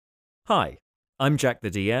Hi, I'm Jack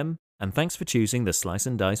the DM, and thanks for choosing the Slice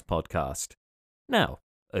and Dice podcast. Now,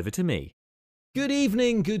 over to me. Good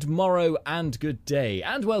evening, good morrow, and good day,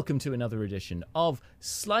 and welcome to another edition of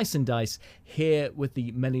Slice and Dice here with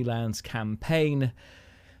the Many Lands campaign.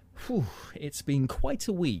 Whew, it's been quite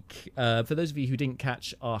a week. For those of you who didn't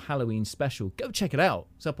catch our Halloween special, go check it out.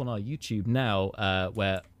 It's up on our YouTube now,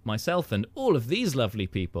 where myself and all of these lovely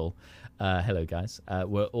people, hello guys,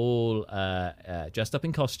 were all dressed up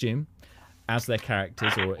in costume as their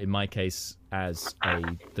characters, or in my case, as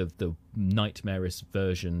the nightmarish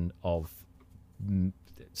version of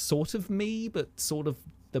sort of me, but sort of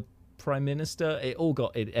the Prime Minister. It all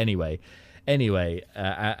got it anyway. Anyway,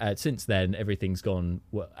 since then, everything's gone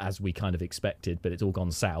as we kind of expected, but it's all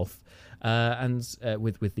gone south. And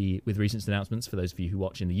with recent announcements, for those of you who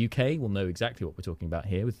watch in the UK, will know exactly what we're talking about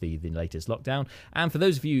here with the latest lockdown. And for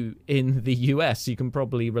those of you in the US, you can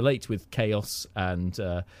probably relate with chaos and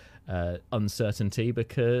uncertainty,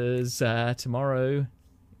 because tomorrow,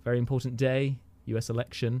 very important day, US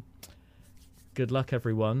election. Good luck,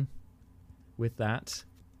 everyone, with that.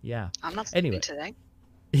 Yeah. I'm not sleeping today.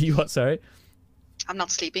 You what? Sorry, I'm not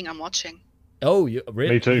sleeping. I'm watching. Oh, you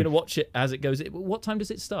really? Me too. You're gonna watch it as it goes. What time does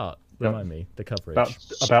it start? Remind me the coverage.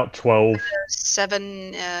 About 12.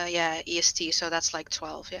 7, EST. So that's like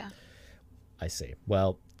 12. Yeah. I see.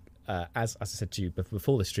 Well, as I said to you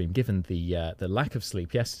before the stream, given the lack of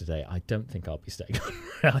sleep yesterday, I don't think I'll be staying on.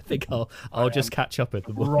 I think I'll just catch up at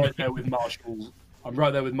the morning. Right there with Marshall. I'm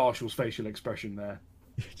right there with Marshall's facial expression there.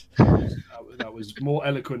 That was more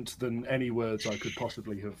eloquent than any words I could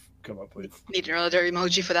possibly have come up with. Need another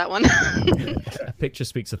emoji for that one. A picture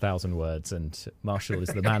speaks 1,000 words, and Marshall is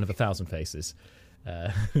the man of 1,000 faces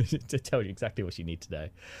to tell you exactly what you need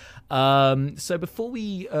to know. So before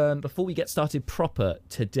we get started proper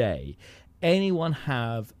today, anyone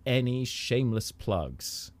have any shameless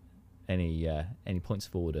plugs? Any points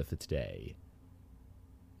of order for today?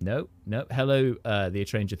 No. Hello, the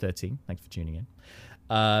Etranger 13. Thanks for tuning in.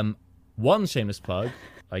 One shameless plug,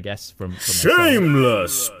 I guess, from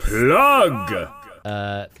shameless plug.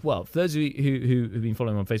 Well, for those of you who've been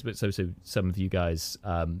following on Facebook, so some of you guys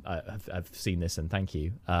have seen this, and thank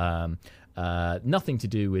you. Nothing to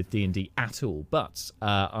do with D&D at all, but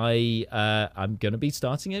I'm going to be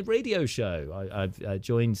starting a radio show. I've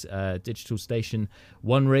joined Digital Station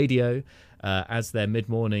One Radio as their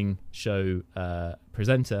mid-morning show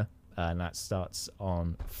presenter. And that starts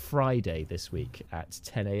on Friday this week at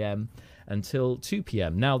 10 a.m. until 2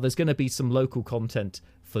 p.m. Now, there's going to be some local content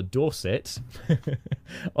for Dorset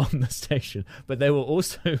on the station, but there will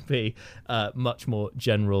also be much more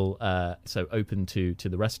general, so open to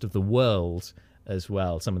the rest of the world as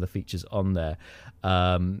well. Some of the features on there,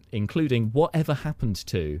 including Whatever Happened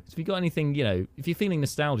To. So if you've got anything, if you're feeling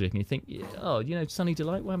nostalgic and you think, Sunny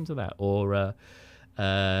Delight, what happened to that? Or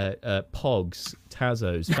Pogs,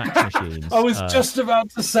 Tazos, fax machines. I was just about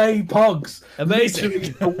to say Pogs. Amazing. Literally,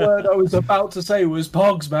 the word I was about to say was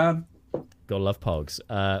Pogs, man. Gotta love Pogs.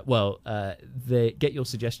 Get your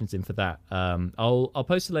suggestions in for that. I'll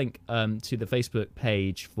post a link to the Facebook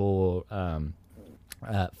page for the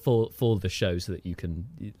show, so that you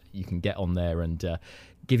can get on there and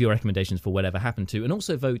give your recommendations for Whatever Happened To, and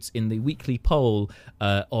also vote in the weekly poll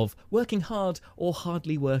of working hard or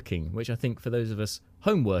hardly working, which I think for those of us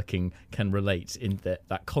home working can relate in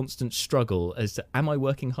that constant struggle as to, am I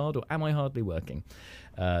working hard or am I hardly working?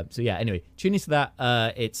 Anyway, tune into that.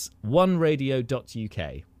 It's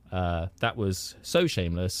oneradio.uk. That was so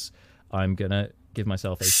shameless. I'm going to give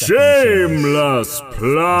myself a shameless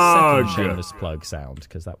plug. Shameless plug sound,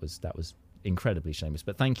 because that was incredibly shameless.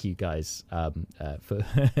 But thank you guys for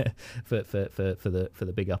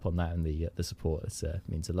the big up on that and the support. It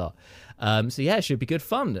means a lot. It should be good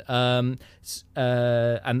fun. And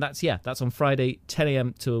that's on Friday 10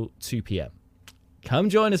 a.m. till 2 p.m. Come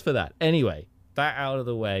join us for that. Anyway, that out of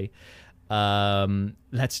the way,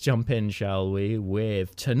 let's jump in, shall we,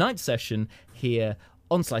 with tonight's session here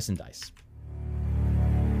on Slice and Dice.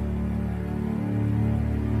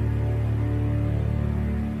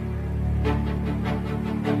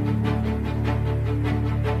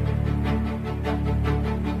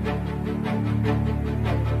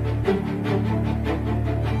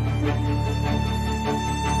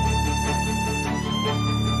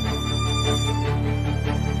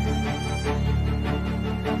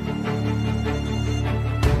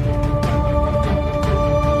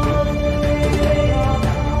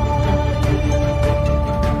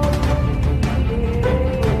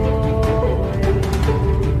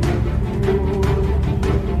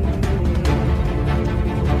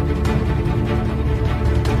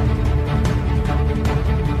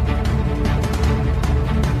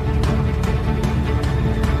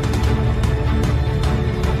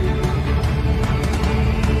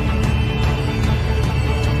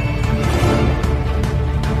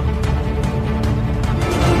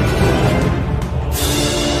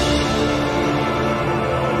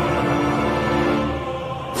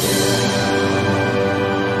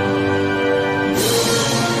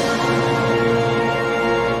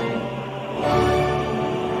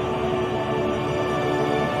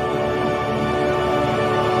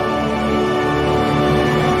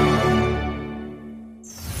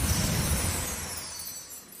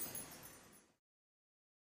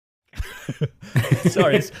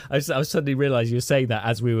 Sorry, I suddenly realised you were saying that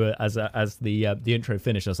as we were as the intro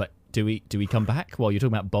finished. I was like, do we come back while you're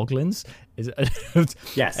talking about boglins? Is it?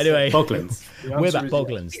 Yes. Anyway, boglins. We're back.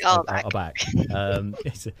 Boglins are back.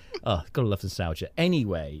 Gotta love nostalgia.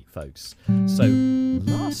 Anyway, folks. So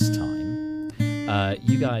last time,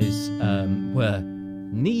 you guys were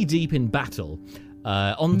knee deep in battle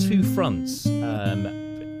on two fronts,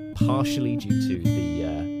 partially due to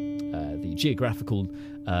the geographical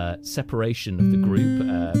separation of the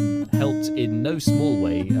group, helped in no small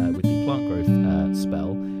way with the plant growth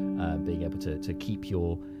spell, being able to keep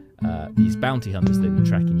your these bounty hunters that were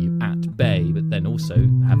tracking you at bay, but then also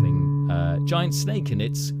having giant snake and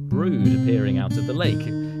its brood appearing out of the lake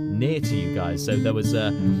near to you guys. So there was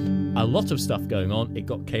a lot of stuff going on. It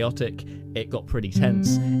got chaotic, it got pretty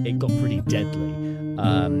tense, it got pretty deadly,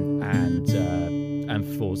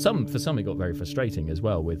 and for some it got very frustrating as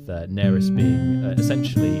well, with Neris being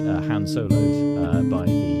essentially hand soloed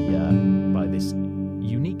by this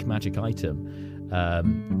unique magic item,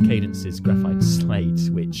 Cadence's graphite slate,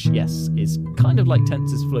 which, yes, is kind of like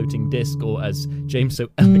Tenser's floating disc, or as James so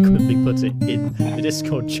eloquently put it in the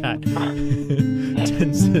Discord chat,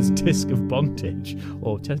 Tenser's disc of bondage,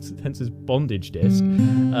 or Tenser's bondage disc.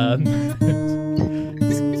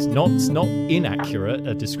 It's not inaccurate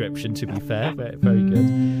a description, to be fair. Very good.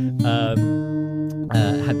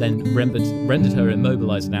 Had then rendered her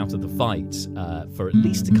immobilized and out of the fight for at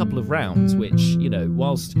least a couple of rounds, which, you know,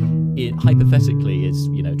 whilst it hypothetically is,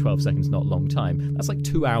 12 seconds not a long time, that's like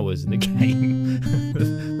 2 hours in the game.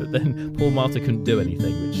 But then poor Marta couldn't do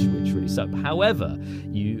anything, which really sucked. However,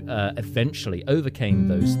 you eventually overcame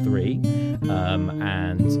those three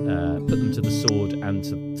and put them to the sword and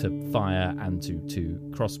to fire and to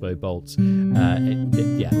crossbow bolts.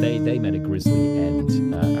 They met a grisly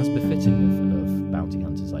end, as befitting of bounty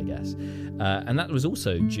hunters, I guess. And that was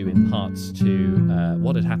also due in parts to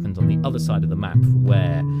what had happened on the other side of the map,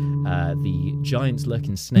 where the giant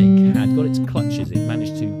lurking snake had got its clutches. It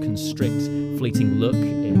managed to constrict Fleeting Look.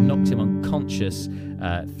 It knocked him unconscious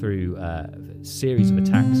through a series of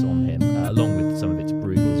attacks on him, along with some of its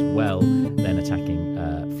brood as well, then attacking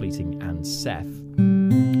Fleeting and Seth.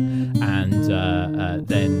 And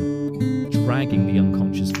then dragging the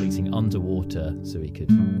unconscious Fleeting underwater so he could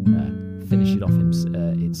finish it off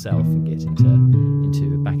itself and get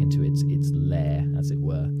back into its lair, as it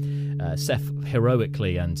were. Seth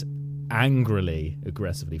heroically and angrily,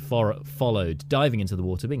 aggressively followed, diving into the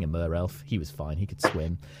water. Being a mer elf, he was fine. He could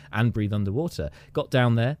swim and breathe underwater. Got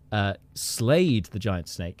down there, slayed the giant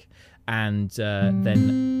snake, and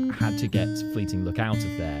then had to get Fleeting Look out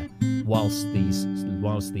of there, whilst these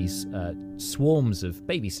swarms of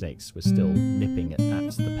baby snakes were still nipping at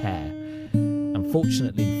the pair.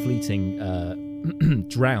 Unfortunately, Fleeting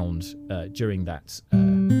drowned during that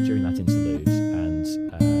interlude, and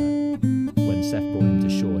when Seth brought him to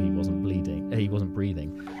shore, he wasn't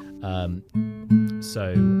breathing.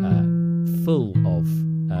 So full of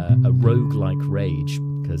a rogue-like rage,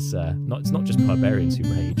 because it's not just barbarians who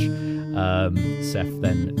rage. Seth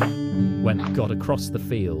then got across the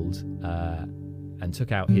field and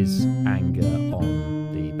took out his anger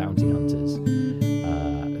on the bounty hunters,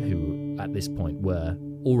 who at this point were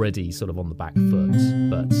already sort of on the back foot.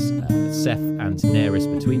 But Seth and Neris,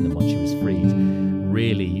 between them, once she was freed,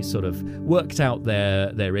 really sort of worked out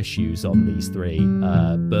their issues on these three,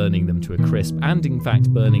 burning them to a crisp, and in fact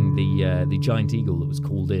burning the giant eagle that was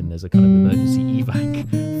called in as a kind of emergency evac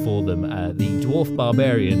for them. The dwarf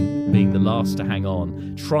barbarian being the last to hang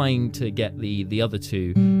on, trying to get the other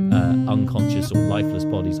two unconscious or lifeless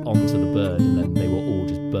bodies onto the bird, and then they were all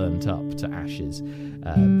just burnt up to ashes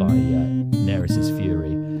by Neris's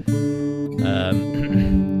fury.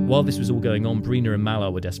 While this was all going on, Brina and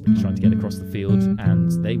Malar were desperately trying to get across the field,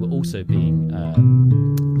 and they were also being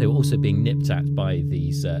nipped at by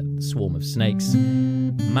these swarm of snakes.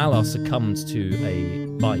 Malar succumbed to a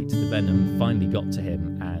bite. The venom finally got to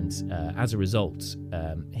him, and as a result,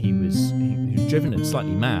 he was driven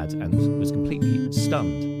slightly mad and was completely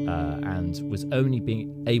stunned, and was only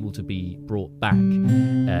being able to be brought back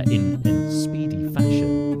in speedy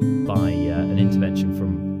fashion by an intervention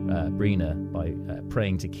from Brina, by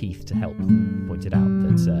praying to Keith to help. He pointed out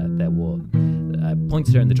that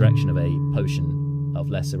pointed her in the direction of a potion of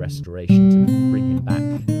lesser restoration to bring him back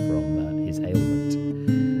from his ailment,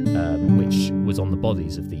 which was on the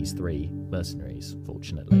bodies of these three mercenaries,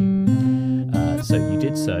 fortunately. So you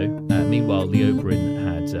did so. Meanwhile, Leobrin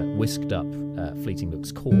had whisked up Fleeting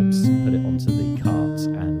Look's corpse, put it onto the cart,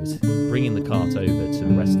 and was bringing the cart over to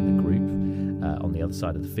the rest of the group on the other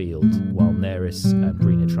side of the field, while Neris and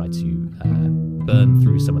Brina tried to burn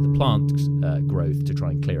through some of the plant growth to try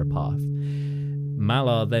and clear a path.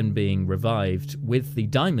 Malar then being revived with the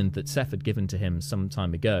diamond that Seth had given to him some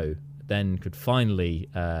time ago, then could finally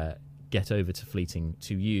get over to Fleeting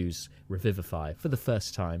to use Revivify for the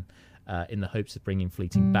first time in the hopes of bringing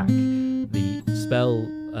Fleeting back. The spell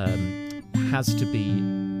has to be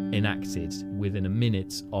enacted within a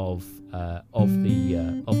minute of the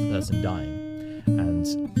person dying, and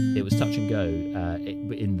it was touch and go.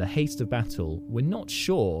 In the haste of battle, we're not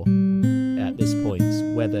sure at this point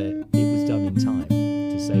whether it was done in time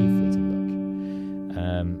to save Fleeting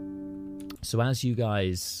Look. So as you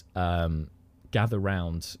guys gather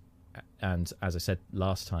round, and as I said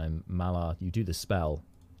last time, Malar, you do the spell.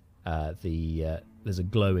 There's a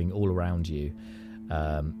glowing all around you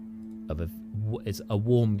it's a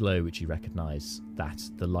warm glow which you recognise, that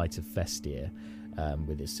the light of Festir,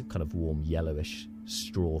 with this kind of warm yellowish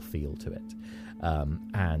straw feel to it,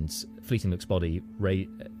 and Fleeting Look's body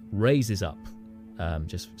raises up,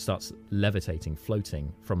 just starts levitating,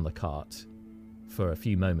 floating from the cart for a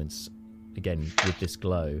few moments, again with this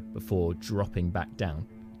glow, before dropping back down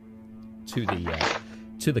to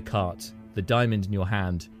the cart. The diamond in your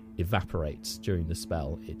hand evaporates during the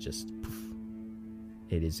spell. It just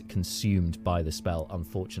it is consumed by the spell,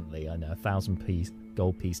 unfortunately. I know, 1,000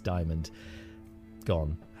 gold piece diamond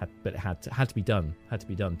gone, but it had to be done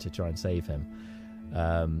to try and save him.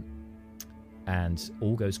 And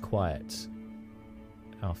all goes quiet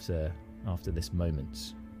after this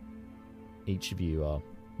moment. Each of you are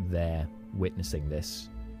there witnessing this,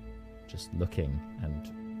 just looking,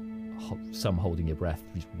 and some holding your breath,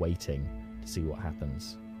 just waiting to see what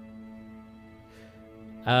happens.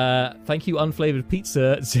 Thank you, Unflavored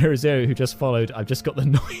Pizza 00, who just followed. I've just got the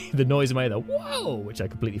noise in my head, whoa, which I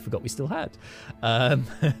completely forgot we still had,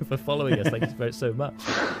 for following us. Thank you so much.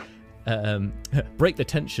 Break the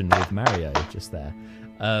tension with Mario just there.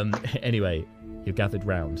 Anyway, you're gathered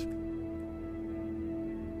round,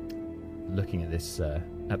 looking at this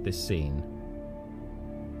scene.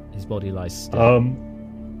 His body lies still.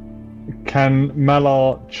 Can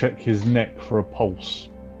Malar check his neck for a pulse?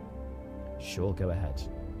 Sure, go ahead.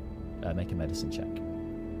 Make a medicine check.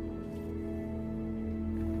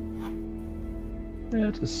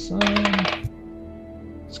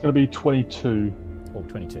 It's going to be 22. Oh,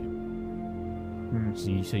 22.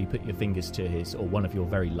 So you put your fingers to his, or one of your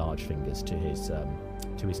very large fingers to his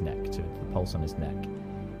neck, to the pulse on his neck.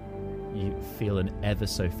 You feel an ever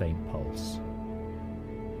so faint pulse.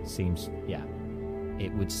 Seems, yeah,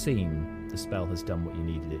 it would seem the spell has done what you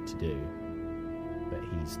needed it to do, but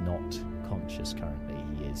he's not conscious currently.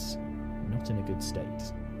 He is not in a good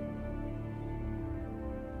state.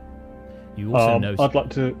 You also notice... I'd like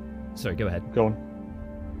to... Sorry, go ahead. Go on.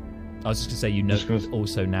 I was just going to say, you know,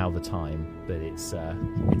 also now the time, but it's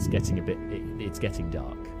getting a bit... It's getting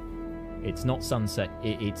dark. It's not sunset.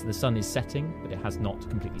 The sun is setting, but it has not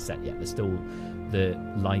completely set yet. There's still the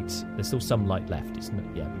light. There's still some light left. It's not,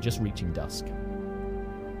 we're just reaching dusk.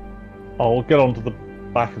 I'll get onto the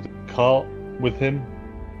back of the cart with him.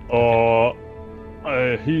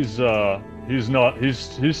 He's not.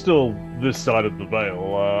 He's still this side of the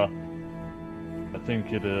veil. I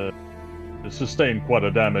think it sustained quite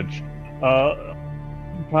a damage.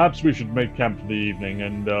 Perhaps we should make camp for the evening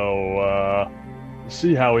and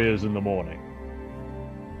see how he is in the morning.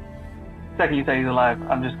 Second you say he's alive,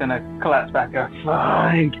 I'm just gonna collapse back and go,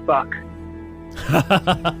 thank fuck.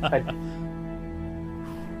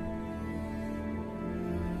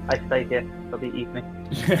 I stay here for the evening.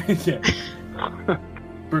 Yeah.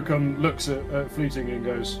 Brucom looks at Fleeting and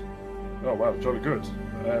goes, "Oh wow, jolly good.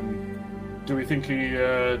 Do we think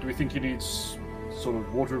he needs sort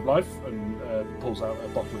of water of life?" And pulls out a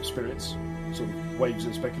bottle of spirits, sort of waves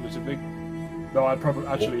it speculatively. No, I'd probably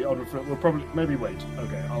we'll probably maybe wait.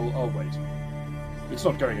 Okay, I'll wait. It's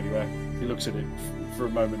not going anywhere. He looks at it for a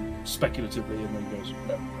moment speculatively and then goes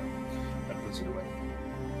no, and puts it away.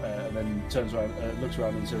 And then turns around, looks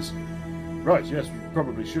around and says, "Right, yes, we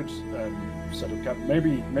probably should set up camp.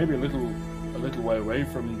 Maybe a little way away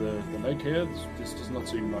from the lake here. This does not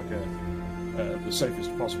seem like the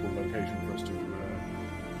safest possible location for us to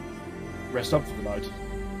rest up for the night."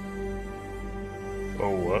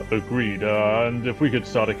 Oh, agreed. And if we could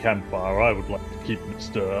start a campfire, I would like to keep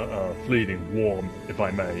Mr. Fleeting warm, if I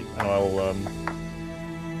may. And I'll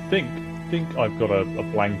think I've got a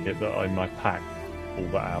blanket that I might pack. Pull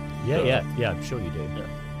that out. Yeah, I'm sure you do. Yeah.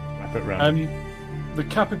 Wrap it around. The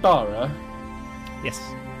capybara. Yes.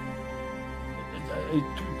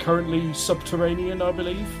 Currently subterranean, I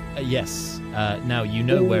believe. Yes. Now you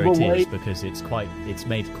know where it is because it's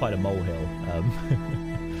made quite a molehill.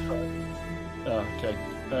 Okay.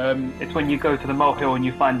 It's when you go to the molehill and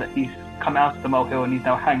you find that he's come out of the molehill and he's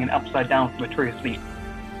now hanging upside down from a tree asleep.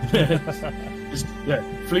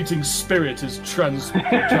 Fleeting's spirit is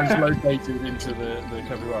translocated into the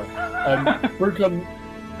capybara. Brucon,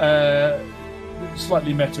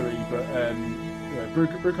 slightly meta-y, but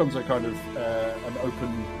Brucon's a kind of an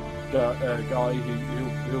open guy.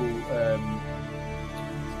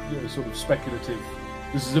 He'll sort of speculative.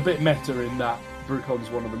 This is a bit meta in that Brucon's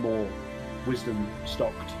one of the more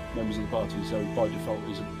wisdom-stocked members of the party, so by default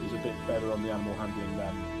is a bit better on the animal handling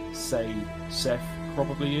than, say, Seth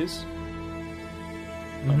probably is.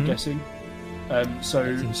 I'm guessing. So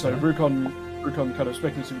Brucon kind of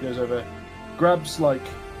speculatively goes over, grabs like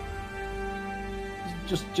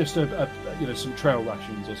just a some trail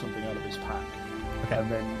rations or something out of his pack,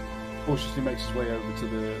 and then cautiously makes his way over to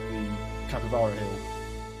the Capybara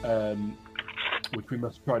Hill, which we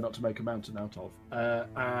must try not to make a mountain out of.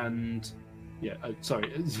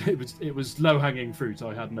 It was low-hanging fruit.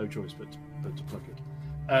 I had no choice but to pluck it.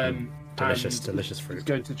 Delicious fruit. He's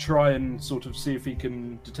going to try and sort of see if he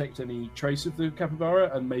can detect any trace of the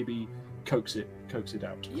capybara and maybe coax it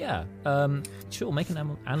out. Yeah. Sure. Make an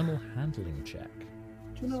animal handling check.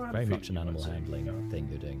 Do you know how Very much an animal handling thing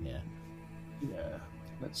you're doing here. Yeah.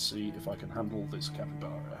 Let's see if I can handle this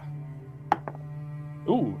capybara.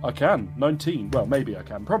 Ooh, I can. 19. Well, maybe I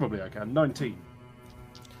can. Probably I can. 19.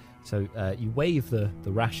 So you wave the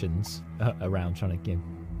rations around, trying to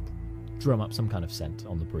drum up some kind of scent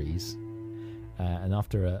on the breeze. And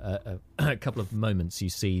after a couple of moments, you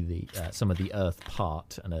see some of the earth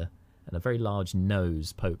part, and a very large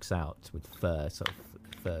nose pokes out with fur sort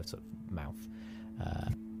of mouth.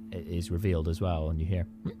 It is revealed as well, and you hear.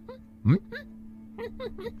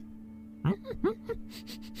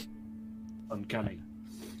 Uncanny.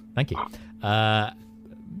 Thank you.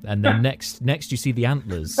 And then next you see the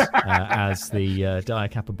antlers as the dire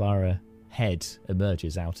capybara head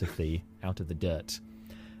emerges out of the dirt.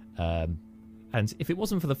 And if it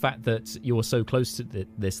wasn't for the fact that you're so close to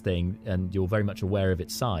this thing and you're very much aware of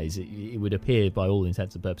its size, it would appear, by all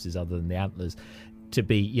intents and purposes, other than the antlers, to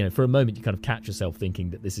be, for a moment you kind of catch yourself thinking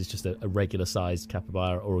that this is just a regular-sized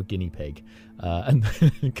capybara or a guinea pig, and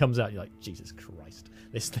then it comes out, you're like, Jesus Christ,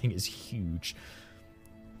 this thing is huge.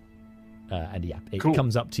 And yeah, it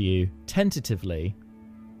comes up to you tentatively,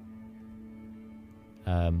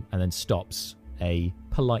 and then stops a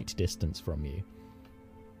polite distance from you.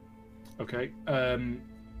 Okay.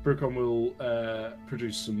 Brucon will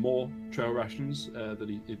produce some more trail rations of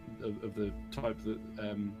the type that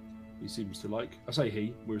he seems to like. I say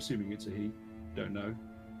he. We're assuming it's a he. Don't know.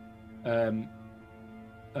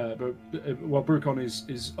 But while Brucon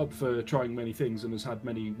is up for trying many things and has had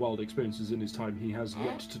many wild experiences in his time, he has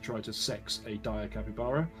yet to try to sex a dire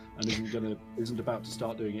capybara, and isn't about to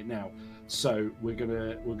start doing it now. So we're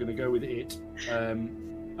gonna go with it.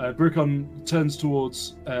 Brucon turns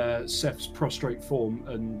towards Seth's prostrate form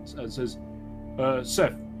and says,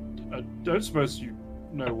 "Seth, I don't suppose you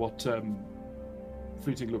know what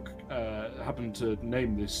Fleeting Look happened to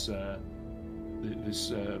name this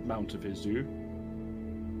mount of his, do you?"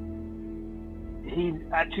 He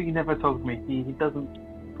actually never told me. He doesn't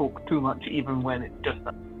talk too much, even when it's just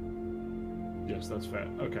that. Yes, that's fair.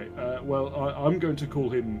 Okay. Well, I'm going to call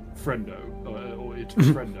him Friendo, or it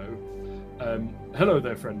Friendo. Hello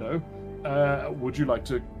there, Friendo. Would you like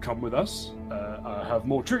to come with us? I have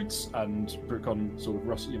more treats. And Brucon sort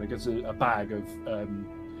of gets a bag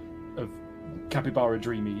of capybara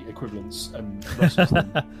dreamy equivalents and rustles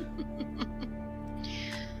them.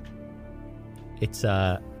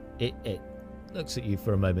 It looks at you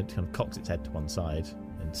for a moment, kind of cocks its head to one side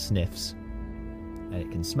and sniffs, and it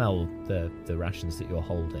can smell the rations that you're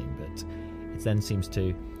holding, but it then seems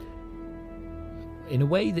to, in a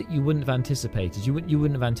way that you wouldn't have anticipated, you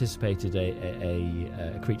wouldn't have anticipated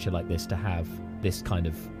a creature like this to have this kind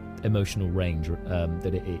of emotional range,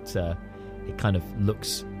 that it kind of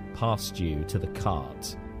looks past you to the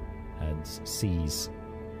cart and sees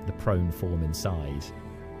the prone form inside,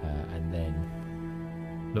 and then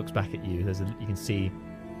looks back at you. You can see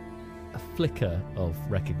a flicker of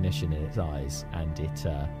recognition in its eyes, and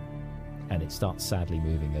it starts sadly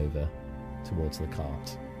moving over towards the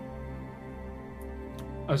cart.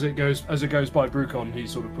 As it goes by Brucon, he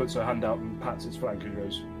sort of puts a hand out and pats its flank and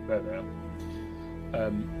goes, "There,"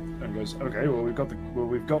 and goes, "Okay, well we've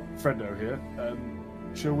got Friendo here.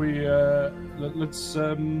 Shall we? Let's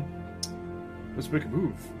make a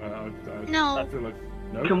move." No. I feel like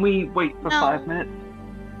no. Can we wait for No. 5 minutes?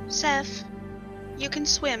 Seth, you can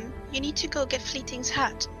swim. You need to go get Fleeting's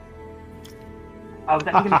hat. I was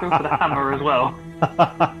actually going to go for the hammer as well.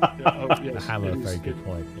 Yes, Hammer, it is- very good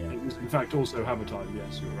point. Yeah. It is in fact also hammer time.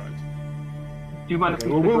 Yes, you're right. you mind if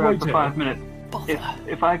we stick around for 5 minutes?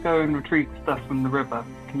 If I go and retrieve stuff from the river,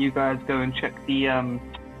 can you guys go and check the,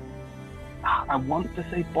 I want to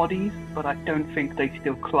say bodies, but I don't think they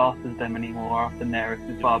still class as them anymore after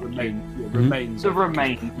Neris' barbecue. Remains. The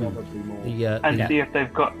remains. And see if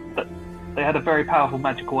they've got... They had a very powerful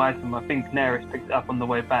magical item. I think Neris picked it up on the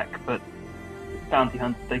way back, but bounty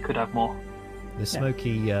hunters, they could have more. The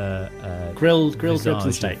smoky grilled ribs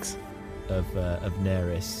and steaks of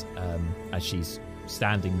Neris as she's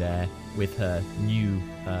standing there with her new,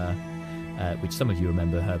 which some of you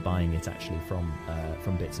remember her buying it actually from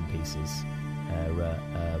Bits and Pieces.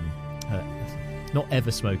 Her not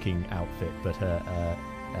ever smoking outfit, but her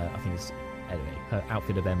I think it's anyway her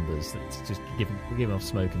outfit of embers that's just giving off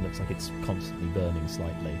smoke and looks like it's constantly burning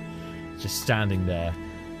slightly. Just standing there.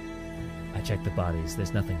 I checked the bodies.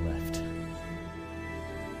 There's nothing left.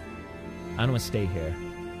 I don't want to stay here.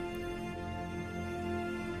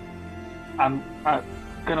 I'm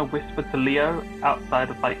gonna whisper to Leo outside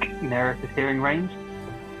of Neris' hearing range.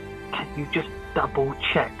 Can you just double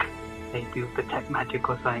check? Maybe with the tech magic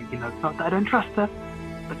or something, it's not that I don't trust her,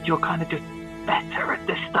 but you're kind of just better at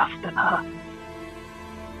this stuff than her.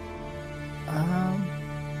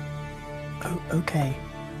 Okay.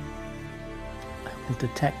 I will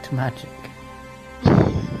detect magic.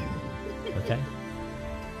 Okay.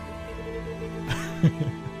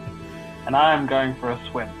 And I'm going for a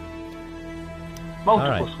swim.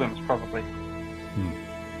 Multiple right. swims, probably.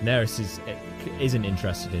 Neris isn't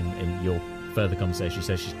interested in your further conversation. She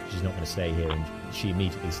says she's not going to stay here, and she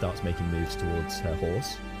immediately starts making moves towards her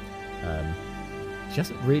horse. She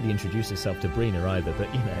hasn't really introduced herself to Brina either, but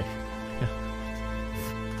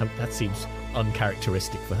that seems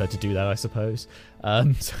uncharacteristic for her to do that, I suppose.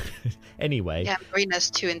 So, anyway. Yeah,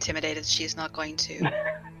 Brina's too intimidated. She's not going to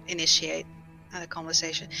initiate a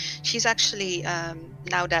conversation. She's actually,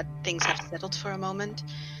 now that things have settled for a moment,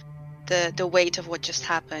 the weight of what just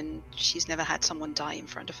happened, she's never had someone die in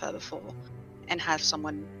front of her before, and have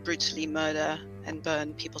someone brutally murder and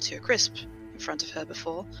burn people to a crisp in front of her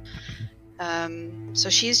before. So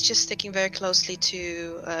she's just sticking very closely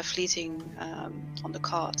to Fleeting on the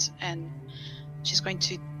cart, and she's going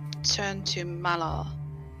to turn to Malar.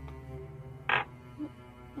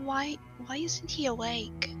 Why isn't he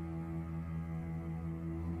awake?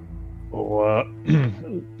 Or,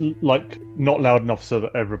 not loud enough so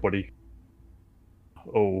that everybody...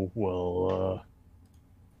 Oh, well,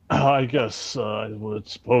 I guess I would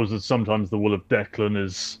suppose that sometimes the will of Declan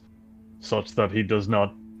is such that he does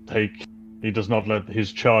not let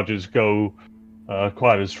his charges go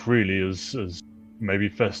quite as freely as maybe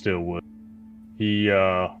Festil would.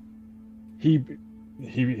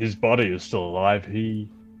 His body is still alive. He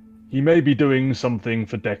may be doing something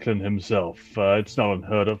for Declan himself. It's not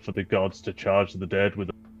unheard of for the gods to charge the dead with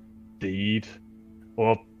a deed.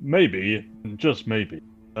 Or maybe, just maybe,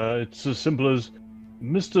 it's as simple as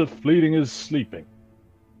Mr. Fleeting is sleeping.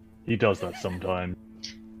 He does that sometimes.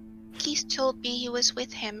 He's told me he was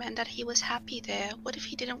with him and that he was happy there. What if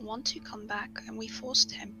he didn't want to come back and we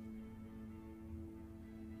forced him?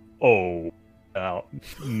 Oh,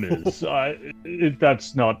 Miss,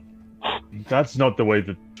 that's not the way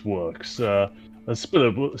that it works. A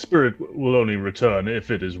spirit will only return if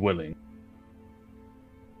it is willing.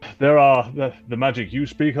 There are the magic you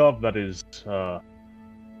speak of. That is true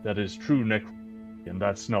necromancy, and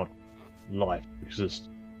that's not life exists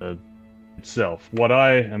itself. What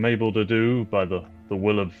I am able to do by the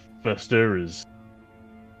will of Fester is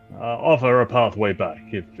offer a pathway back,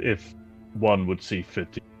 if one would see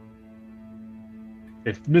fit.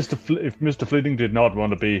 If Mr. Fleeting did not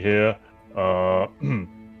want to be here,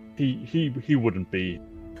 he wouldn't be.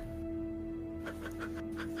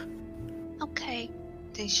 Okay.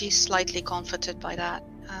 I think she's slightly comforted by that.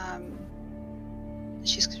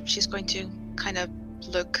 She's going to kind of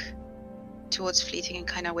look towards Fleeting and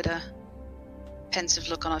kind of with a pensive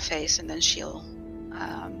look on her face, and then she'll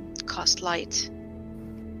cast light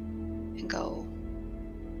and go,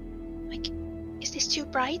 is this too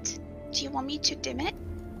bright? Do you want me to dim it?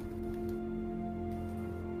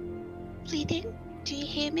 Fleeting, do you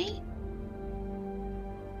hear me?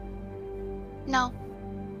 No.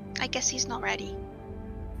 I guess he's not ready.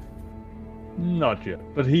 Not yet,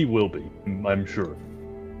 but he will be, I'm sure.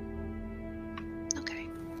 Okay.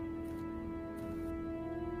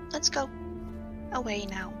 Let's go. Away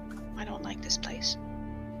now. I don't like this place.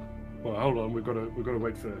 Well, hold on. We've got to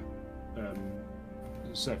wait for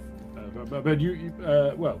Seth. But you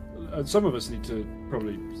some of us need to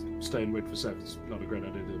probably stay and wait for Seth. It's not a great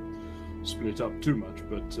idea to split up too much,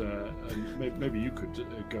 but maybe you could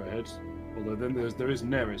go ahead. Although then there is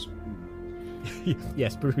Neris.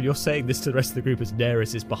 Yes, Bruce, you're saying this to the rest of the group as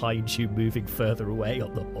Neris is behind you, moving further away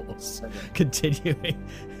on the horse,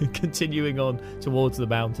 continuing on towards the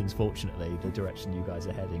mountains. Fortunately, the direction you guys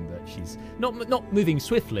are heading, but she's not moving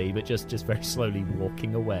swiftly, but just very slowly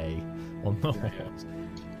walking away on the horse.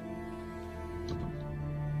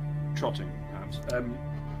 Trotting, perhaps.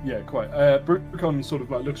 Yeah, quite. Brucon sort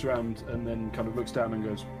of like looks around and then kind of looks down and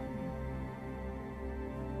goes,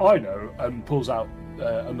 I know, and pulls out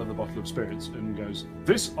another bottle of spirits and goes,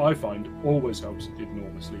 this, I find, always helps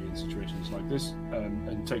enormously in situations like this,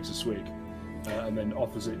 and takes a swig and then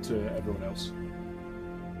offers it to everyone else.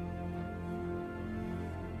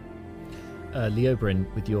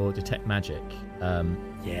 Leobrin, with your detect magic,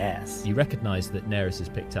 yes, you recognise that Neris has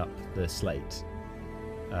picked up the slate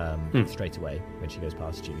straight away when she goes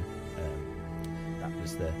past you.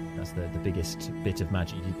 That's the biggest bit of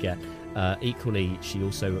magic you could get. Equally, she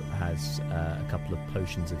also has a couple of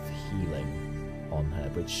potions of healing on her,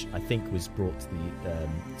 which I think was brought to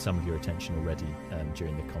some of your attention already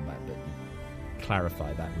during the combat, but you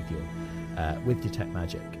clarify that with your with detect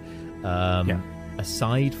magic.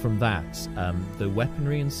 Aside from that, the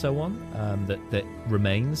weaponry and so on that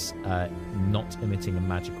remains, not emitting a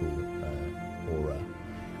magical aura.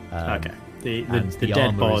 Okay. The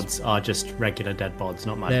dead bods are just regular dead bods,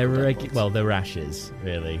 not magical dead bods. Well, they're ashes,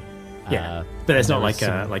 really. Yeah, but it's not like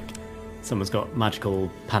someone's got magical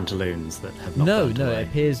pantaloons that have not. No, away. It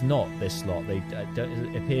appears not this lot.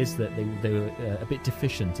 It appears that they were a bit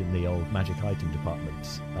deficient in the old magic item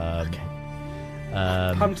department. Okay.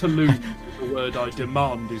 Pantaloon, the word I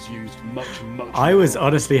demand, is used much. I was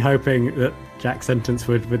honestly hoping that Jack's sentence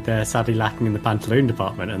would they're sadly lacking in the pantaloon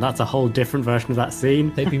department, and that's a whole different version of that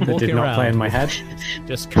scene. They've been that walking did not around play in my head.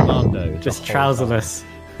 Just commando, just trouserless.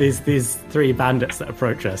 These three bandits that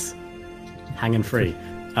approach us, hanging free.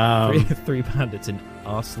 Three bandits in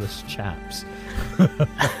arseless chaps.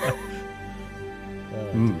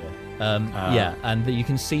 Yeah, and you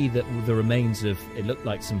can see that the remains of it looked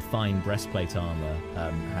like some fine breastplate armor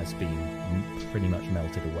has been pretty much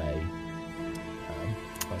melted away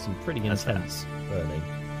by some pretty intense burning.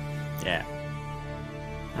 Yeah,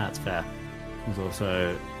 that's fair. There's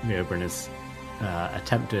also Leobrin has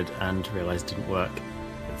attempted and realised didn't work.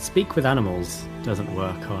 Speak with animals doesn't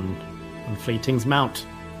work on Fleeting's mount.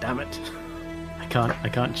 Damn it! I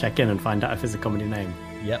can't check in and find out if it's a comedy name.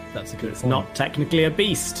 Yep, that's a good It's point. not technically a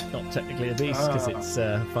beast. Not technically a beast because it's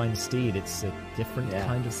fine steed. It's a different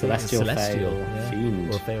kind of celestial, thing.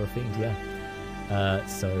 fiend, or fey or fiend. Yeah.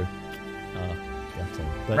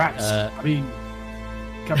 But, rats. I mean,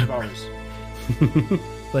 capybaras.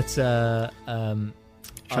 But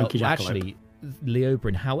Chunky jackalope. actually,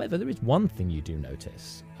 Leobrin. However, there is one thing you do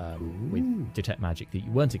notice with detect magic that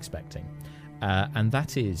you weren't expecting, and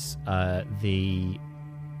that is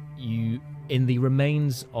in the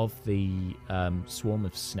remains of the swarm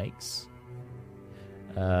of snakes,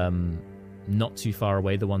 not too far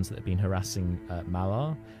away, the ones that have been harassing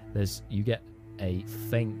Malar, you get a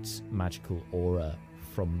faint magical aura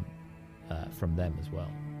from them as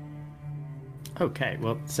well. Okay,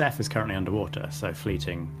 well, Seth is currently underwater, so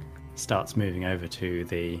Fleeting starts moving over to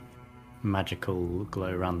the magical glow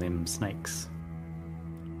around them snakes.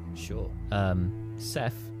 Sure.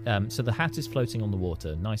 Seth, so the hat is floating on the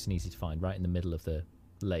water, nice and easy to find, right in the middle of the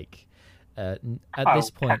lake. At this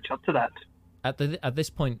point, catch up to that. At this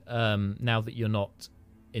point, now that you're not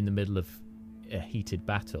in the middle of a heated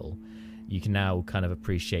battle, you can now kind of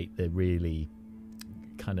appreciate the really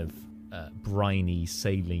kind of briny,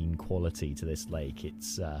 saline quality to this lake.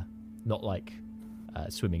 It's not like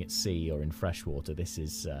swimming at sea or in fresh water. This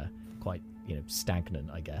is quite stagnant,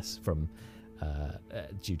 I guess, from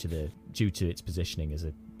due to its positioning as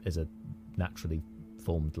a naturally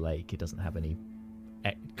formed lake. It doesn't have any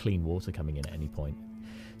clean water coming in at any point,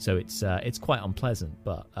 so it's quite unpleasant.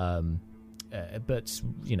 But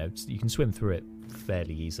you can swim through it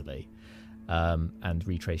fairly easily and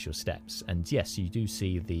retrace your steps. And yes, you do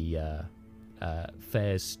see the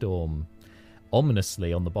Fair's Storm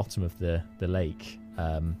ominously on the bottom of the lake,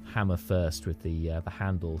 hammer first with the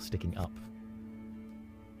handle sticking up.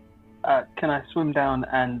 Can I swim down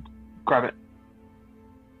and grab it?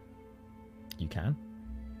 You can.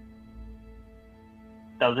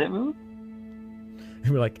 Does it move?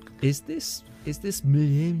 We're like, is this?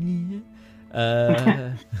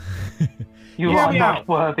 You are not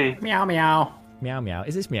worthy. Meow meow. Meow meow.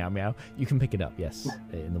 Is this meow meow? You can pick it up, yes,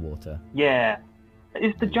 in the water. Yeah.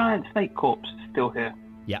 Is the giant snake corpse still here?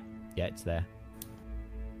 Yeah, it's there.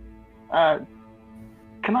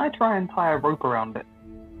 Can I try and tie a rope around it?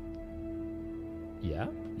 Yeah,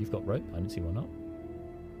 you've got rope. I don't see why not.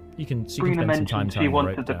 You can Brina spend some time mentioned she tying the rope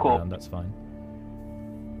wanted the down corpse. around, that's fine.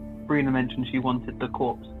 Brina mentioned she wanted the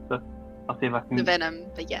corpse, so I'll see if I can. The venom,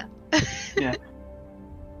 but yeah. Yeah.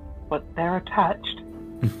 But they're attached.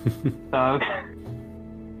 So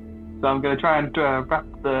I'm going to try and wrap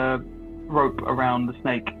the rope around the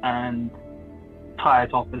snake and tie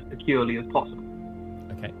it off as securely as possible.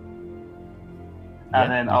 Okay. And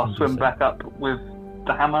then I'll swim back up with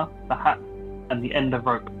the hammer, the hat, and the end of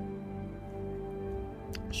rope.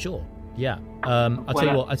 Sure. Yeah. I'll tell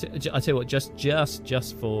you what. I'll tell you what.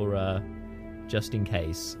 Just for just in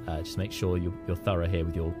case, just make sure you're thorough here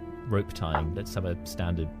with your rope tying. Let's have a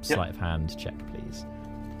standard sleight of hand check, please.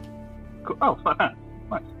 Cool. Oh, sleight of hand.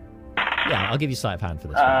 Nice. Yeah, I'll give you sleight of hand for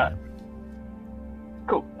this one.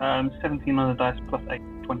 Cool. 17 on the dice plus 8,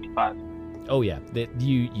 25. Oh yeah,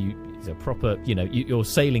 it's a proper. Your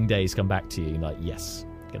sailing days come back to you. Like, yes,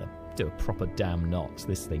 gonna do a proper damn knot.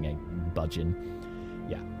 This thing ain't budging.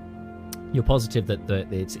 Yeah, you're positive that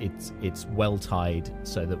it's well tied,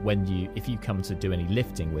 so that if you come to do any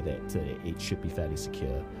lifting with it, it should be fairly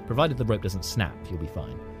secure. Provided the rope doesn't snap, you'll be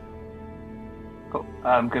fine. Cool.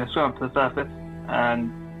 I'm going to swim up to the surface,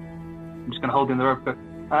 and I'm just going to hold in the rope.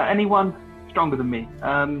 Anyone stronger than me?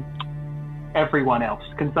 Everyone else.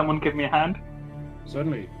 Can someone give me a hand?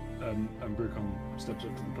 Certainly. And Brucon steps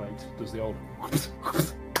up to the plate. Does the old.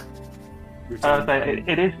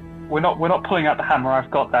 It is. We're not pulling out the hammer.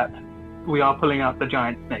 I've got that. We are pulling out the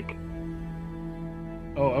giant snake.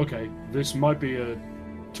 Oh, okay. This might be a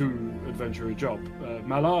too adventurous job.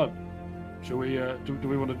 Mallard, shall we? Do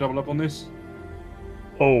we want to double up on this?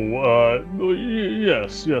 Oh,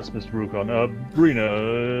 yes, Mr. Brucon.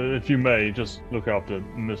 Brina, if you may, just look after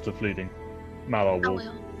Mr. Fleeting. Mallard will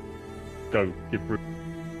go give Brucon.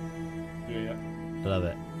 Yeah. I love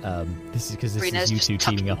it. This is because Brina's you just two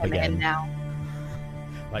teaming up tucking him in again. now.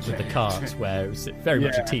 Like with the carts, where it was very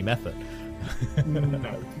much a team effort.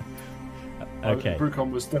 No. Okay.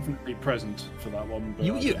 Brucon was definitely present for that one. But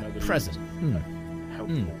You present.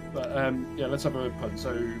 Helpful. But yeah, let's have a punt.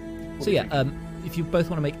 So if you both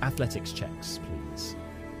want to make athletics checks, please.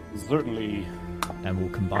 Certainly. And we'll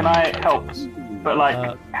combine. Can I help?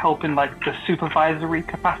 But help in the supervisory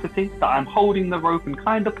capacity, that I'm holding the rope and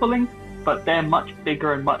kind of pulling, but they're much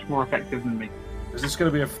bigger and much more effective than me. Is this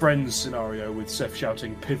going to be a Friends scenario with Seth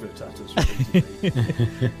shouting "pivot" at us?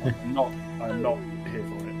 I'm not here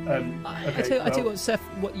for it. I tell you what, Seth.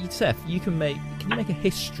 Seth, you can make. Can you make a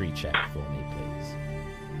history check for me, please?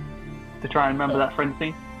 To try and remember that friend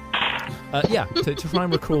scene. Yeah, to try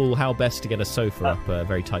and recall how best to get a sofa up a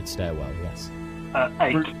very tight stairwell. Yes.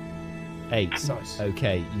 8. 8. Nice.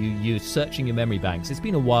 Okay, you're searching your memory banks. It's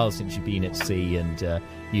been a while since you've been at sea and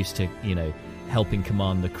used to, helping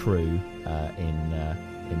command the crew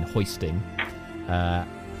in hoisting.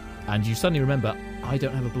 And you suddenly remember, I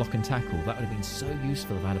don't have a block and tackle. That would have been so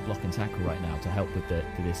useful if I had a block and tackle right now to help with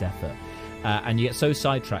this effort. And you get so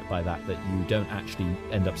sidetracked by that you don't actually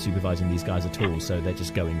end up supervising these guys at all. So they're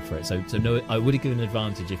just going for it. So no, I would have given an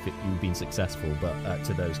advantage if you'd been successful, but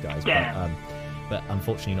to those guys. Yeah. But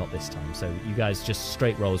unfortunately not this time. So you guys just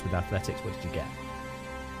straight rolls with athletics. What did you get?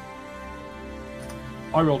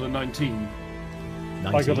 I rolled a 19.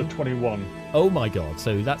 19? I got a 21. Oh my god!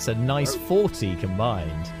 So that's a nice 40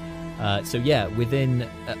 combined. So yeah, within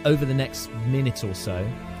over the next minute or so,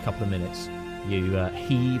 couple of minutes, you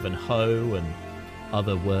heave and hoe and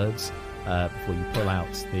other words before you pull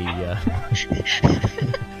out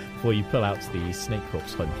the snake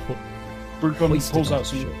corpse. Brucon pulls out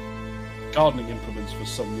some gardening implements for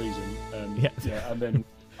some reason. Yeah, and then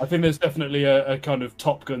I think there's definitely a kind of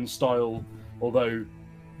Top Gun style, although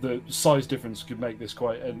the size difference could make this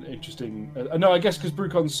quite an interesting. No, I guess because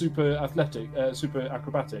Brucon's super athletic, super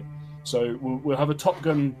acrobatic, so we'll have a Top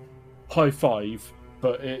Gun high five,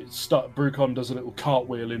 but Brucon does a little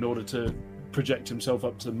cartwheel in order to project himself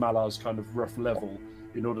up to Mallard's kind of rough level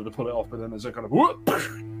in order to pull it off, but then there's a kind of whoop,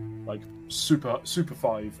 like super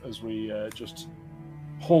five as we just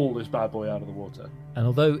haul this bad boy out of the water. And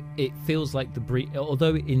although it feels like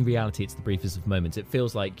although in reality it's the briefest of moments, it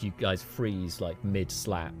feels like you guys freeze like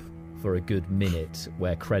mid-slap for a good minute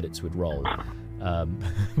where credits would roll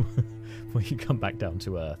when you come back down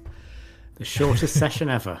to earth. The shortest session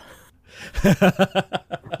ever.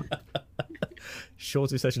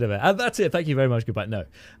 Shortest session ever. And that's it. Thank you very much. Goodbye. No.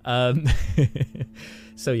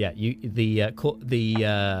 So yeah, the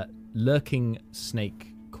lurking snake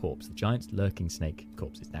corpse, the giant lurking snake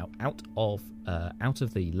corpse, is now out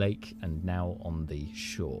of the lake and now on the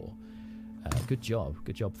shore. Good job,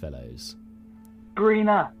 fellows.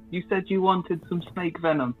 Brina, you said you wanted some snake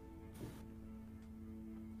venom.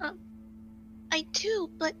 I do,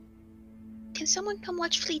 but can someone come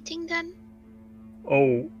watch Fleeting then?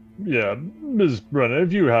 Oh, yeah, Ms. Brenner,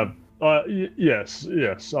 if you have Yes.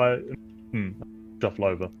 I shuffle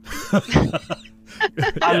over.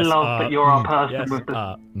 I love that you're our person yes, with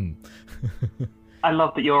the. I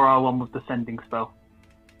love that you're our one with the sending spell.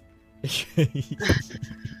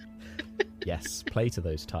 Yes, play to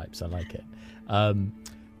those types. I like it.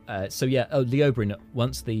 So yeah, Leobrin,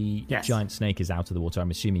 once the giant snake is out of the water,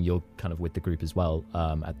 I'm assuming you're kind of with the group as well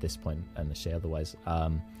at this point, unless otherwise.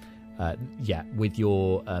 With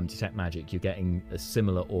your detect magic, you're getting a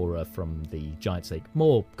similar aura from the giant snake,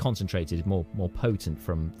 more concentrated, more potent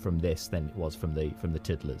from this than it was from the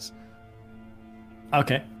tiddlers.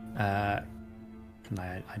 Okay. Can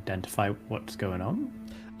I identify what's going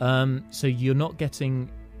on? So you're not getting.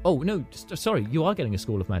 Oh no, sorry, you are getting a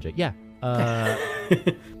School of Magic. Yeah.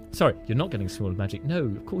 Sorry, you're not getting a School of Magic. No,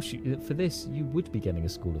 of course for this you would be getting a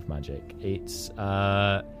School of Magic. It's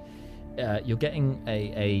you're getting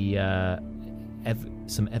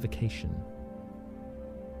some evocation.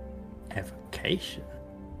 Evocation.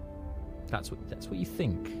 That's what you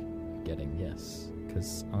think you're getting. Yes,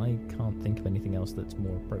 because I can't think of anything else that's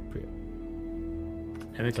more appropriate.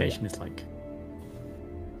 Evocation is like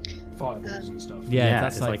fireballs and stuff. Yeah,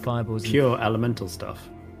 that's like fireballs. Pure elemental stuff.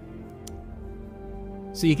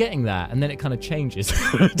 So you're getting that, and then it kind of changes to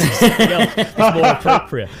something else that's more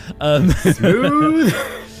appropriate. Smooth.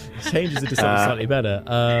 Changes it to something slightly better.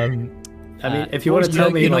 I mean, if you want to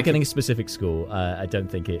tell me, you're not getting a specific school. I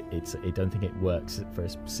don't think it works for a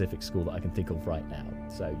specific school that I can think of right now.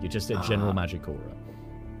 So you're just a general magic aura.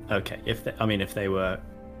 Okay, if they were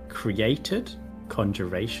created,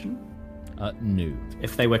 conjuration. No.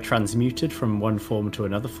 If they were transmuted from one form to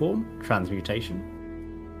another form, transmutation.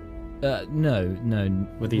 No.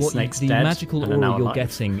 Were these snakes the dead magical and are aura now you're alive?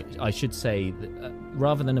 getting, I should say,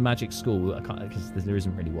 rather than a magic school, I can't because there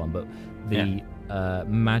isn't really one, but the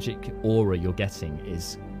magic aura you're getting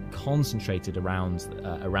is concentrated around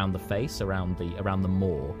the face, around the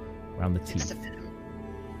maw, around the teeth. It's the venom.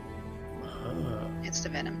 It's the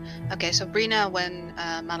venom. Okay, so Brina, when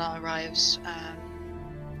Mala arrives,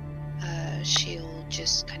 she'll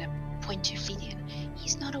just kind of point to Felian.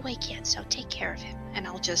 He's not awake yet, so take care of him. And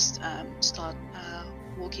I'll just start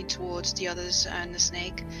walking towards the others and the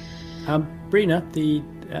snake. Brina,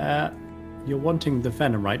 you're wanting the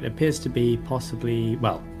venom, right? It appears to be possibly,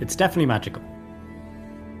 well, it's definitely magical.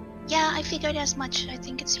 Yeah, I figured as much. I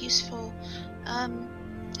think it's useful. And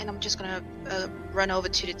I'm just gonna run over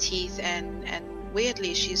to the teeth, and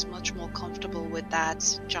weirdly, she's much more comfortable with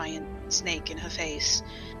that giant snake in her face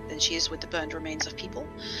than she is with the burned remains of people.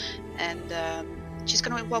 And she's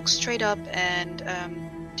gonna walk straight up and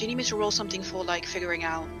do you need me to roll something for like figuring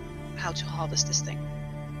out how to harvest this thing?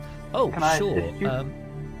 Oh, Can I sure. assist you?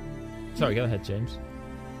 Sorry, go ahead, James.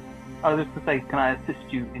 I was just to say, can I assist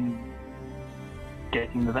you in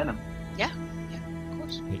getting the venom? Yeah, of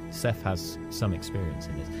course. Seth has some experience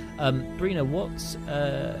in this. Brina,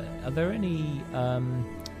 are there any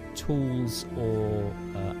tools or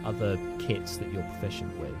other kits that you're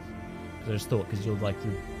proficient with? Because I just thought, because you're like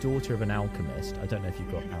the daughter of an alchemist, I don't know if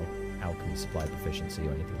you've got alchemy supply proficiency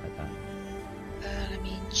or anything like that. Let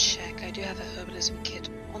me check. I do have a herbalism kit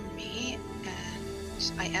on me,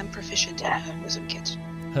 and I am proficient in a herbalism kit.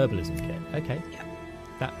 Herbalism kit, okay. Yeah.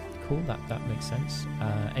 Cool. That makes sense.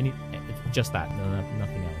 Just that,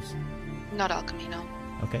 nothing else. Not alchemy, no.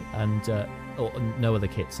 Okay, and or no other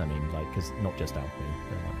kits. I mean, like, because not just alchemy.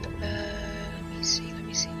 Let me see.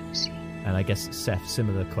 And I guess Seth,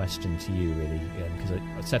 similar question to you, really,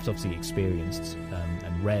 because Seth's obviously experienced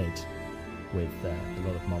and read with a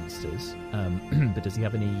lot of monsters. But does he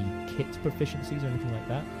have any kit proficiencies or anything like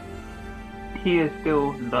that? He is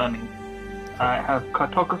still learning. I have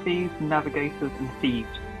cartographies, navigators, and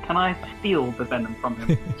thieves. Can I steal the venom from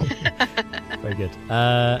him? Very good. No,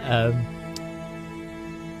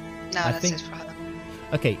 I that's think- his father.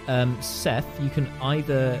 Okay, Seth, you can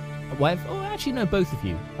either... actually, no, both of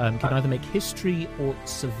you can either make history or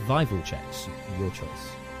survival checks. Your choice.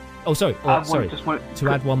 Oh, sorry. To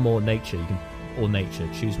add one more, nature. You can, or nature.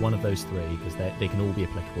 Choose one of those three because they can all be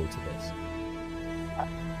applicable to this.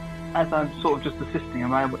 As I'm sort of just assisting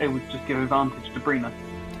him, it would just give advantage to Brina.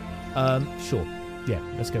 Sure. Yeah,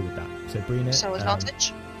 let's go with that. So, Brina. So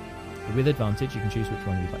advantage? With advantage, you can choose which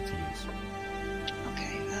one you'd like to use.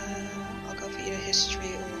 Okay, I'll go for either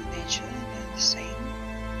history or nature. They're the same.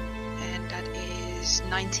 And that is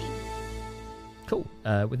 19. Cool.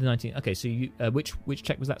 With the 19. Okay, so you which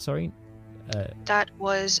check was that? Sorry. That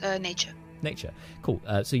was nature. Nature. Cool.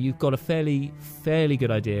 So you've got a fairly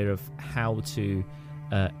good idea of how to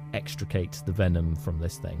extricate the venom from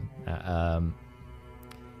this thing.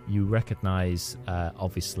 You recognise,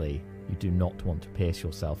 obviously, You do not want to pierce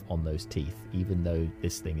yourself on those teeth, even though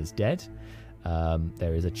this thing is dead.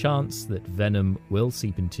 There is a chance that venom will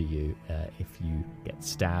seep into you if you get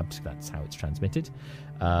stabbed. That's how it's transmitted.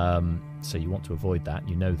 So you want to avoid that.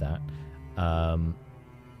 You know that. And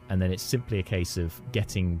then it's simply a case of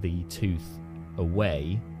getting the tooth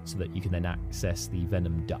away so that you can then access the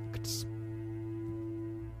venom ducts.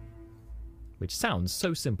 Which sounds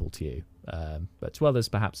so simple to you. But to others,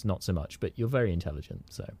 perhaps not so much. But you're very intelligent,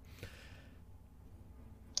 so...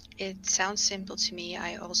 It sounds simple to me.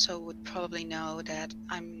 I also would probably know that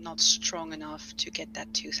I'm not strong enough to get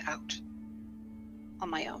that tooth out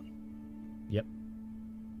on my own. Yep.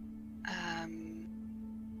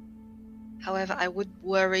 However, I would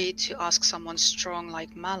worry to ask someone strong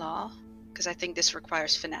like Malar, because I think this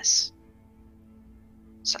requires finesse.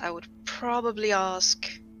 So I would probably ask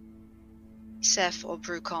Seth or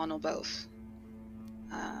Brucon or both.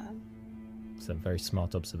 It's a very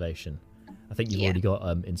smart observation. I think you've already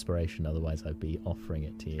got inspiration, otherwise I'd be offering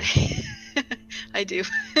it to you. I do.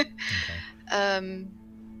 Okay.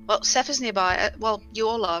 Well, Seth is nearby. Well, you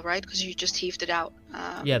all are, right? Because you just heaved it out.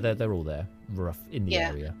 Yeah, they're all there, rough in the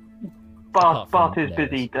area. Bart is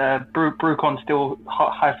busy. Brucon's still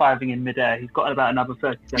high-fiving in midair. He's got about another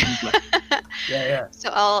 30 seconds left. Yeah. So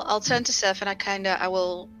I'll turn to Seth and I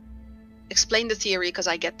will explain the theory because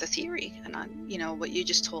I get the theory and what you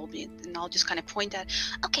just told me, and I'll just kind of point at,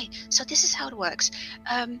 okay, so this is how it works.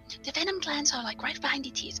 The venom glands are like right behind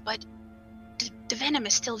the teeth, but the venom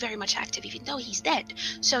is still very much active even though he's dead.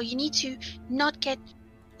 So you need to not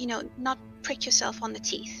prick yourself on the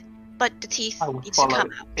teeth, but the teeth needs to come out.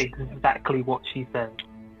 Exactly what she said.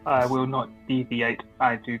 I will not deviate.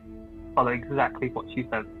 I do follow exactly what she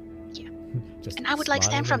said. And I would like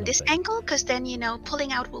stand from this angle, because then,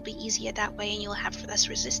 pulling out will be easier that way and you'll have less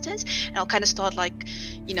resistance. And I'll kind of start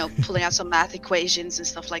pulling out some math equations and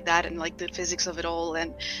stuff like that, and like the physics of it all,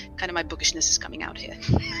 and kind of my bookishness is coming out here.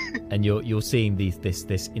 And you're seeing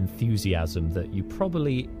this enthusiasm that you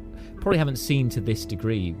probably haven't seen to this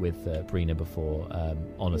degree with Brina before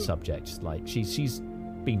on a subject. Like she's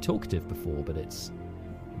been talkative before, but it's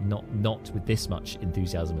not with this much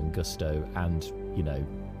enthusiasm and gusto and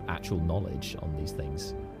actual knowledge on these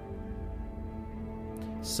things.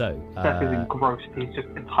 So Seth is engrossed. He's just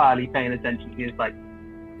entirely paying attention. He's like,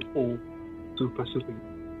 it's all super.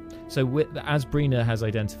 So as Brina has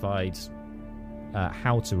identified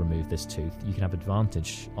how to remove this tooth, you can have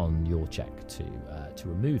advantage on your check to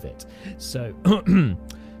remove it. So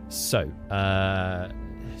so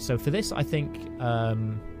for this, I think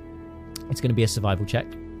it's going to be a survival check,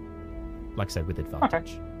 like I said, with advantage.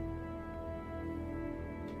 Okay.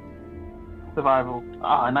 Survival.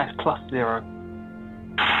 A nice +0.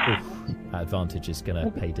 Oof, advantage is going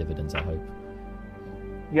to pay dividends, I hope.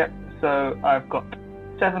 Yep, so I've got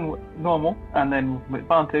 7 normal, and then with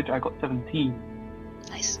advantage I got 17.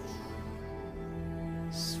 Nice.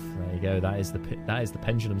 There you go. That is the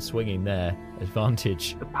pendulum swinging there.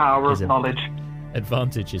 Advantage. The power of knowledge.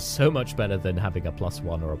 Advantage is so much better than having a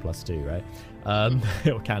 +1 or a +2, right?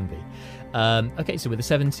 Or can be. Okay, so with a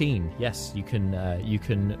 17, yes, you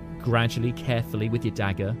can gradually, carefully with your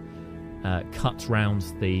dagger cut round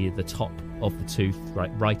the top of the tooth,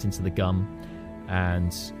 right into the gum,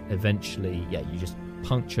 and eventually, you just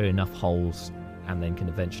puncture enough holes, and then can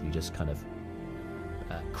eventually just kind of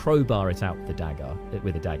crowbar it out with a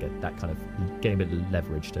dagger. That kind of getting a bit of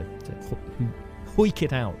leverage to hoik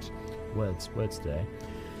it out. Words today.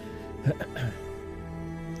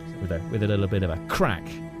 With a little bit of a crack,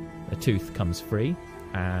 a tooth comes free,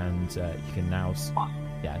 and you can now,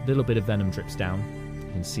 a little bit of venom drips down.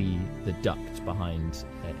 You can see the duct behind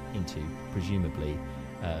into presumably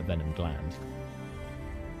a venom gland.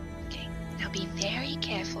 Okay, now be very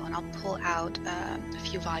careful, and I'll pull out a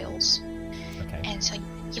few vials. Okay. And so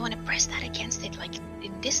you want to press that against it, like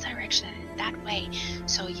in this direction and that way,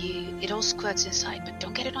 so it all squirts inside. But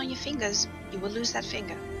don't get it on your fingers; you will lose that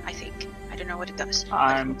finger. I think. I don't know what it does. It's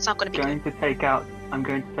not going to be good. I'm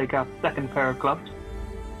going to take out a second pair of gloves,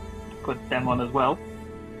 put them on as well.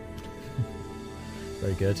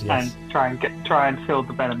 Very good. Yes. And try and fill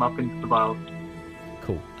the venom up into the vials.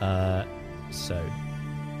 Cool. So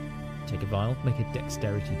take a vial. Make a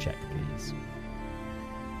dexterity check, please.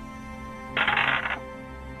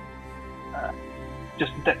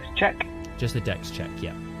 Just a dex check? Just a dex check,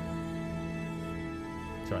 yeah.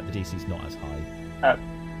 It's alright, the DC's not as high.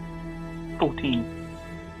 14.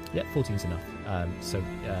 Yeah, 14's enough. So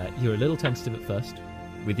you're a little tentative at first.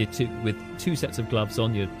 With two sets of gloves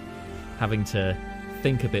on, you're having to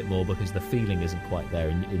think a bit more because the feeling isn't quite there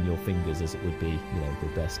in your fingers as it would be,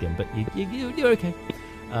 with bare skin. But you're okay.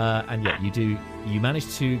 And yeah, you manage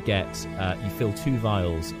to get, you fill 2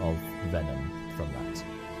 vials of venom from that.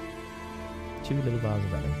 2 little vials of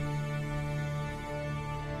venom.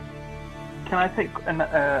 Can I take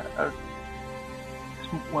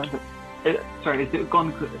what is it? Sorry, is it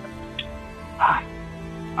gone?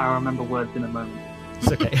 I'll remember words in a moment.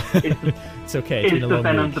 It's okay. It's okay. It's been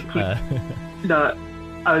a long week. No,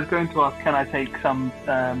 I was going to ask, can I take some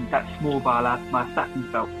that small vial out of my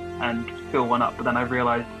assassin's belt and fill one up? But then I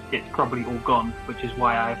realised it's probably all gone, which is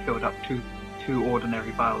why I filled up two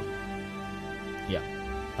ordinary vials. Yeah,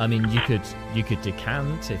 I mean, you could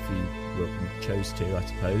decant if you chose to. I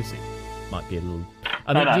suppose it might be a little.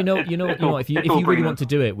 I mean, you know what? If you really want to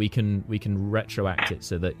do it, we can retroact it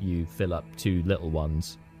so that you fill up 2 little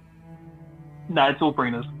ones. No, it's all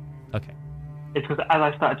Brina's. Okay. It's because as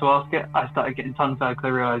I started to ask it, I started getting tongue-tied because I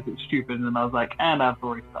realised it's stupid, and then I was like, and I've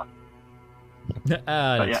already started. But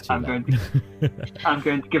yeah, I'm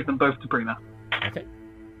going to give them both to Brina. Okay.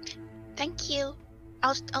 Thank you.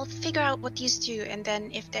 I'll figure out what these do, and then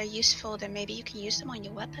if they're useful, then maybe you can use them on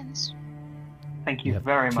your weapons. Thank you have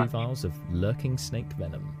very 2 much. vials of lurking snake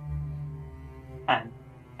venom. And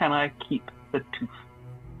can I keep the tooth?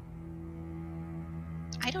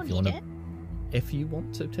 I don't need it. If you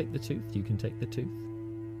want to take the tooth, you can take the tooth.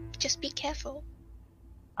 Just be careful.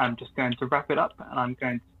 I'm just going to wrap it up, and I'm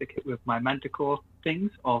going to stick it with my manticore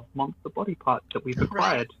things of monster body parts that we've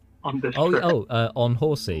acquired on this trip. On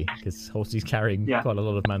Horsey, because Horsey's carrying quite a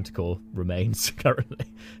lot of manticore remains currently.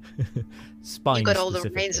 Spines. You got all the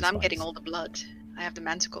remains, and I'm getting all the blood. I have the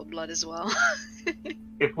manticore blood as well.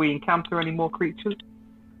 If we encounter any more creatures,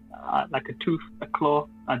 like a tooth, a claw,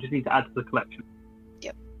 I just need to add to the collection.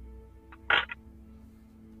 Yep.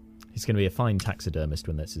 He's going to be a fine taxidermist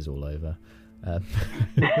when this is all over. The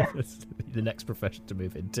next profession to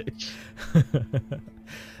move into.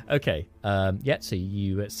 Okay. So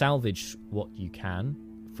you salvage what you can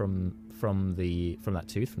from that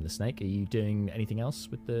tooth, from the snake. Are you doing anything else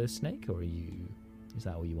with the snake, or is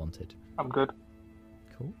that all you wanted? I'm good.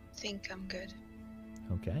 Cool. I think I'm good.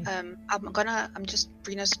 Okay.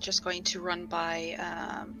 Brina's just going to run by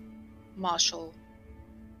Marshall.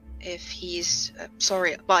 If he's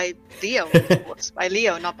by Leo, by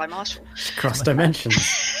Leo, not by Marshall. Cross dimensions.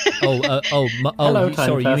 Hello,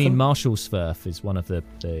 sorry, you mean Marshall Swerf is one of the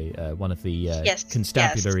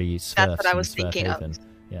constabulary Swerfs. That's what I was in thinking Swerfhaven. of.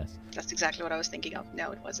 Yes, that's exactly what I was thinking of.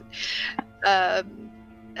 No, it wasn't.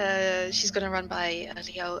 She's gonna run by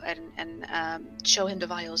Leo and show him the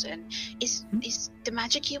vials. And is the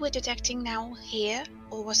magic you were detecting now here,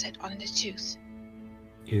 or was it on the tooth?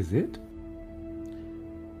 Is it?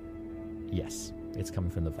 Yes, it's coming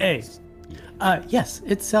from the vials. Hey. Yes,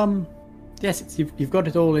 it's you've got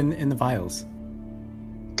it all in the vials.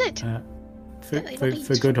 Good.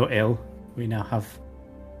 For good or ill, we now have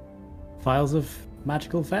vials of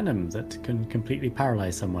magical venom that can completely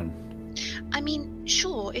paralyze someone. I mean,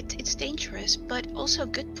 sure, it's dangerous, but also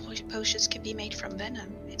good potions can be made from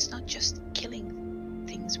venom. It's not just killing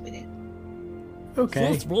things with it.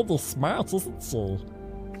 Okay. She's really smart, isn't she?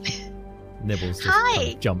 Nibbles just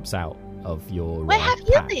kind of jumps out of your Where have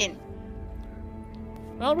you been?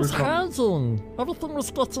 I was hiding. Everything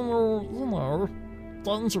was getting,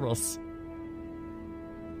 dangerous.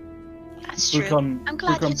 That's true. I'm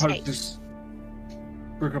glad you're safe.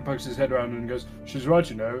 Brucon pokes his head around and goes, "She's right,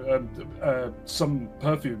 you know. Some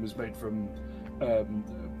perfume is made from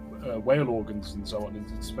whale organs and so on.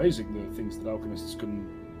 It's amazing the things that alchemists can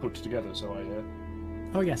put together, so I hear."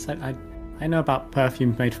 Oh, yes, I know about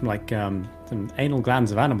perfume made from, like, some anal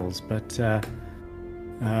glands of animals, but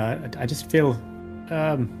I just feel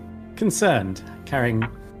concerned carrying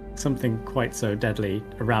something quite so deadly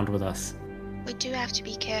around with us. We do have to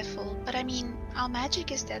be careful, but I mean, our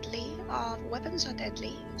magic is deadly, our weapons are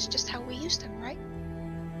deadly. It's just how we use them, right?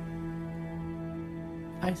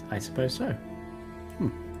 I suppose so.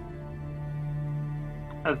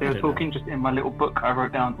 As they were talking, just in my little book, I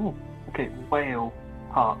wrote down, whale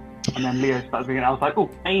part. And then Leo started reading, I was like,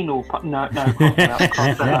 anal part. No,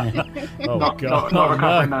 cross that. Not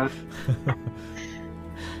recovering those.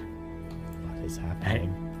 What is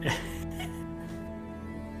happening?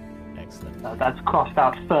 Excellent. That's crossed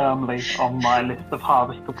out firmly on my list of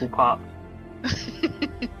harvestable parts.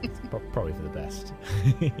 Probably for the best.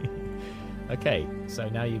 Okay, so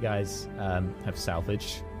now you guys have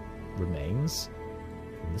salvaged remains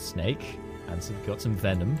from the snake, and so you've got some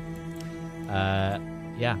venom.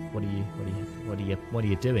 What are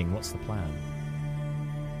you doing? What's the plan?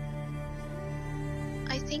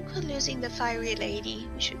 I think we're losing the fiery lady.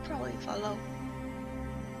 We should probably follow.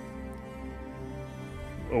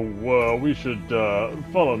 we should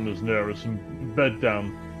follow Ms. Neris and bed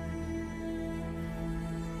down.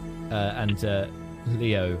 And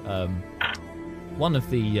Leo, one of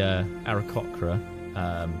the Aarakocra,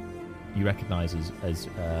 you recognise as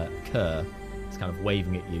Kerr, is kind of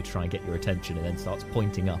waving at you to try and get your attention, and then starts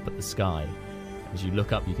pointing up at the sky. As you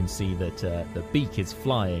look up, you can see that the beak is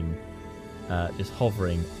flying, just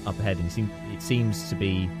hovering up ahead, and it seems to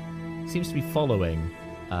be following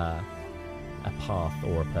a path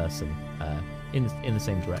or a person in the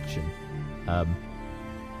same direction.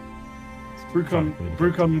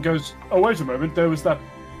 Brucon goes, oh, wait a moment, there was that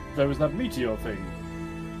meteor thing.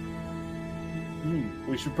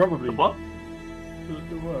 We should probably... The what?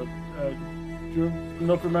 The word. Do you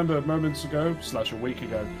not remember moments ago, / a week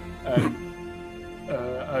ago,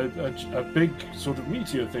 a big sort of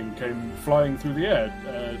meteor thing came flying through the air?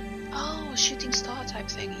 Oh, shooting star type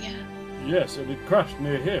thing, yeah. Yes, and it crashed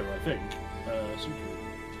near here, I think.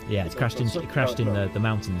 Yeah, it crashed in the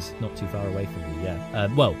mountains, not too far away from you. Yeah,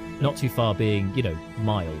 not too far, being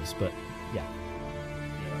miles, but yeah.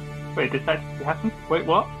 Wait, did that happen? Wait,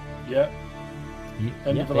 what? Yeah.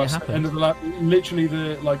 End of the literally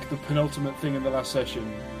the penultimate thing in the last session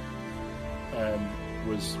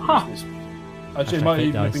was this. Actually, it might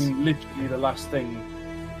even have been literally the last thing.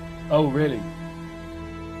 Oh, really?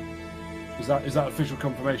 Is that official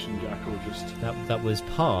confirmation, Jack, or just that was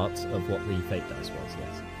part of what the fate dice was?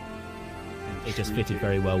 Yes. It just fitted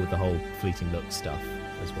very well with the whole fleeting look stuff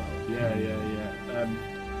as well. Yeah.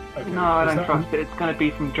 Okay. No, I don't trust it. It's going to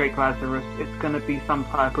be from Drake Lazarus. It's going to be some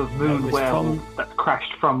type of moon werewolf that's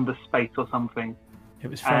crashed from the space or something. It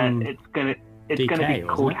was from. And it's going to be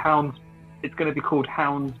called Hounds. It's going to be called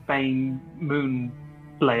Hound's Bane Moon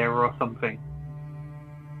Slayer or something.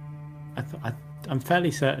 I'm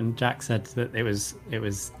fairly certain Jack said that it was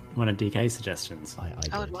one of DK's suggestions.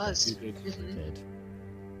 It was. He did.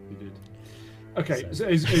 Okay, so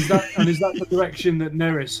is that the direction that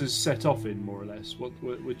Neris has set off in, more or less?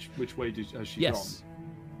 Which way has she gone?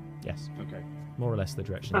 Yes. Okay. More or less the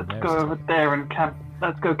direction. Let's go over there and camp.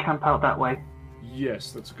 Let's go camp out that way.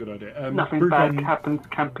 Yes, that's a good idea. Nothing bad happens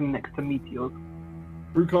camping next to meteors.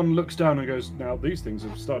 Brucon looks down and goes, now these things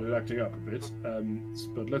have started acting up a bit,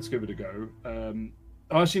 but let's give it a go.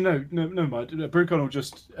 Actually, no, never mind. Brucon will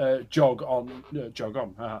just jog on.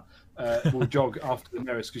 Will jog after the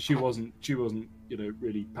Neris, because she wasn't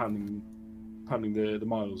really panning the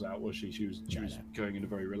miles out, was she? She was going in a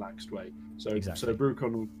very relaxed way. So exactly. So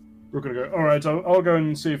Brucon will go, all right, I'll go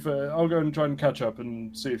and see if I'll go and try and catch up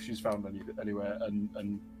and see if she's found anywhere,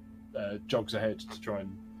 and jogs ahead to try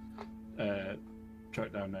and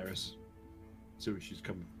track down Neris, see what she's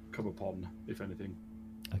come upon, if anything.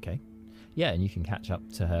 Okay. Yeah, and you can catch up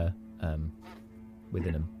to her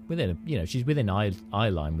within she's within eye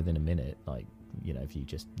line within a minute, if you're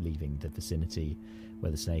just leaving the vicinity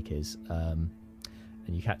where the snake is, and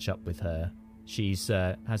you catch up with her. She's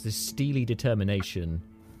has this steely determination,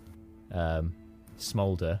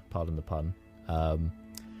 smolder, pardon the pun,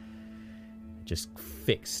 just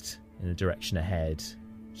fixed in the direction ahead.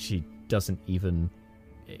 She doesn't even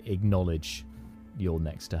acknowledge you're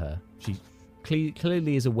next to her. She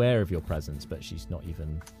clearly is aware of your presence, but she's not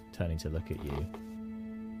even turning to look at you.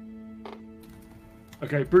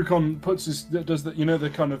 Okay, Brucon does the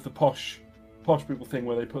kind of the posh people thing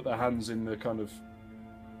where they put their hands in the kind of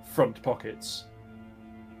front pockets,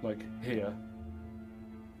 like here.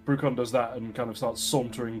 Brucon does that and kind of starts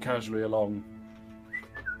sauntering casually along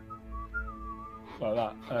like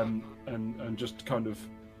that, and just kind of.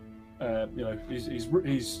 He's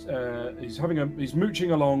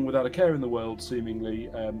mooching along without a care in the world, seemingly,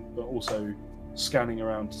 but also scanning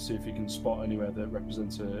around to see if he can spot anywhere that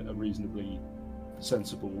represents a reasonably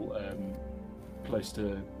sensible place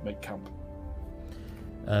to make camp.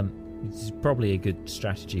 This is probably a good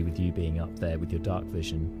strategy with you being up there with your dark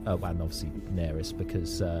vision, and obviously Neris,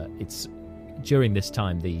 because it's during this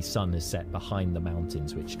time the sun is set behind the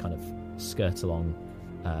mountains, which kind of skirt along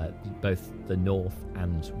both the north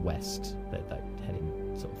and west. They're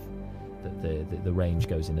heading sort of the range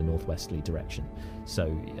goes in a northwesterly direction,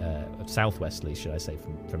 so southwesterly, should I say,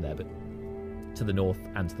 from there, but to the north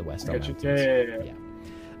and to the west are mountains.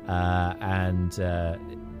 Yeah. And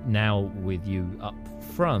now with you up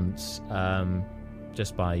front,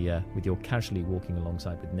 just by with your casually walking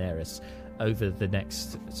alongside with Neris, over the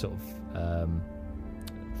next sort of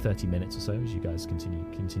 30 minutes or so, as you guys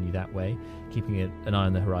continue that way, keeping an eye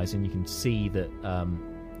on the horizon, you can see that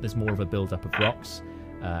there's more of a build-up of rocks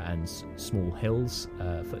and small hills,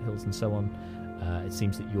 foothills and so on. It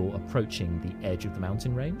seems that you're approaching the edge of the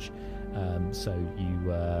mountain range, so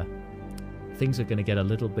you things are going to get a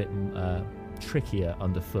little bit trickier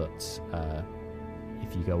underfoot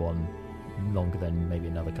if you go on longer than maybe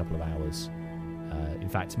another couple of hours. In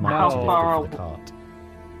fact, it might be too difficult for the cart.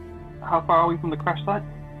 How far are we from the crash site?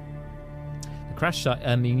 The crash site.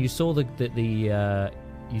 I mean, you saw the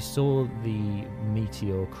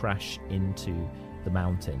meteor crash into the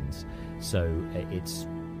mountains, so it's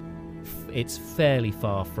fairly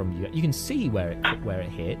far from you. You can see where it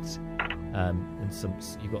hit, and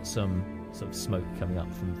you've got some sort of smoke coming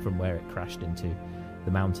up from where it crashed into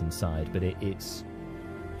the mountainside. But it's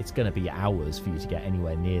going to be hours for you to get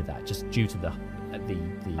anywhere near that, just due to what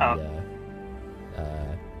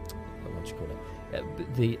do you call it?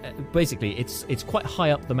 Basically, it's quite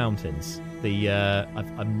high up the mountains.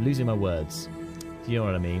 I'm losing my words. Do you know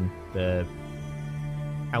what I mean? The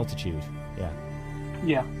altitude. Yeah.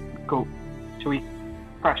 Yeah. Cool. Shall we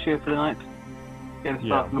crash here for the night? Get a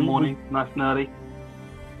start in the morning, nice and early.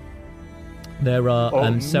 There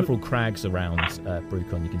are several crags around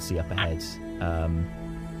Brucon. You can see up ahead.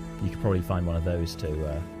 You could probably find one of those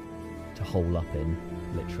to hole up in,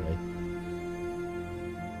 literally.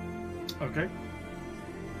 Okay.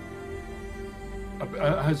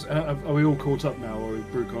 Are we all caught up now, or are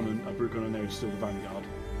Brucon and Neris still the vanguard?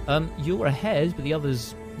 You're ahead, but the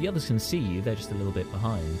others can see you. They're just a little bit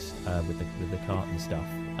behind with the cart and stuff.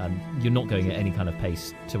 You're not going at any kind of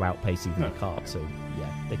pace to outpace even the cart, so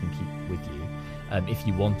yeah, they can keep with you. If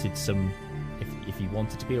you wanted if you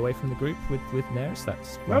wanted to be away from the group with Neris,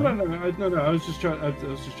 that's fine. No. I was just trying to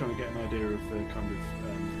get an idea of the kind of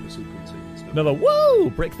the sequencing and stuff. Another whoa!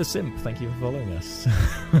 Brick the Simp, thank you for following us.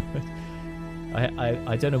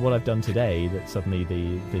 I don't know what I've done today that suddenly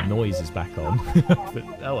the noise is back on, but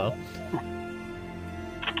oh well.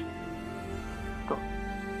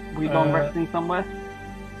 We long resting somewhere?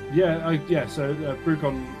 Yeah. So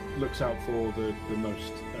Brucon looks out for the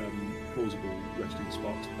most plausible resting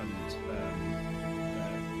spot and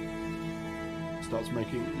starts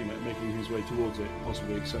making his way towards it,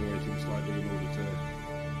 possibly accelerating slightly in order to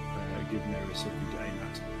give Neris something to aim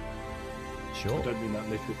at. Sure. I don't mean that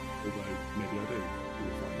literally, although maybe I do.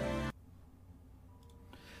 We'll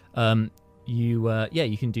find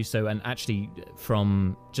out. You can do so, and actually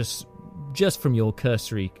from just from your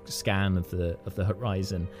cursory scan of the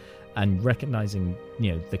horizon and recognizing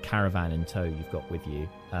the caravan in tow you've got with you,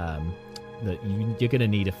 that you're going to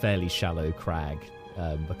need a fairly shallow crag,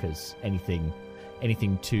 because anything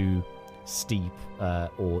too steep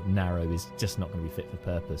or narrow is just not going to be fit for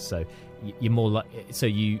purpose. So you're more like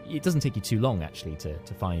it doesn't take you too long actually to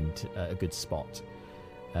find a good spot.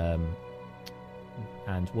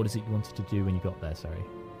 And what is it you wanted to do when you got there? Sorry,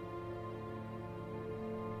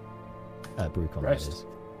 Brucon. Rest.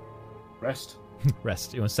 Rest.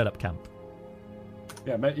 You want to set up camp?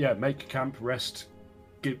 Yeah. Make camp. Rest.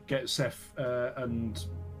 Get Seth and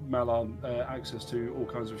Malar access to all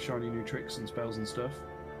kinds of shiny new tricks and spells and stuff.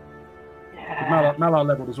 Yeah. Malar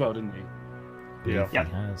leveled as well, didn't he? Yeah. He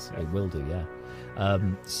has. It will do. Yeah.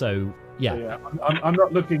 So yeah. Yeah. I'm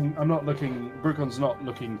not looking. Brucon's not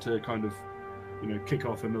looking to kind of, kick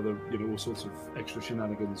off another, all sorts of extra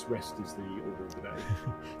shenanigans. Rest is the order of the day.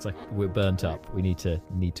 It's like we're burnt up. We need to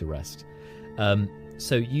rest.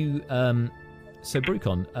 So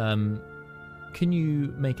Brucon, can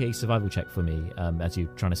you make a survival check for me as you're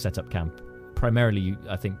trying to set up camp? Primarily,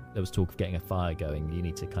 I think there was talk of getting a fire going. You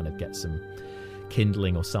need to kind of get some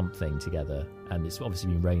kindling or something together, and it's obviously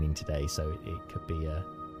been raining today, so it could be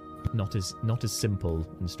not as simple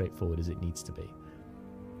and straightforward as it needs to be.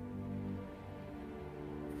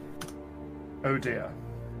 Oh dear.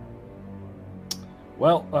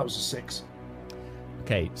 Well, that was a 6.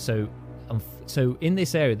 Okay, so in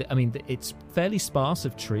this area, I mean, it's fairly sparse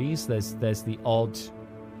of trees. There's the odd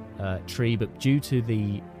tree, but due to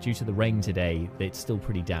the rain today, it's still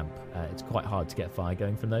pretty damp. It's quite hard to get fire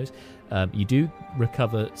going from those. You do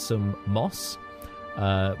recover some moss,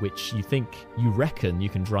 which you reckon you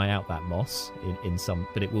can dry out that moss in some,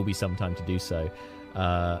 but it will be some time to do so.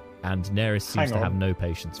 And Neris seems to have no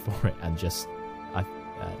patience for it and just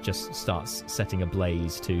starts setting a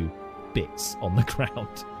blaze to bits on the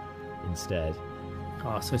ground instead.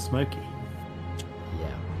 Oh, so smoky.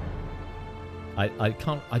 Yeah. I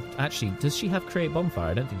actually, does she have create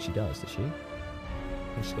bonfire? I don't think she does she? I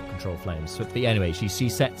think she's got control flames. But anyway, she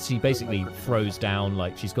basically throws down,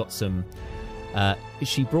 like, she's got some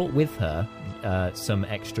she brought with her some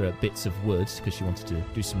extra bits of wood because she wanted to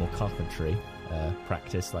do some more carpentry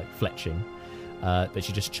practice, like fletching, but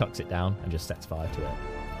she just chucks it down and just sets fire to it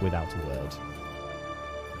without a word,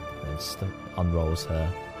 and then unrolls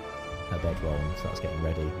her bedroll and starts getting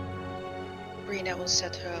ready. Brina will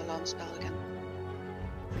set her alarm spell again.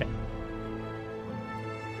 Okay.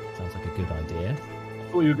 Sounds Sounds like a good idea.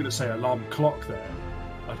 I thought you were going to say alarm clock there.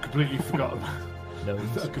 I completely forgot. No,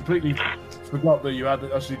 I completely forgot that you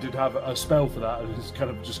actually did have a spell for that, and it's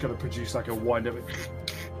just going to produce like a wind up.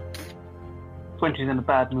 When she's in a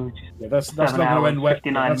bad mood, she's Yeah, that's not going to end well.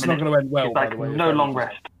 That's not going to end well. She's by like, the way, no long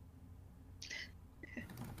rest.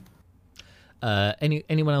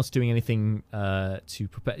 Anyone else doing anything to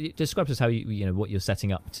prepare? Describe to us how what you're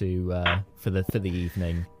setting up to for the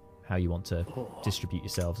evening, how you want to distribute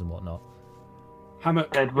yourselves and whatnot.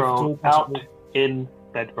 Hammock, Bedroll out, in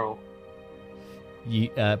bedroll. You,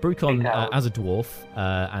 Brucon, as a dwarf,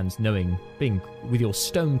 and being with your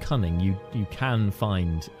stone cunning, you can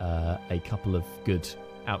find a couple of good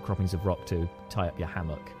outcroppings of rock to tie up your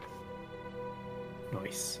hammock.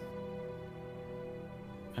 Nice.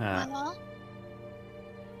 Mala,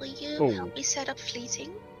 will you help me set up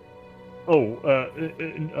fleeting? Well,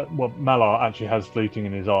 Malar actually has fleeting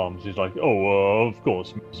in his arms. He's like, of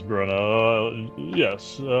course, Miss Brenner,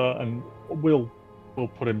 yes, and we'll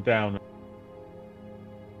put him down.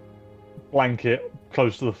 Blanket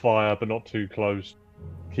close to the fire, but not too close.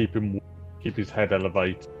 Keep his head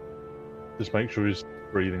elevated. Just make sure he's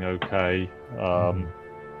breathing okay.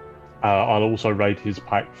 I'll also raid his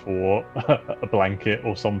pack for a blanket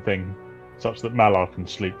or something, such that Malar can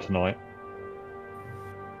sleep tonight.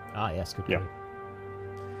 Ah, yes, good. Yeah.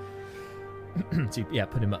 So,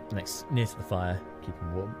 put him up near to the fire, keep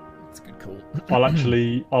him warm. It's a good call.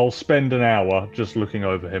 I'll spend an hour just looking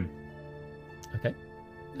over him. Okay.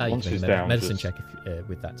 Once you he's can make a down, medicine check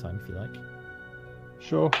with that time if you like.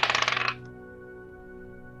 Sure.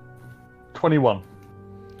 21.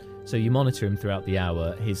 So you monitor him throughout the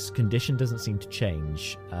hour. His condition doesn't seem to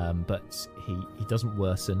change, but he doesn't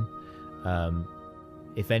worsen.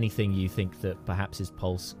 If anything, you think that perhaps his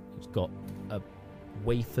pulse got a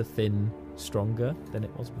wafer thin stronger than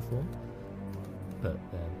it was before. But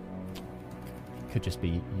it could just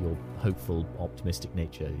be your hopeful, optimistic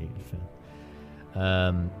nature.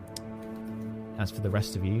 As for the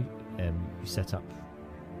rest of you, you set up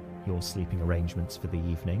your sleeping arrangements for the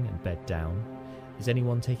evening and bed down. Is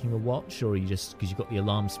anyone taking a watch, or are you just, because you've got the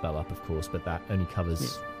alarm spell up, of course, but that only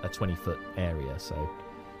covers a 20-foot area, so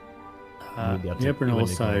you won't be able to Eobrin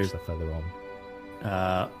also stuff further on.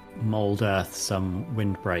 mould earth some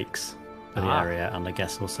windbreaks for the area, and I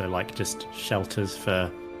guess also like just shelters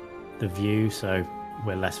for the view, so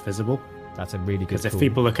we're less visible. That's a really good. Because if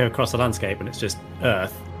people look across the landscape and it's just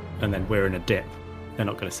earth, and then we're in a dip, they're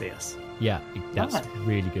not going to see us. Yeah, that's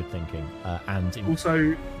really good thinking. And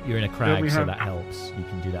also, you're in a crag, so that helps. You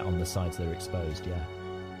can do that on the sides that are exposed. Yeah.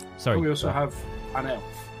 Sorry. We also have an elf.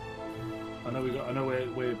 I know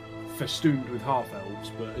we're festooned with half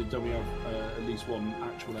elves, but don't we have at least one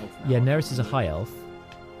actual elf now? Yeah, Neris is a high elf.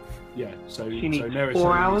 Yeah, so she needs Neris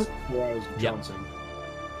 4 hours. 4 hours of trancing.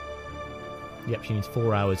 Yep, she needs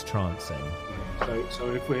 4 hours trancing.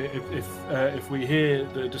 So if we hear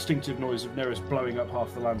the distinctive noise of Neris blowing up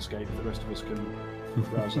half the landscape, the rest of us can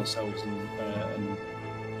rouse ourselves and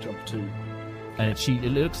jump too. And it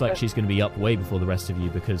looks like she's going to be up way before the rest of you,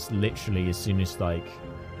 because literally as soon as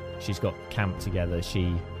she's got camped together,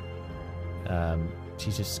 she's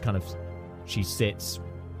just she sits,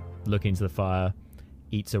 looking into the fire,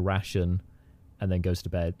 eats a ration, and then goes to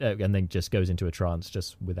bed, and then just goes into a trance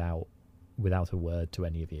just without a word to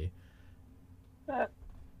any of you.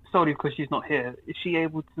 Solely because she's not here. Is she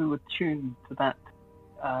able to attune to that?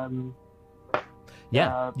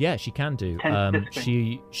 Yeah, she can do.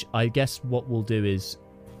 I guess what we'll do is,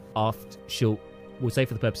 we'll say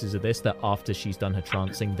for the purposes of this that after she's done her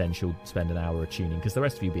trancing, then she'll spend an hour attuning, because the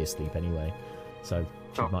rest of you will be asleep anyway. So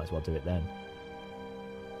she might as well do it then.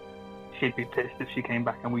 She'd be pissed if she came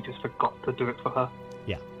back and we just forgot to do it for her.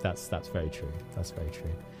 Yeah, that's very true. That's very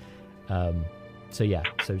true. So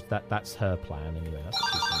that's her plan anyway. That's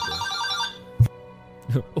what she's going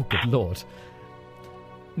to do. Oh, good lord.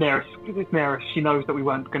 Neris, she knows that we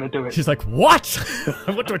weren't going to do it. She's like, what?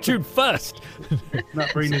 I want to attune first.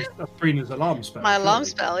 That's Brina's alarm spell. My alarm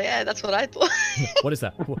spell, yeah, that's what I thought. What is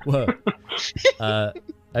that? Whoa.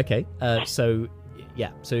 Okay. So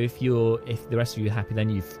if the rest of you are happy, then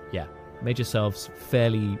you've made yourselves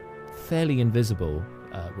fairly invisible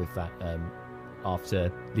with that.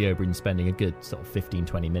 After the Oberyn spending a good sort of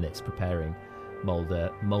 15-20 minutes preparing,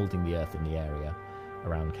 moulding the earth in the area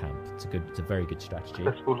around camp. It's a very good strategy.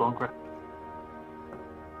 Long rest.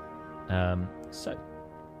 So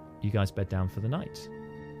you guys bed down for the night,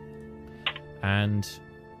 and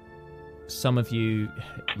some of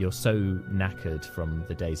you're so knackered from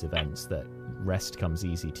the day's events that rest comes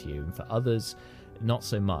easy to you, and for others, not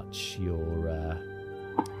so much. Your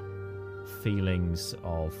feelings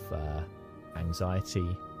of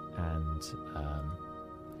anxiety and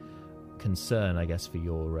concern, I guess, for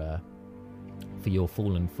your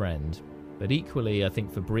fallen friend. But equally, I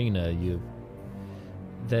think for Brina,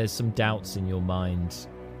 there's some doubts in your mind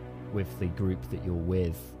with the group that you're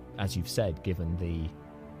with, as you've said, given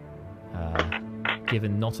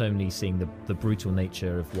not only seeing the brutal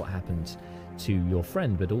nature of what happened to your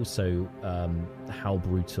friend, but also how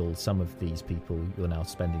brutal some of these people you're now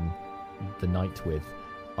spending the night with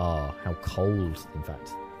are, how cold, in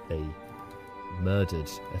fact, they murdered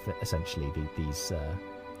essentially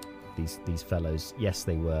these fellows. Yes,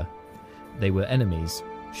 they were enemies.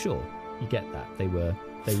 Sure, you get that. They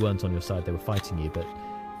weren't on your side. They were fighting you, but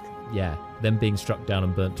yeah, them being struck down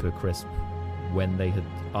and burnt to a crisp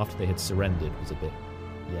after they had surrendered was a bit,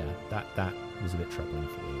 that was a bit troubling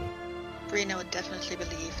for you. Brina would definitely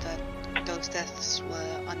believe that those deaths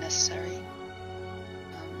were unnecessary.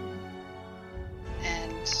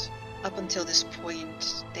 And up until this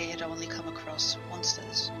point, they had only come across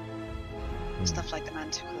monsters. Stuff like the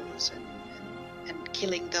manticores, and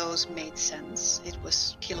killing those made sense. It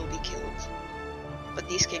was kill or be killed. But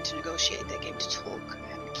these came to negotiate, they came to talk,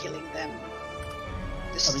 and killing them.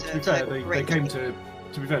 To be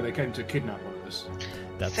fair, they came to kidnap one of us.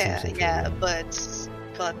 That's fair, yeah, but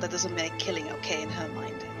that doesn't make killing okay in her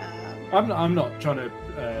mind. I'm not trying to.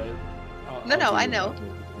 No, I know.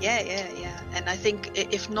 Yeah. And I think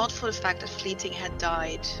if not for the fact that Fleeting had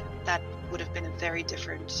died, that would have been a very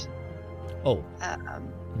different.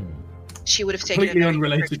 She would have taken completely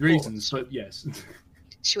unrelated reasons, but yes.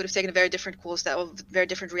 She would have taken a very different course, a very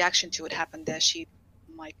different reaction to what happened there. She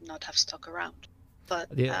might not have stuck around.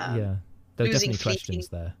 But there are definitely questions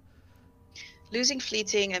there. Losing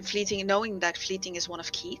Fleeting, and Fleeting knowing that Fleeting is one of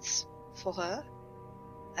Keith's for her,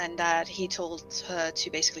 and that he told her to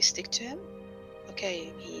basically stick to him.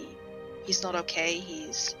 Okay, he's not okay.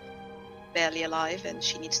 He's barely alive, and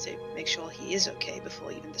she needs to make sure he is okay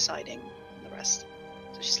before even deciding on the rest.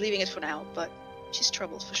 So she's leaving it for now, but she's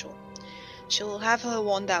troubled for sure. She'll have her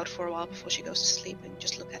wand out for a while before she goes to sleep and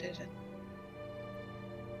just look at it. And...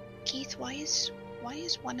 Keith, why is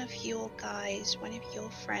one of your guys, one of your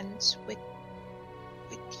friends with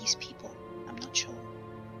these people? I'm not sure.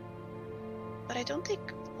 But I don't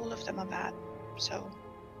think all of them are bad, so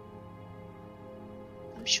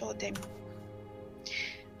I'm sure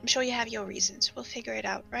you have your reasons. We'll figure it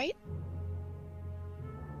out, right?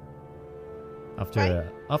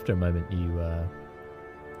 After a moment, you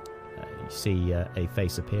see a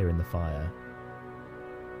face appear in the fire,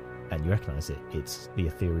 and you recognise it. It's the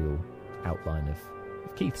ethereal outline of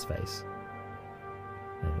Keith's face.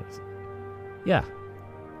 Yeah,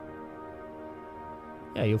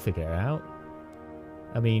 you'll figure it out.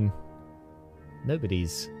 I mean,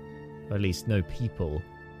 nobody's, or at least no people,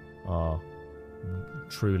 are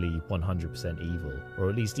truly 100% evil, or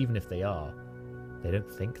at least even if they are, they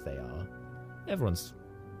don't think they are. Everyone's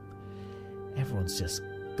just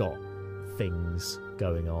got things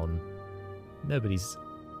going on. Nobody's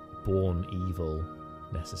born evil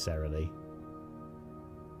necessarily,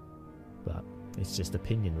 but it's just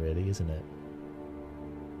opinion, really, isn't it?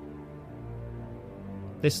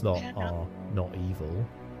 This lot are not evil,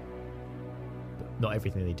 but not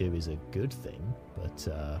everything they do is a good thing. But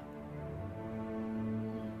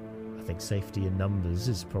I think safety in numbers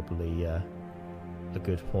is probably a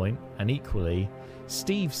good point. And equally,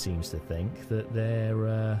 Steve seems to think that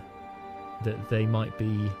they might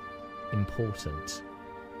be important.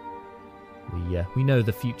 We know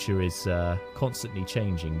the future is constantly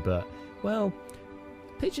changing, but well,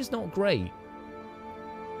 picture's not great.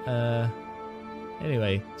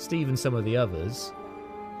 Anyway, Steve and some of the others,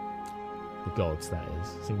 the gods that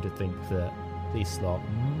is, seem to think that this lot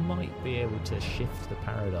might be able to shift the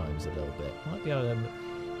paradigms a little bit. Might be able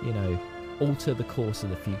to, alter the course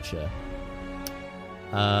of the future.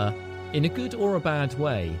 In a good or a bad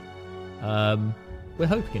way. We're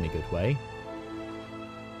hoping in a good way.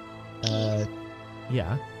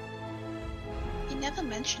 Yeah. You never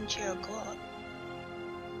mentioned you're a god.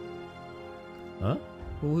 Huh?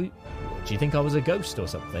 Well, do you think I was a ghost or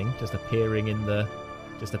something? Just appearing. I am.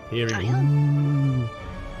 Ooh.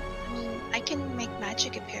 I mean, I can make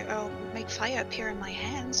magic appear, or make fire appear in my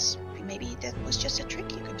hands. Maybe that was just a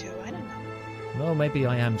trick you could do. I don't know. Well, maybe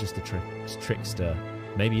I am just a trickster.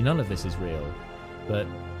 Maybe none of this is real. But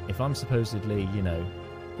if I'm supposedly, the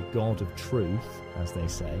god of truth, as they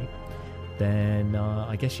say, then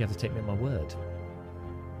I guess you have to take me at my word.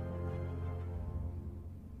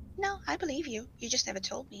 No, I believe you. You just never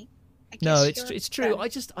told me. No, it's true. I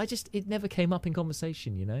just it never came up in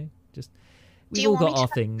conversation. Just we've all got our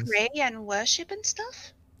things. Pray and worship and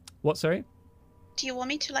stuff. What? Sorry. Do you want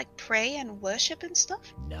me to like pray and worship and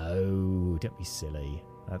stuff? No, don't be silly.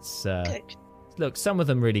 That's Good. look. Some of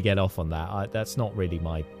them really get off on that. That's not really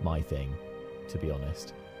my thing, to be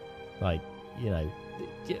honest. Like,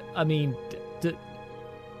 I mean,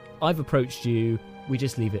 I've approached you. We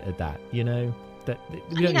just leave it at that. We don't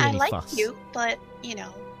need I any like fuss. you, but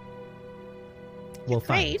Well,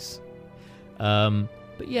 great. thanks.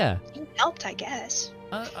 But yeah. You helped, I guess.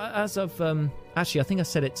 As of actually, I think I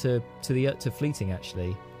said it to Fleeting.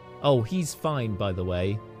 Actually, oh, he's fine, by the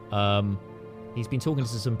way. He's been talking to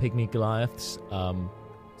some pygmy Goliaths. It's a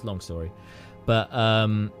long story, but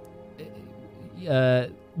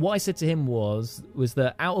what I said to him was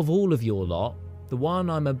that out of all of your lot, the one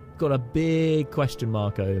got a big question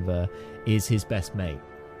mark over is his best mate.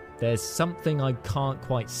 There's something I can't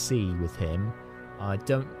quite see with him. I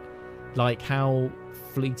don't like how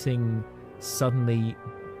Fleeting suddenly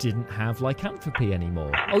didn't have lycanthropy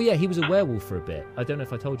anymore. Oh yeah, he was a werewolf for a bit. I don't know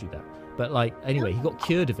if I told you that. But anyway, he got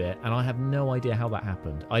cured of it, and I have no idea how that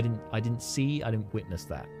happened. I didn't witness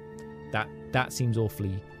that. That seems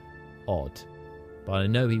awfully odd. But I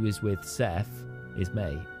know he was with Seth, his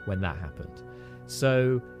mate, when that happened.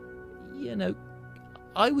 So,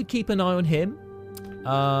 I would keep an eye on him.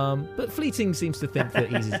 But Fleeting seems to think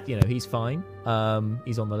that he's fine.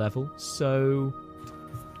 He's on the level. So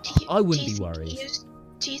I wouldn't be worried.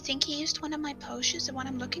 Do you think he used one of my potions, the one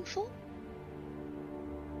I'm looking for?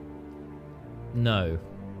 No.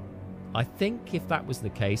 I think if that was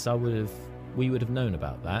the case, we would have known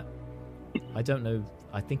about that. I don't know.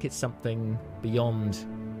 I think it's something beyond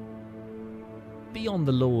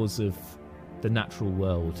the laws of the natural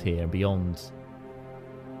world here, and beyond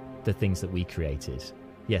the things that we created.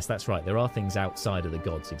 Yes, that's right. There are things outside of the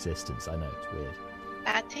god's existence. I know, it's weird.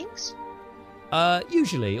 Bad things?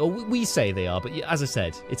 Usually, or we say they are, but as I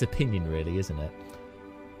said, it's opinion really, isn't it?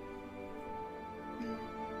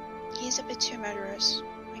 He's a bit too murderous.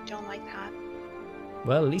 I don't like that.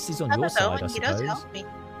 Well, at least he's on your side, I suppose. He does help me.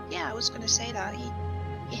 Yeah, I was going to say that.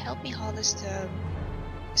 He helped me harvest the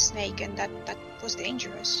snake, and that was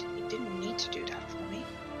dangerous. He didn't need to do that for me.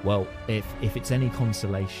 Well, if it's any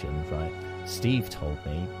consolation, right, Steve told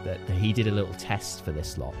me that he did a little test for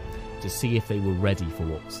this lot to see if they were ready for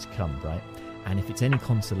what was to come, right? And if it's any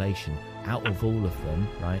consolation, out of all of them,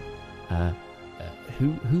 right,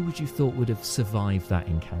 who would you thought would have survived that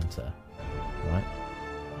encounter, right?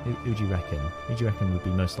 Who do you reckon? Who do you reckon would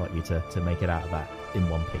be most likely to make it out of that in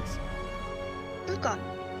one piece? Ulgon.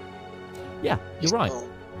 Yeah, you're right. Cool.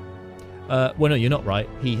 Well, no, you're not right.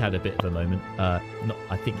 He had a bit of a moment.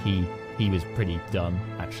 I think he was pretty done,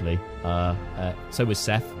 actually. So was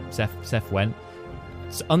Seth. Seth went.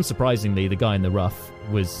 Unsurprisingly, the guy in the rough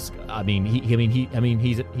was.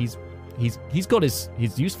 He's got his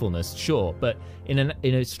usefulness, sure, but in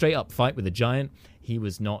a straight up fight with a giant, he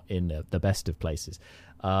was not in the best of places.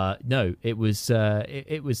 No, it was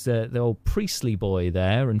the old priestly boy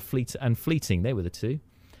there and Fleeting. They were the two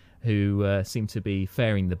who seemed to be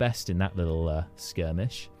faring the best in that little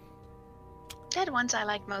skirmish. They're the ones I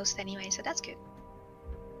like most anyway, so that's good.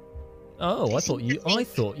 Oh, I thought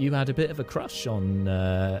you had a bit of a crush on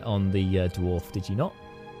the dwarf, did you not?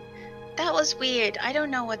 That was weird. I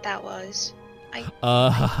don't know what that was.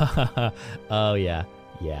 Oh yeah.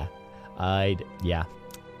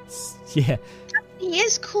 He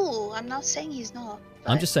is cool. I'm not saying he's not.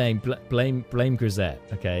 But... I'm just saying blame Grisette,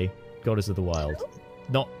 okay? Goddess of the Wild.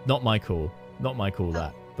 Not my call. Not my call,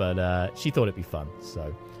 that. But she thought it'd be fun,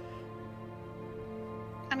 so.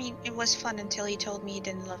 I mean, it was fun until he told me he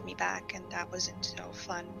didn't love me back, and that wasn't so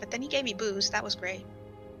fun. But then he gave me booze. That was great.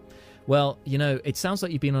 Well, it sounds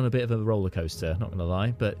like you've been on a bit of a roller coaster, not gonna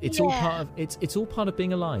lie, but it's all part of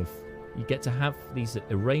being alive. You get to have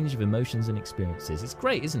a range of emotions and experiences. It's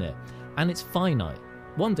great, isn't it? And it's finite.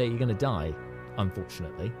 One day you're going to die,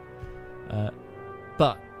 unfortunately.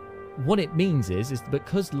 But what it means is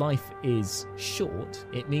because life is short,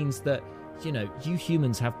 it means that, you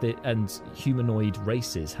humans and humanoid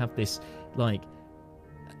races have this,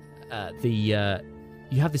 you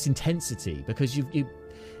have this intensity because you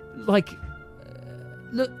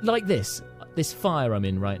look like this fire I'm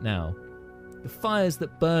in right now. The fires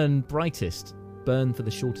that burn brightest burn for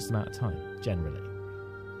the shortest amount of time, generally.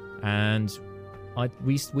 And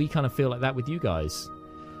we kind of feel like that with you guys.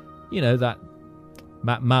 That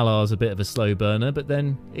Matt Mallar's a bit of a slow burner, but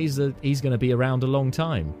then he's going to be around a long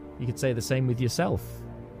time. You could say the same with yourself.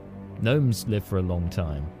 Gnomes live for a long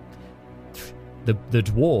time. The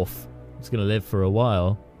dwarf is going to live for a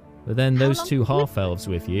while, but then those two half-elves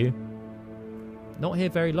with you, not here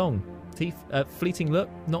very long. Fleeting look,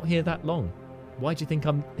 not here that long. Why do you think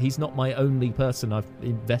he's not my only person I've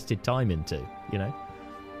invested time into? you know.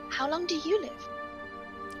 How long do you live?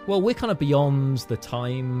 Well, we're kind of beyond the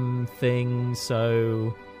time thing,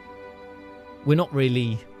 so we're not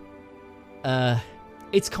really.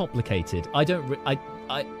 It's complicated. I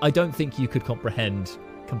don't think you could comprehend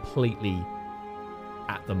completely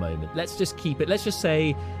at the moment. Let's just keep it. Let's just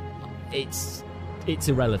say it's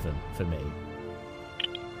irrelevant for me.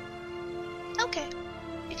 Okay,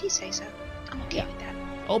 if you say so, I'm okay with that.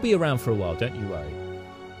 I'll be around for a while. Don't you worry.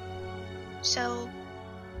 So,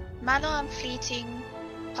 Mallow and Fleeting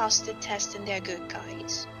passed the test and they're good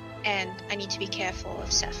guys, and I need to be careful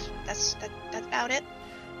of Seth. That's about it.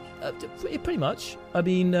 Pretty much. I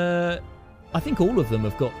mean, I think all of them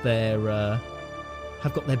have got their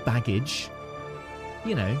baggage.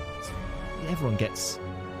 You know, everyone gets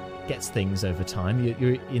things over time.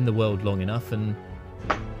 You're in the world long enough, and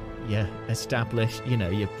establish. You know,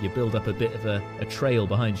 you build up a bit of a trail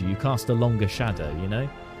behind you. You cast a longer shadow. You know.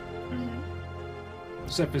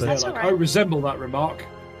 Seth is there like, I resemble that remark.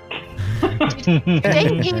 Do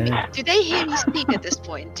they hear me speak at this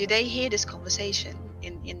point? Do they hear this conversation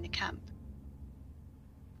in the camp?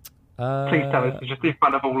 Please tell us, just in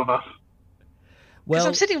front of all of us. Because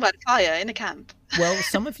I'm sitting by the fire in the camp. Well,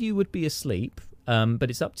 some of you would be asleep, but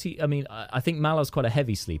it's up to you. I mean, I think Malow's quite a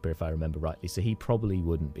heavy sleeper, if I remember rightly, so he probably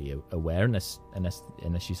wouldn't be aware unless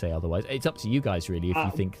you say otherwise. It's up to you guys, really, if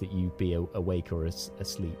you think that you'd be awake or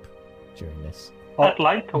asleep during this. I'd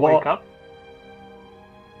like to wake up.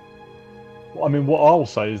 I mean, what I'll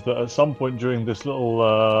say is that at some point during this little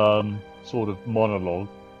sort of monologue,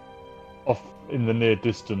 off in the near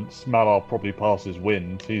distance, Malar probably passes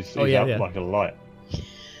wind. He's out like a light.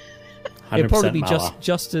 It'll probably be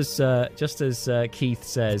just as Keith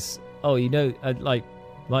says, "Oh, you know, like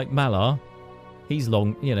Malar, he's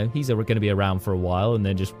long. You know, he's going to be around for a while," and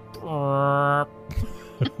then just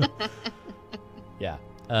yeah.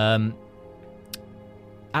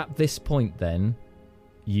 At this point, then,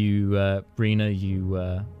 you, Brina,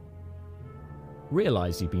 you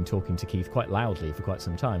realise you've been talking to Keith quite loudly for quite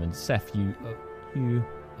some time, and Seth, you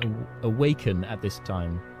awaken at this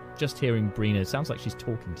time, just hearing Brina. It sounds like she's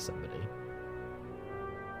talking to somebody.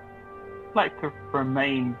 I'd like to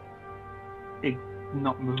remain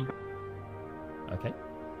not moving. Okay.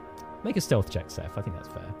 Make a stealth check, Seth. I think that's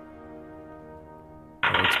fair.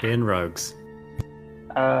 It's being rogues.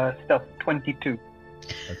 Stealth 22.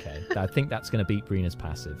 Okay, I think that's going to beat Brina's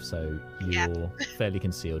passive, so you're fairly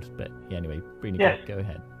concealed. But yeah, anyway, Brina, go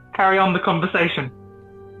ahead. Carry on the conversation.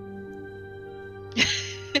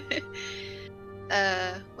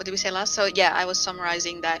 What did we say last? So yeah, I was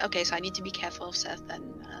summarizing that. Okay, so I need to be careful of Seth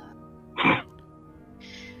and.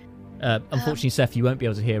 Unfortunately, Seth, you won't be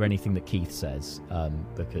able to hear anything that Keith says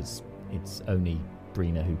because it's only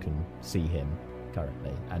Brina who can see him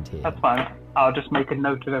currently and hear. That's fine. I'll just make a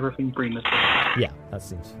note of everything Brina says. Yeah,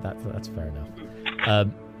 that's fair enough.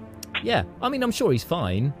 Yeah, I mean, I'm sure he's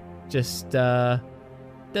fine. Just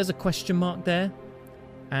there's a question mark there,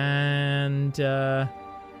 and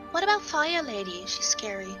what about Fire Lady? She's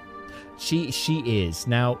scary. She is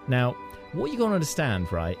now. What you gotta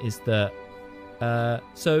understand, right, is that I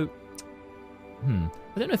don't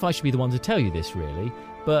know if I should be the one to tell you this, really,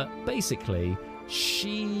 but basically,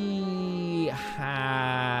 she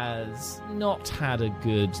has not had a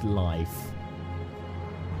good life.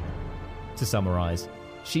 To summarize,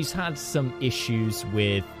 she's had some issues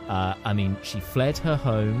with. She fled her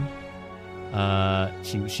home.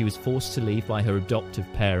 She was forced to leave by her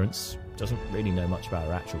adoptive parents. Doesn't really know much about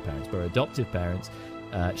her actual parents, but her adoptive parents.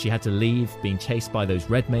 She had to leave, being chased by those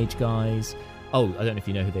red mage guys. Oh, I don't know if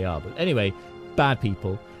you know who they are, but anyway, bad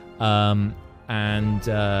people. And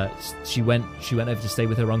she went over to stay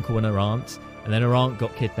with her uncle and her aunt, and then her aunt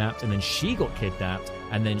got kidnapped, and then she got kidnapped,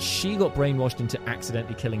 and then she got brainwashed into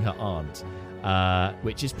accidentally killing her aunt,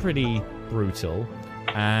 which is pretty brutal.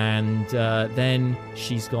 And then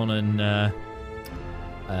she's gone and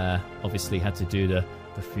obviously had to do the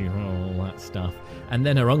funeral, all that stuff. And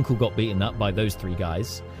then her uncle got beaten up by those three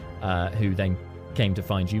guys, who then came to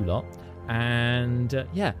find you lot. And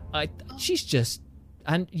she's just,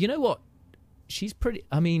 and you know what? She's pretty.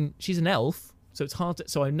 I mean, she's an elf, so it's hard.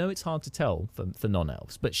 So I know it's hard to tell for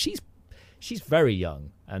non-elves, but she's very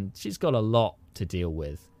young, and she's got a lot to deal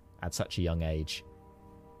with at such a young age.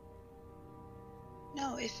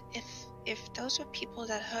 No, if those were people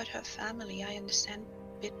that hurt her family, I understand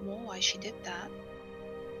a bit more why she did that.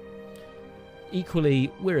 Equally,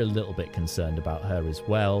 we're a little bit concerned about her as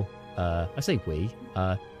well. I say we.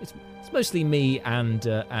 It's mostly me and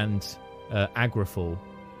Agraful.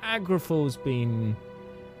 Agraful's been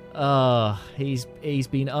He's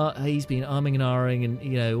been umming and ahhing,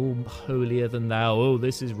 and all holier than thou. Oh,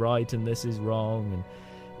 this is right and this is wrong,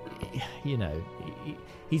 and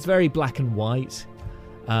he's very black and white.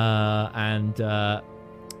 Yeah,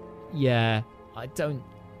 I don't.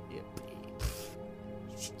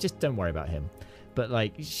 Just don't worry about him. But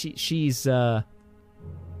like, she's. Yeah,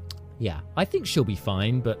 I think she'll be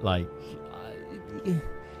fine. But like,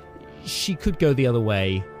 she could go the other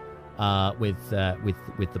way. With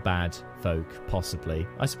the bad folk, possibly.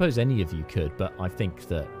 I suppose any of you could, but I think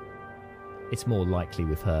that it's more likely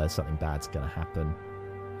with her something bad's going to happen.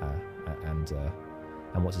 And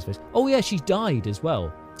what's his face? Oh yeah, she died as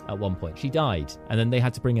well at one point. She died, and then they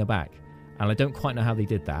had to bring her back. And I don't quite know how they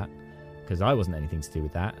did that, because I wasn't anything to do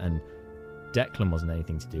with that, and Declan wasn't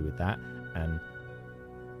anything to do with that, and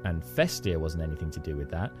Festia wasn't anything to do with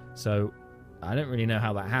that. So I don't really know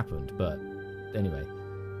how that happened, but anyway.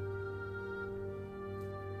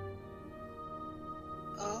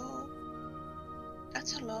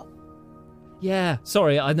 That's a lot. Yeah,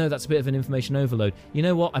 sorry, I know that's a bit of an information overload. You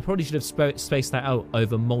know what? I probably should have spaced that out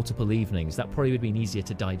over multiple evenings. That probably would have been easier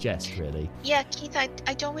to digest, really. Yeah, Keith, I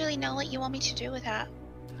don't really know what you want me to do with that.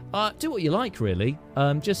 Do what you like, really.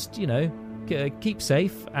 Just, keep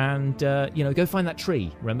safe and, go find that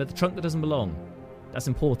tree. Remember, the trunk that doesn't belong. That's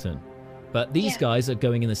important. But these guys are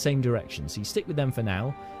going in the same direction, so you stick with them for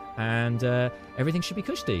now, and everything should be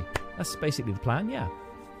cushy. That's basically the plan, yeah.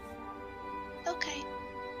 Okay.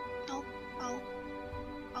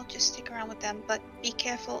 I'll just stick around with them, but be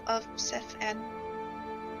careful of Seth and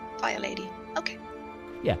Fire Lady. Okay.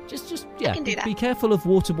 Yeah, just I can do that. Be careful of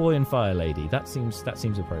Waterboy and Fire Lady. That seems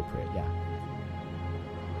appropriate, yeah.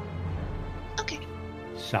 Okay.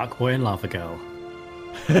 Shark Boy and Lava Girl.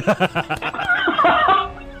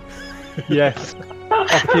 Yes.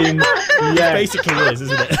 Fucking yes. Basically is,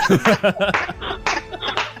 isn't it?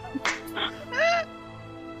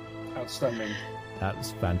 Outstanding. That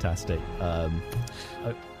was fantastic.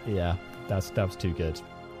 Yeah, that was too good.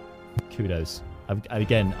 Kudos. I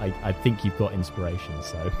think you've got inspiration,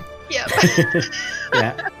 so. Yeah.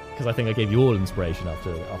 Yeah. Because I think I gave you all inspiration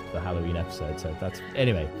after the Halloween episode. So that's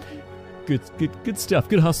anyway. Good stuff.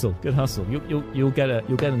 Good hustle. You'll get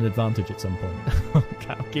an advantage at some point.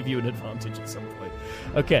 I'll give you an advantage at some point.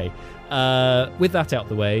 Okay. With that out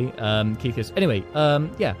the way, Keith goes. Anyway.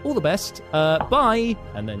 Yeah. All the best. Bye.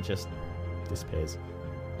 And then just disappears.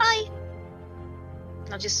 Bye.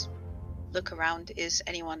 I'll just look around. Is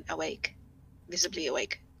anyone awake? Visibly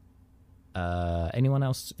awake? Anyone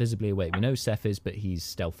else visibly awake? We know Seth is, but he's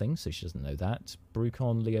stealthing, so she doesn't know that.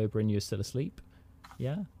 Brucon, Leobryn, you're still asleep?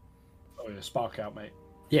 Yeah? Oh yeah, spark out, mate.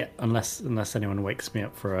 Yeah, unless anyone wakes me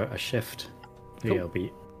up for a shift. Cool. Yeah, I'll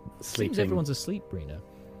be sleeping. Seems everyone's asleep, Brina.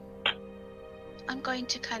 I'm going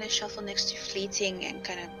to kind of shuffle next to Fleeting and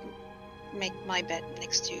kind of make my bed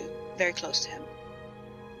very close to him.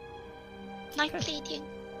 Night, Fleeting.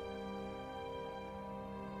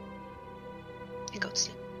 And go to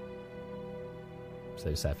sleep.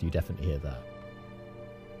 So, Seth, you definitely hear that.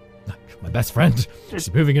 My best friend.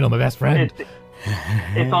 She's moving in on my best friend.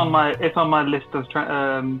 It's on my list of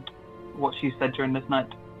what she said during this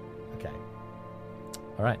night. Okay.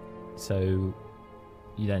 All right. So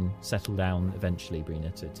you then settle down eventually,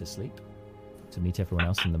 Brina, to sleep, to meet everyone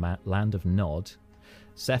else in the land of Nod.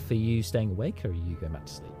 Seth, are you staying awake or are you going back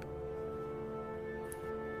to sleep?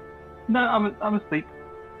 No, I'm asleep.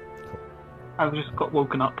 Cool. I've just got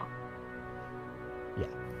woken up. Yeah.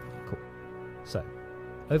 Cool. So,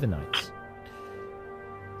 overnight,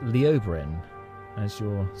 Leobryn, as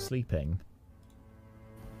you're sleeping,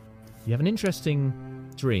 you have an interesting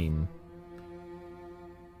dream.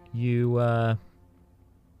 You, as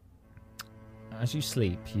you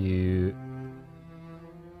sleep, the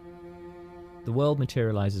world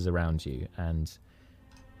materializes around you, and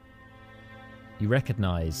you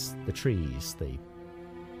recognize the trees, the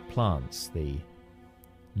plants, the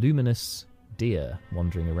luminous deer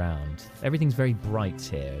wandering around. Everything's very bright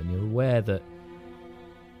here, and you're aware that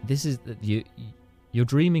you're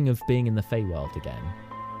dreaming of being in the Feywild again,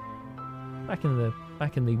 back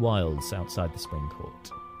in the wilds outside the Spring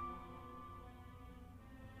Court.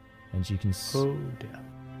 And you can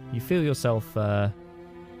you feel yourself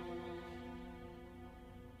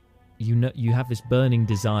you have this burning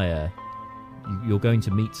desire. You're going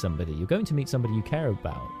to meet somebody. You're going to meet somebody you care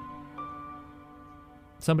about.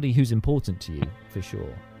 Somebody who's important to you, for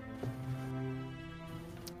sure.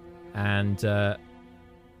 And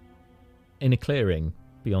in a clearing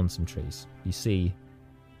beyond some trees, you see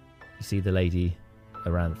the lady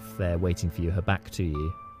around there waiting for you, her back to you.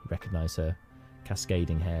 You recognise her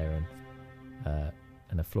cascading hair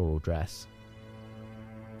and a floral dress.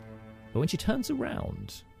 But when she turns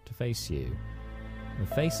around to face you, the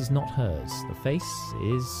face is not hers. The face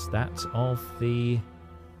is that of the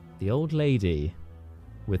old lady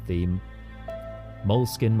with the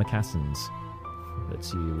moleskin moccasins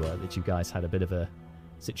that you guys had a bit of a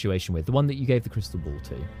situation with. The one that you gave the crystal ball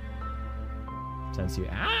to. Turns to you.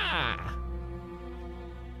 Ah!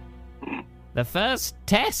 The first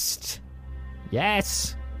test!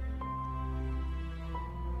 Yes!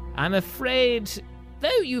 I'm afraid,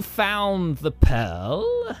 though you found the pearl,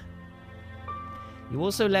 you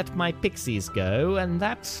also let my pixies go, and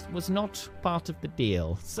that was not part of the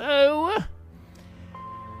deal. So...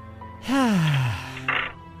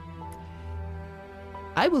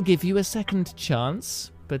 I will give you a second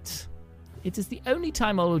chance, but it is the only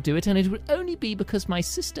time I will do it, and it will only be because my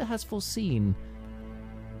sister has foreseen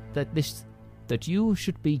that you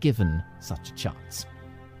should be given such a chance.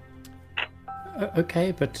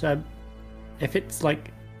 Okay, but if it's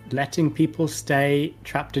like letting people stay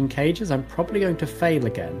trapped in cages, I'm probably going to fail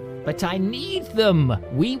again. But I need them.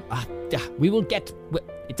 We will get...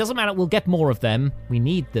 It doesn't matter, we'll get more of them. We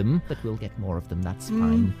need them, but we'll get more of them, that's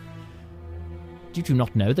fine. Did you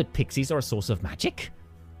not know that pixies are a source of magic?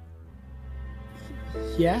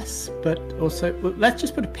 Yes, but also... Well, let's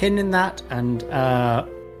just put a pin in that and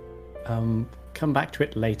come back to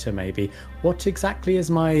it later, maybe. What exactly is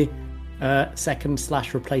my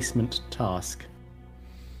second/replacement task?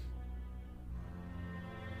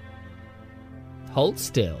 Hold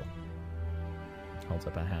still. Holds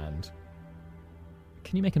up a hand.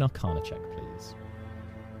 Can you make an Arcana check, please?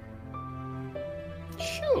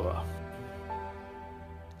 Sure.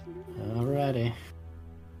 Alrighty.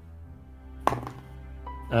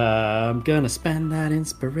 I'm gonna spend that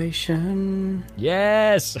inspiration.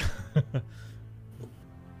 Yes!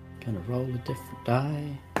 Gonna roll a different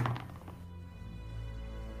die.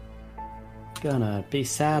 Gonna be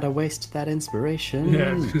sad I wasted that inspiration. Yeah,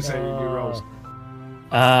 I was gonna say new rolls.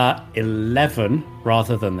 11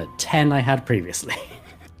 rather than the 10 I had previously.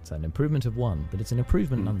 It's an improvement of 1, but it's an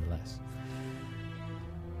improvement nonetheless.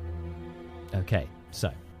 Okay,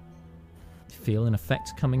 so feel an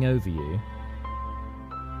effect coming over you,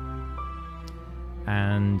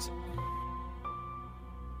 and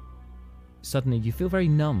suddenly you feel very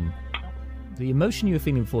numb. The emotion you were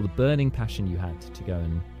feeling before, the burning passion you had to go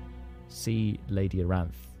and see Lady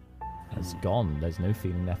Aranth, has gone. There's no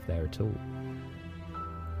feeling left there at all.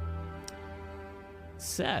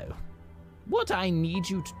 So, what I need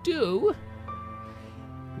you to do,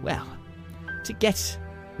 well, to get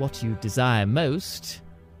what you desire most,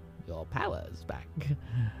 your powers back,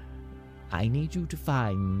 I need you to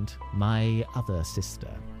find my other sister.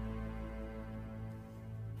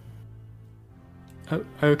 Oh,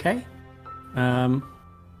 okay. Is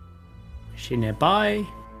she nearby?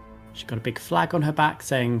 She's got a big flag on her back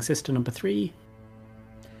saying Sister Number 3.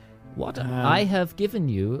 What? I have given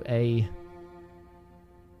you a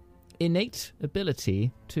innate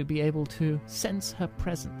ability to be able to sense her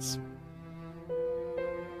presence.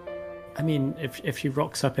 I mean, if she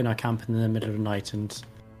rocks up in our camp in the middle of the night and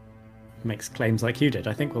makes claims like you did,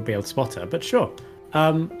 I think we'll be able to spot her, but sure.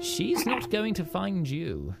 She's not going to find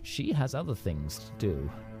you. She has other things to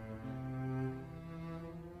do.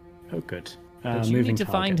 Oh, good. But you need to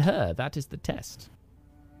find her. That is the test.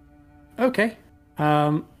 Okay.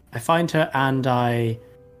 I find her and I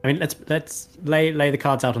mean, let's lay the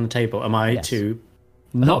cards out on the table. Am I to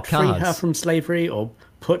not free her from slavery or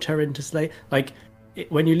put her into slavery? Like,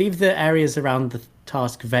 when you leave the areas around the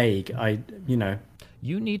task vague, you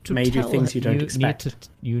need to do things you don't expect.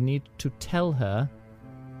 You need to tell her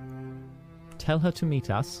to meet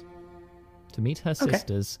us, to meet her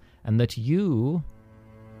sisters, and that you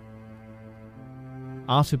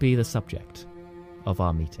are to be the subject of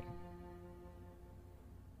our meeting.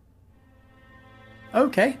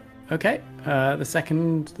 Okay. The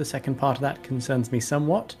second part of that concerns me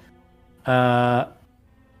somewhat,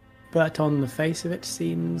 but on the face of it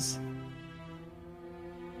seems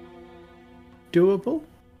doable.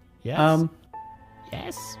 Yes.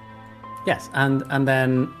 Yes, and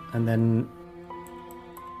then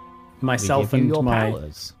myself and my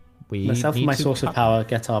powers. Myself and my source of power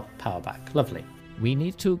get our power back. Lovely. We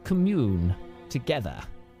need to commune together.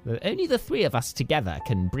 Only the three of us together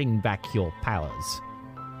can bring back your powers.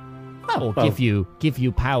 Or give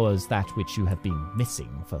you powers that which you have been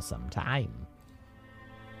missing for some time.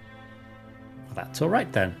 Well, that's all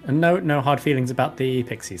right then. And no hard feelings about the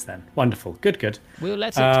pixies then. Wonderful. Good. We'll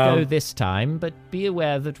let it go this time, but be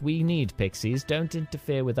aware that we need pixies. Don't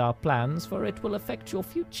interfere with our plans, for it will affect your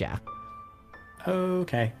future.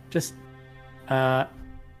 Okay. Just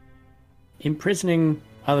imprisoning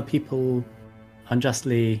other people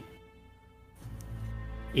unjustly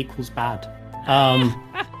equals bad.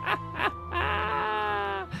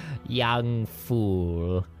 Young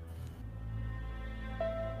fool.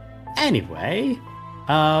 Anyway,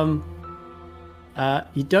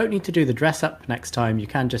 you don't need to do the dress up next time. You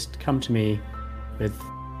can just come to me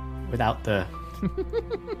without the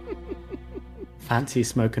fancy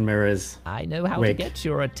smoke and mirrors. I know how wig. to get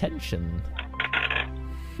your attention.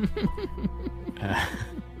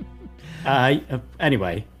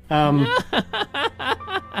 Anyway,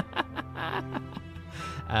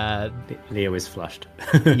 Leo is flushed.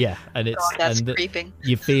 Yeah, and it's God, that's and creeping.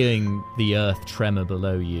 you're feeling the earth tremor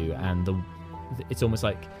below you, and it's almost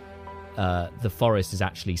like the forest is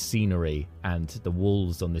actually scenery, and the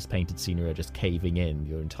walls on this painted scenery are just caving in.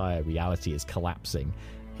 Your entire reality is collapsing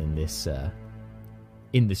in this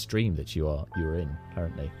dream that you're in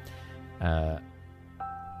currently.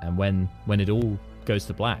 And when it all goes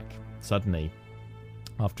to black, suddenly,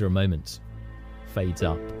 after a moment, fades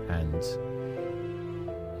up, and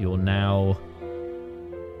you're now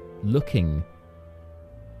looking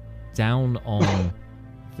down on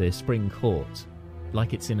the spring court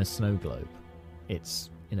like it's in a snow globe. It's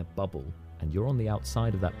in a bubble, and you're on the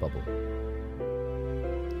outside of that bubble.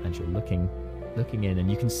 And you're looking in, and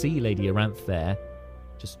you can see Lady Aranth there,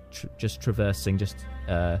 just traversing,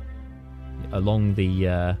 along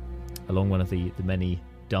one of the many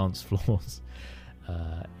dance floors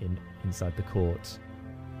inside the court,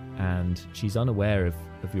 and she's unaware of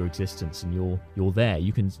your existence, and you're there.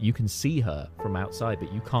 You can see her from outside,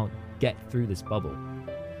 but you can't get through this bubble.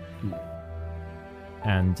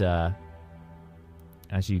 And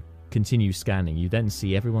as you continue scanning, you then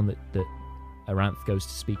see everyone that Aranth goes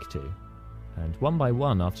to speak to, and one by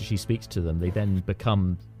one, after she speaks to them, they then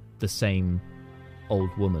become the same old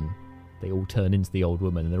woman. They all turn into the old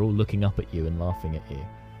woman, and they're all looking up at you and laughing at you.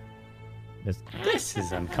 This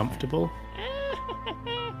is uncomfortable.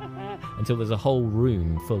 Until there's a whole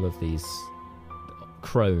room full of these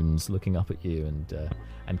crones looking up at you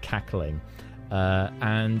and cackling.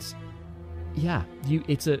 And yeah,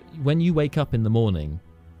 when you wake up in the morning,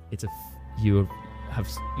 you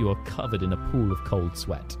are covered in a pool of cold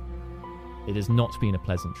sweat. It has not been a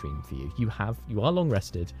pleasant dream for you. You are long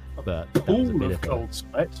rested, but that was a Pool bit of cold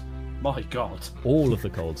sweat. My God. All of the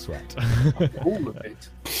cold sweat. All of it.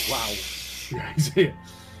 Wow. Yeah, he's here.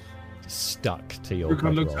 Stuck to your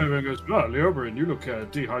Brucon looks bedroll. over and goes, "Well, Leoberin, you look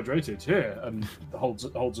dehydrated here," and holds a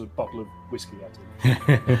bottle of whiskey at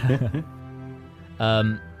him.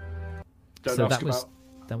 Don't So ask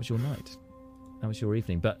that was your night. That was your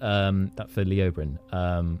evening. But that for Leoberin.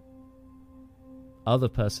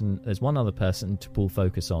 There's one other person to pull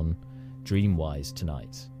focus on dream-wise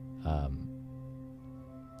tonight.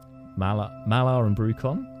 Malar and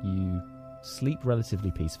Brucon, you sleep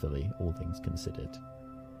relatively peacefully, all things considered.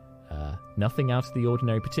 Nothing out of the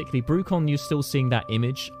ordinary, particularly Brucon. You're still seeing that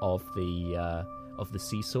image of the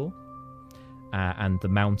seesaw, and the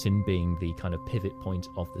mountain being the kind of pivot point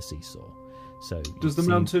of the seesaw. So, does the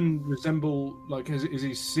mountain resemble, like, is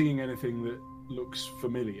he seeing anything that looks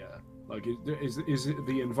familiar? Like, is it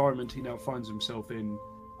the environment he now finds himself in,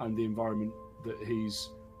 and the environment that he's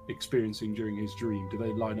experiencing during his dream? Do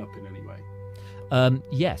they line up in any way?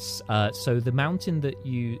 Yes. So the mountain that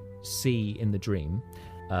you see in the dream,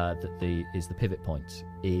 is the pivot point,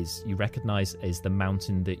 is you recognize is the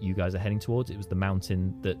mountain that you guys are heading towards. It was the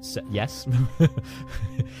mountain that yes,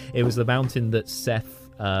 it was the mountain that Seth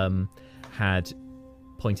had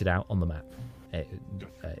pointed out on the map. It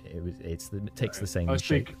takes the same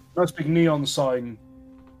shape. Nice big neon sign.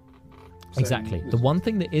 Exactly. The one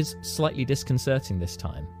thing that is slightly disconcerting this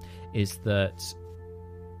time is that,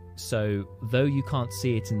 so though you can't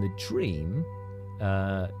see it in the dream,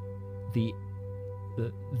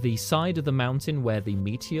 the side of the mountain where the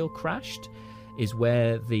meteor crashed is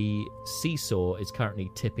where the seesaw is currently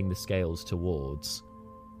tipping the scales towards.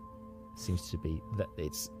 Seems to be that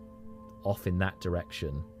it's off in that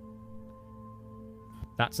direction.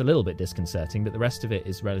 That's a little bit disconcerting, but the rest of it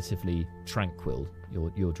is relatively tranquil,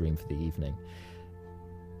 your dream for the evening.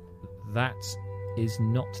 That is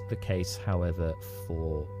not the case, however,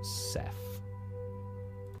 for Seth.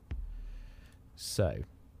 So...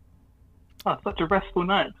 such a restful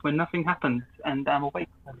night when nothing happens and I'm awake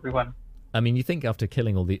with everyone. I mean, you think after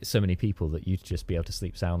killing so many people that you'd just be able to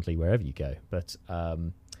sleep soundly wherever you go, but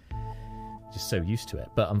just so used to it.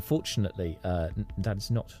 But unfortunately, that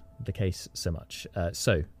is not the case so much.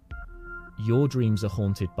 So, your dreams are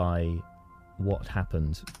haunted by what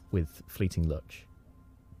happened with Fleeting Look,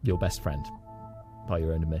 your best friend, by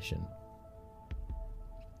your own admission.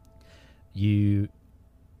 You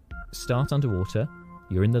start underwater,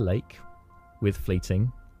 you're in the lake with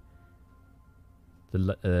Fleeting.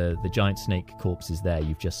 The giant snake corpse is there.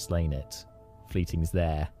 You've just slain it. Fleeting's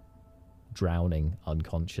there, drowning,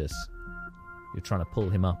 unconscious. You're trying to pull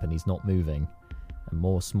him up and he's not moving. And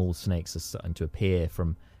more small snakes are starting to appear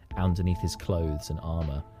from underneath his clothes and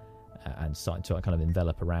armour and starting to kind of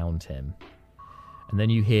envelop around him. And then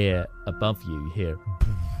you hear above you, and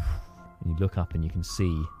you look up and you can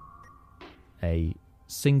see a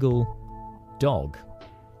single dog,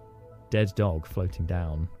 dead dog, floating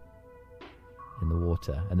down in the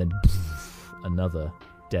water. And then another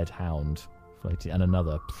dead hound floating, and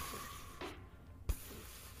another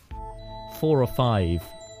 4 or 5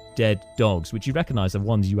 dead dogs, which you recognise are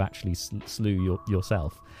ones you actually slew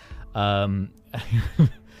yourself. The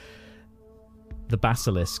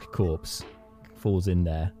basilisk corpse falls in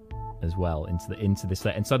there as well into this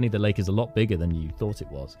lake, and suddenly the lake is a lot bigger than you thought it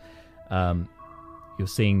was. You're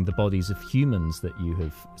seeing the bodies of humans that you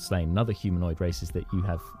have slain, and other humanoid races that you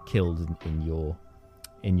have killed in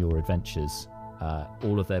your adventures.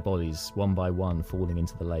 All of their bodies, one by one, falling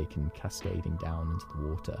into the lake and cascading down into the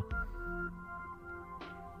water.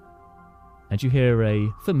 And you hear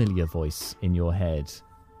a familiar voice in your head.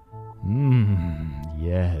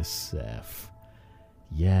 Yes, Seth.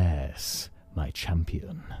 Yes, my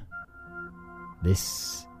champion.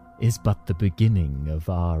 This is but the beginning of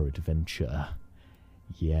our adventure.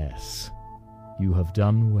 Yes, you have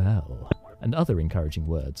done well. And other encouraging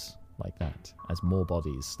words like that, as more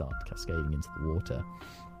bodies start cascading into the water.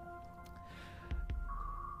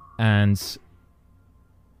 And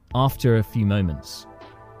after a few moments,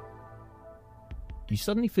 you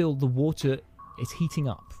suddenly feel the water is heating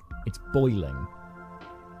up. It's boiling.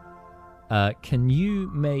 Can you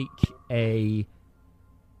make a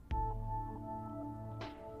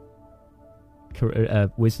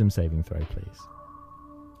wisdom saving throw, please?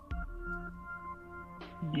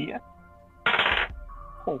 Yeah.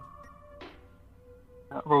 Oh.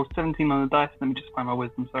 Roll 17 on the dice. Let me just find my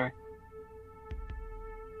wisdom, sorry.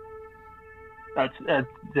 That's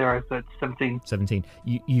 0, so it's 17. 17.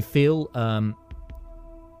 You feel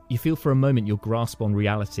for a moment your grasp on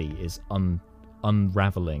reality is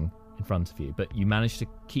unraveling in front of you, but you manage to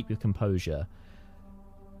keep your composure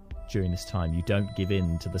during this time. You don't give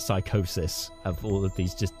in to the psychosis of all of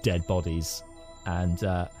these just dead bodies, and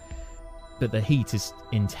but the heat is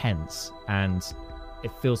intense, and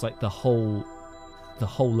it feels like the whole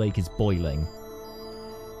lake is boiling.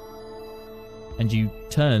 And you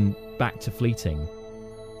turn back to Fleeting,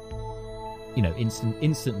 you know,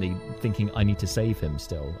 instantly thinking, I need to save him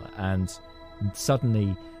still. And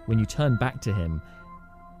suddenly, when you turn back to him,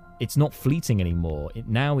 it's not Fleeting anymore.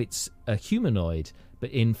 Now it's a humanoid, but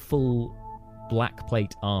in full black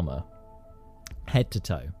plate armor, head to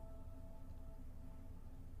toe.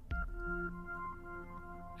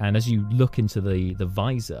 And as you look into the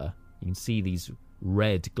visor, you can see these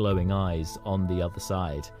red glowing eyes on the other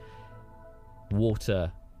side.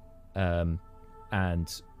 Water, and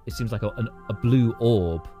it seems like a blue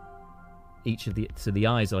orb. So the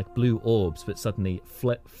eyes are like blue orbs, but suddenly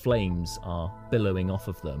flames are billowing off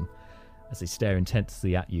of them as they stare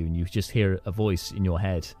intensely at you, and you just hear a voice in your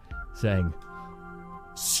head saying,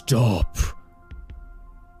 "Stop!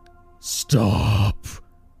 Stop!"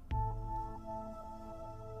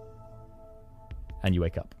 And you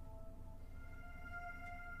wake up.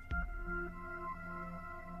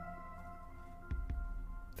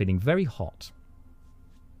 Feeling very hot.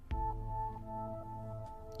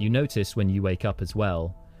 You notice when you wake up as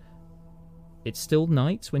well, it's still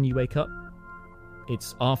night when you wake up.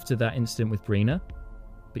 It's after that incident with Brina,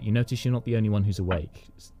 but you notice you're not the only one who's awake.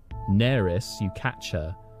 Neris, you catch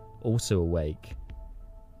her, also awake,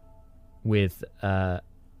 with a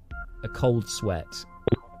cold sweat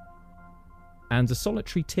and a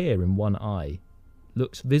solitary tear in one eye,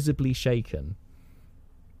 looks visibly shaken.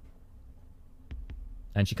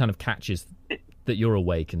 And she kind of catches that you're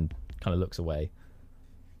awake and kind of looks away.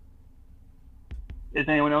 Is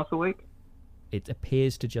anyone else awake? It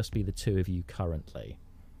appears to just be the two of you currently.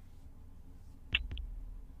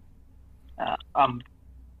 I'm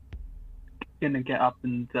going to get up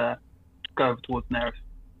and go over towards Neris.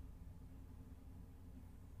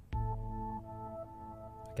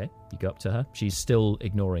 Okay, you go up to her. She's still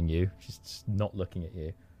ignoring you. She's just not looking at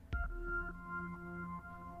you.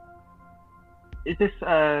 Is this,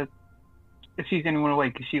 if she's the only one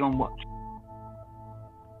awake, is she on watch?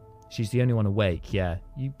 She's the only one awake, yeah.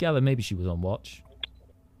 You gather maybe she was on watch.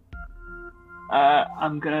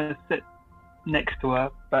 I'm going to sit next to her,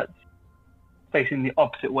 but facing the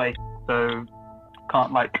opposite way, so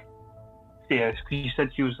can't, see her. Because you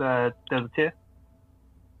said she was, there was a tear?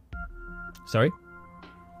 Sorry?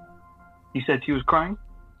 You said she was crying?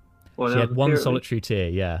 Or She there had was a one tear at least? solitary tear,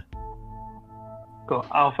 yeah. Cool.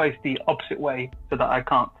 I'll face the opposite way so that I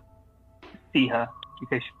can't see her, in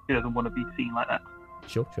case she doesn't want to be seen like that.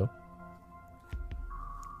 Sure. So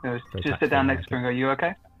Very just sit tactful, down I next to her and go, you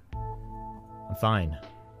okay? I'm fine.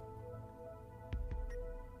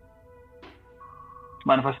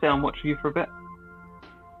 Mind if I stay on watch with you for a bit?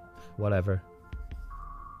 Whatever.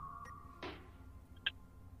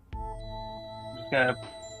 Just gonna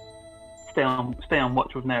stay on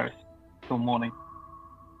watch with Neris till morning.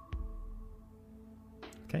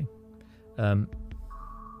 Okay.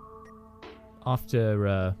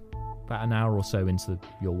 After about an hour or so into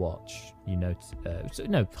your watch, you notice...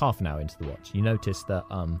 half an hour into the watch, you notice that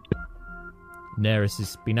Neris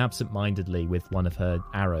has been absent-mindedly with one of her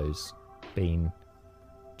arrows being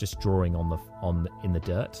just drawing in the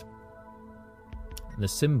dirt. The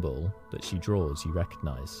symbol that she draws, you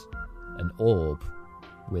recognise. An orb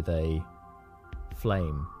with a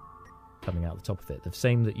flame coming out the top of it. The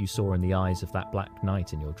same that you saw in the eyes of that black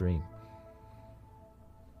knight in your dream.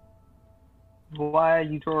 Why are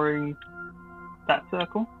you drawing that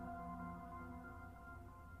circle?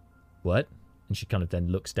 What? And she kind of then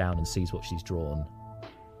looks down and sees what she's drawn.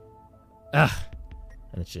 Ah!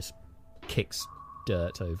 And it just kicks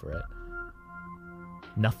dirt over it.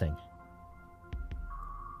 Nothing.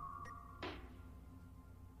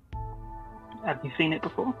 Have you seen it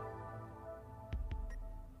before?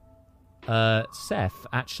 Seth,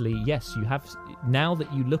 actually, yes, you have. Now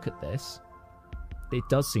that you look at this, it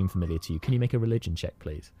does seem familiar to you. Can you make a religion check,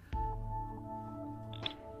 please?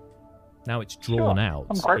 Now it's drawn out.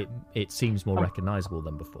 It seems more recognisable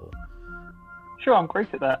than before. Sure, I'm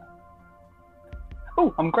great at that.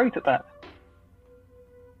 Oh, I'm great at that.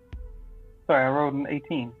 Sorry, I rolled an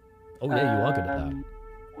 18. Oh yeah, you are good at that.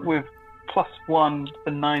 With +1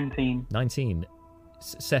 for 19. 19.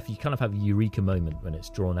 Seth, you kind of have a eureka moment when it's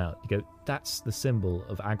drawn out. You go, that's the symbol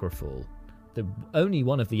of Agrafall. The only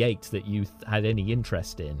one of the 8 that you had any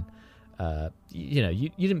interest in. You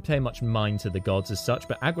didn't pay much mind to the gods as such,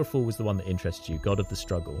 but Agrafall was the one that interested you, god of the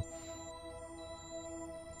struggle.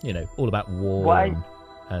 All about war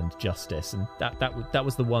and justice, and that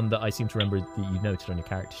was the one that I seem to remember that you noted on your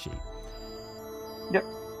character sheet. Yep.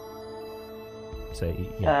 So,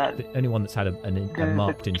 the only one that's had a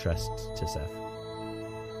marked interest to Seth.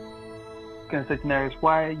 Going to say to Neris,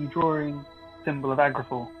 why are you drawing symbol of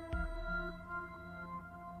Agrafall?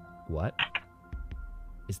 What?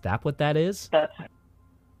 Is that what that is? That's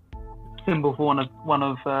symbol for one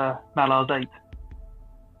of Malar's 8.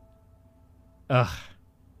 Ugh.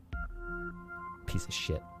 Piece of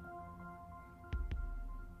shit.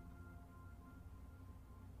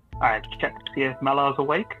 Alright, check to see if Malar's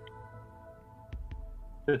awake.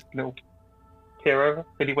 Just a little peer over.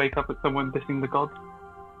 Did he wake up at someone dissing the gods?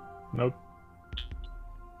 Nope.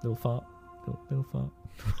 Little fart. Little fart.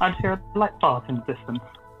 I just hear a light fart in the distance.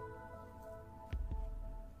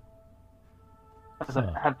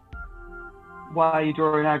 Why are you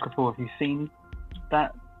drawing Agrafall? Have you seen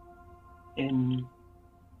that in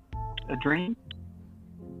a dream?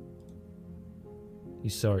 You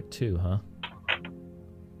saw it too, huh?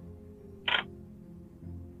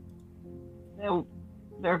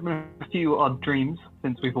 There have been a few odd dreams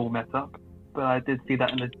since we've all met up, but I did see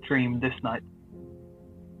that in a dream this night.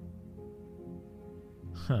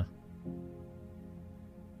 Huh.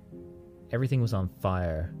 Everything was on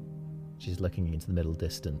fire. She's looking into the middle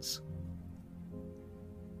distance.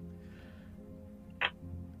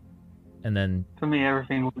 And then... For me,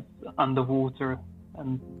 everything was underwater,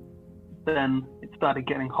 and then it started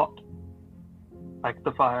getting hot. Like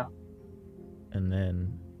the fire. And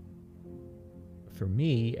then... For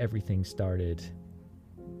me, everything started...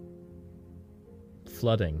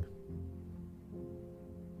 flooding.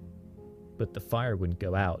 But the fire wouldn't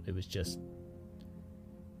go out. It was just...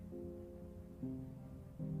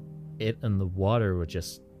 It and the water were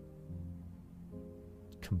just...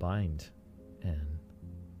 combined. And...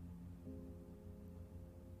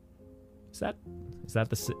 Is that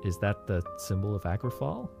the symbol of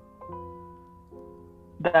Agrafall?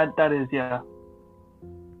 That is, yeah.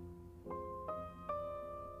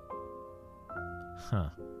 Huh.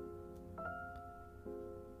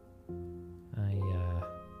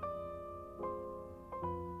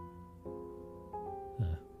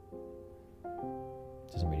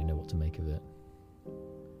 Doesn't really know what to make of it.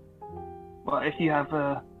 Well, if you have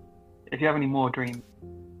any more dreams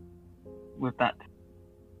with that,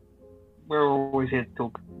 we're always here to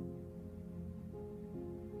talk.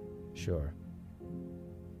 Sure.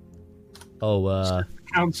 Oh,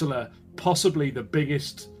 Counselor, possibly the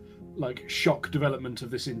biggest shock development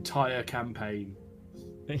of this entire campaign.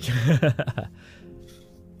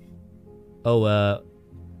 Oh,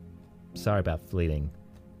 sorry about Fleeting.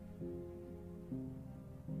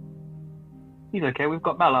 He's okay. We've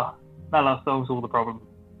got Malar. Malar solves all the problems.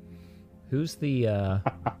 Who's the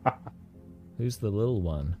who's the little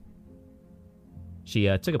one? She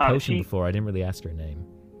took a potion before. I didn't really ask her name.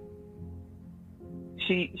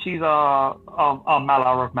 She's our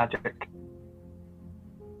Malar of magic.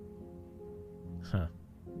 Huh.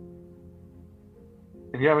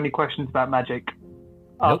 If you have any questions about magic,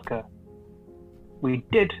 ask her. We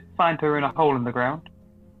did find her in a hole in the ground,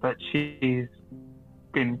 but she's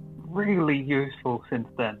been really useful since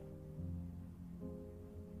then.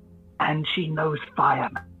 And she knows fire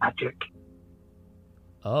magic.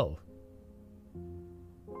 Oh.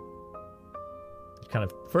 Kind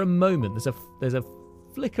of, for a moment, there's a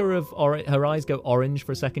flicker of her eyes go orange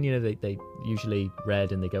for a second. You know, they usually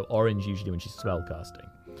red and they go orange usually when she's spellcasting.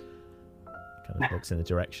 Kind of looks in the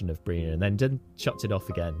direction of Brina and then shuts it off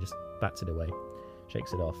again, just bats it away,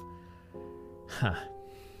 shakes it off. Huh.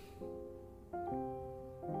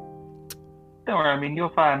 Don't worry, I mean, your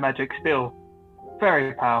fire magic's still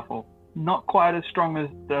very powerful. Not quite as strong as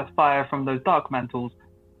the fire from those dark mantles,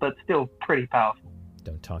 but still pretty powerful.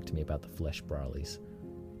 Don't talk to me about the flesh brawlies.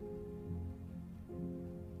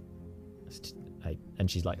 And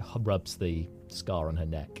she's like, rubs the scar on her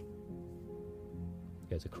neck.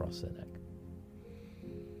 Goes across her neck.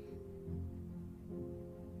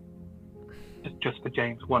 Just for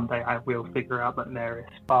James, one day I will figure out that Neris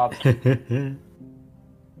barbed.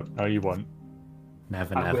 No, you won't.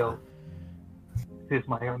 Never, I never. will. This is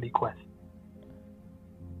my only quest.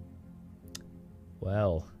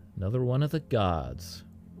 Well, another one of the gods.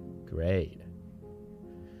 Great.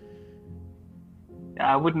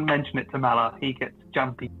 I wouldn't mention it to Malar. He gets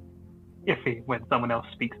jumpy, iffy when someone else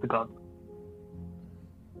speaks to God.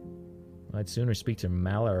 I'd sooner speak to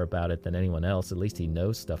Malar about it than anyone else. At least he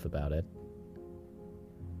knows stuff about it.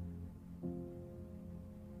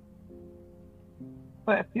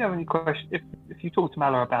 But if you have any questions, if you talk to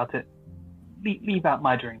Malar about it, leave out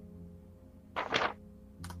my drink.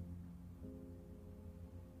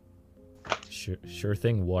 Sure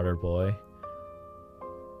thing, water boy.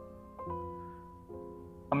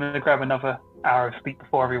 I'm going to grab another hour of sleep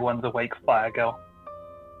before everyone's awake, Fire Girl.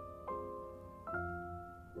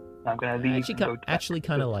 I'm going to leave and go actually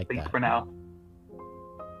kind of like sleep that. for now.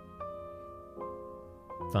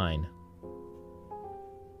 Fine.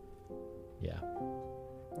 Yeah.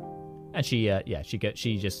 And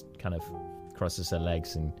she just kind of crosses her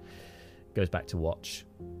legs and goes back to watch.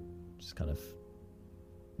 Just kind of,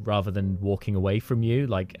 rather than walking away from you,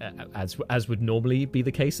 like as would normally be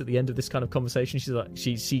the case at the end of this kind of conversation, she's like,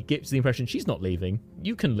 she gives the impression she's not leaving.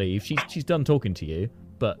 You can leave. She's done talking to you,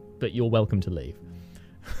 but you're welcome to leave.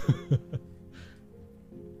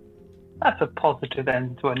 That's a positive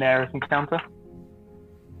end to a Neris encounter.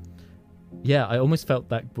 Yeah, I almost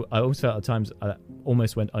felt at times I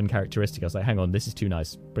almost went uncharacteristic. I was like, hang on, this is too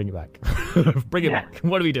nice. Bring it back. Bring it back.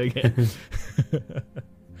 What are we doing here?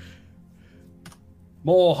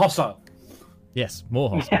 More hostile. Yes, more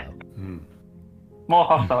hostile. Yeah. More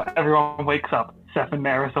hostile. Everyone wakes up. Seth and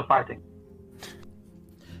Neris are fighting.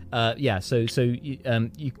 So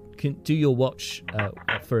you can do your watch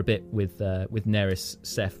for a bit with Neris,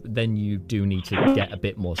 Seth. Then you do need to get a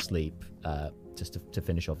bit more sleep just to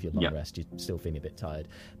finish off your long rest. You're still feeling a bit tired,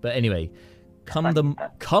 but anyway, come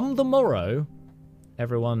the morrow,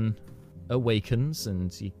 everyone awakens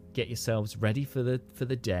and you get yourselves ready for the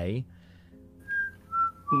day.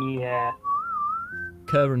 Yeah.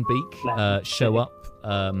 Kerr and Beak show up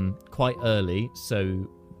quite early, so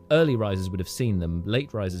early risers would have seen them.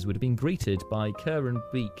 Late risers would have been greeted by Kerr and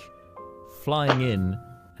Beak flying in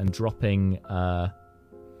and dropping 4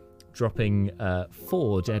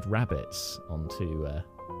 dead rabbits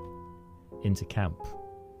into camp,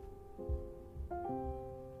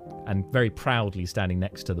 and very proudly standing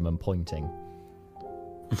next to them and pointing.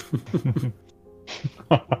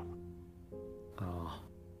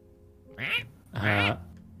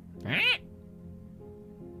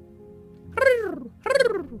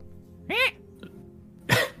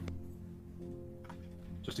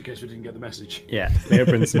 Just in case we didn't get the message. Yeah,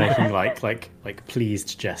 Leobrin's making like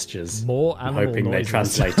pleased gestures. More animal hoping noises. they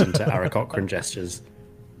translate into Aarakocra gestures.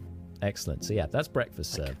 Excellent. So yeah, that's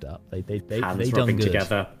breakfast served up. They Hands done rubbing good.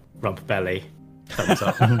 together, rump belly, thumbs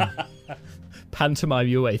up. Pantomime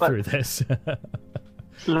your way through this.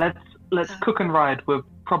 Let's cook and ride. We're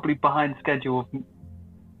probably behind schedule of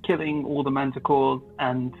killing all the manticores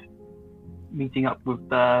and meeting up with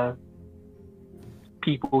the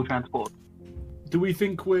people transport. Do we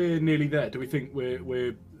think we're nearly there? Do we think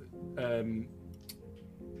we're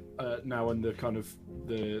now in the kind of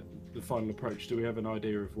the the final approach, do we have an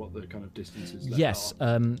idea of what the kind of distances left Yes,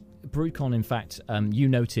 are? Brucon, in fact, you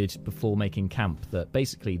noted before making camp that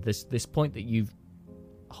basically this point that you've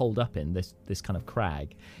holed up in, this kind of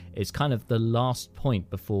crag, is kind of the last point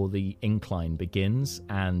before the incline begins,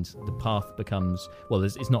 and the path becomes, well,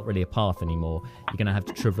 it's not really a path anymore. You're going to have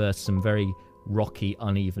to traverse some very rocky,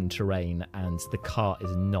 uneven terrain, and the cart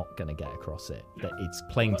is not going to get across it. It's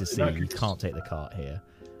plain to see you can't take the cart here.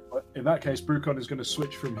 In that case, Brucon is going to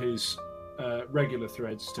switch from his regular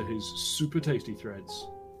threads to his super tasty threads.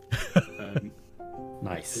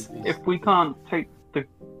 Nice. If we can't take the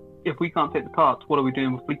cart, what are we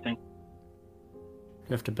doing with Fleeting?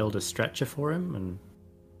 You have to build a stretcher for him and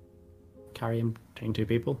carry him between two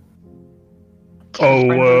people.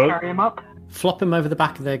 Carry him up. Flop him over the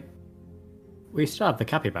back of the... We still have the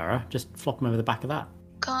capybara. Just flop him over the back of that.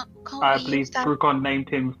 Can't I we believe use that? Brucon named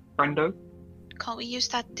him Brendo. Can't we use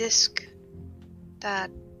that disc that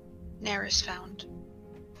Neris found?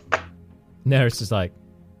 Neris is like,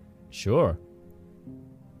 sure,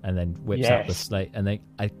 and then whips out the Yes. slate, and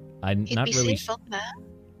I'm He'd not be really. safe on there.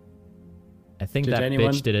 I think Did that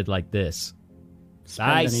anyone bitch did it like this.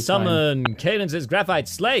 spend I any time- summon Cadence's graphite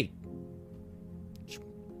slate.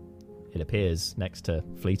 It appears next to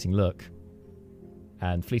Fleeting Look,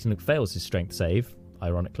 and Fleeting Look fails his strength save.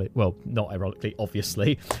 Ironically, well, not ironically,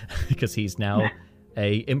 obviously, because he's now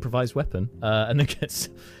a improvised weapon, and then gets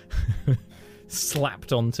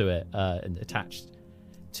slapped onto it and attached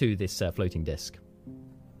to this floating disc.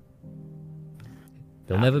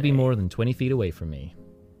 They'll never be more than 20 feet away from me.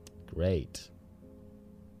 Great.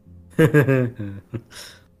 Did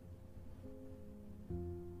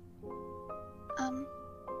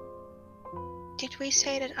we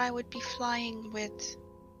say that I would be flying with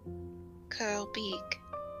Curl Beak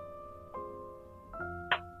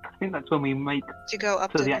I think that's when we make to go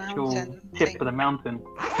up to to the the actual mountain tip thing? of the mountain.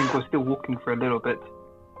 I think we're still walking for a little bit.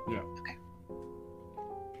 Yeah,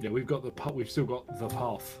 we've still got the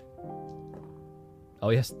path. Oh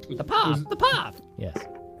yes, the path, the path. Yes.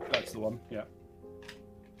 That's the one. Yeah.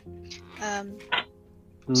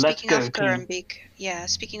 Let's Speaking go, of team. Currenbeak,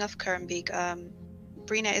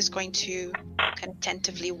 Brina is going to kind of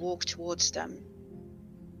tentatively walk towards them,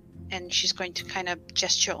 and she's going to kind of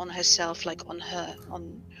gesture on herself, like on her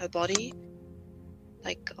body,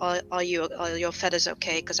 like, are your feathers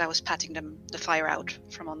okay? Because I was patting the fire out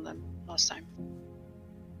from on them last time.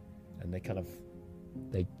 And they kind of,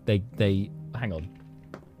 they hang on.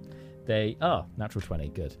 They natural 20,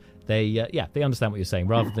 good. They they understand what you're saying.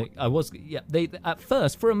 Rather than they at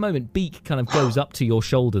first for a moment Beak kind of goes up to your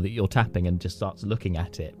shoulder that you're tapping and just starts looking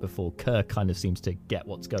at it before Kerr kind of seems to get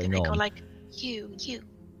what's going And they on go like, you.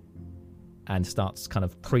 and starts kind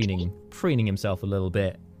of preening himself a little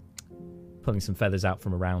bit, pulling some feathers out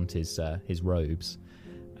from around his robes,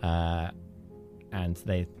 and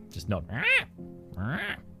they just nod.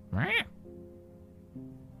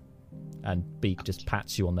 And Beak just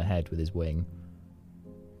pats you on the head with his wing.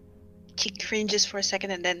 She cringes for a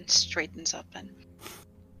second and then straightens up and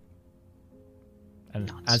And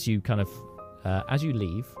nods. as you kind of, as you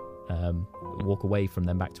leave, walk away from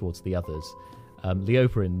them back towards the others,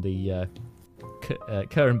 Leoporin, the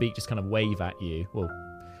Kerr and Beak just kind of wave at you. Well,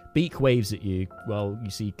 Beak waves at you while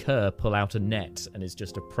you see Kerr pull out a net and is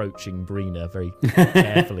just approaching Brina very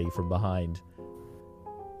carefully from behind.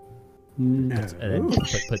 No. And then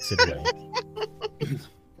puts it away.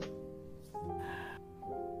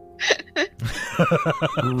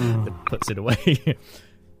 Puts it away.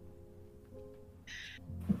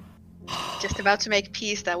 just about to make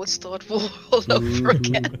peace, that would start war all over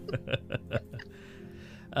again.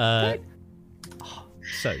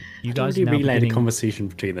 So you I'd guys already now relayed a beginning... conversation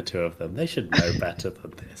between the two of them. They should know better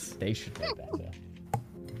than this. They should know better.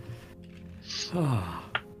 Ah.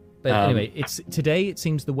 But anyway, today it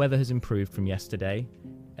seems the weather has improved from yesterday.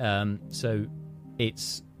 So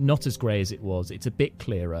it's not as grey as it was. It's a bit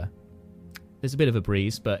clearer. There's a bit of a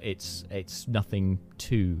breeze, but it's nothing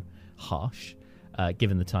too harsh,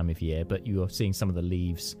 given the time of year. But you are seeing some of the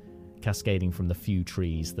leaves cascading from the few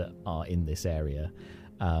trees that are in this area.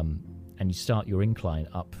 And you start your incline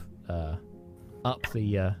up the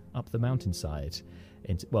mountainside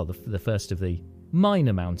into the first of the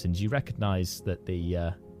minor mountains. You recognise that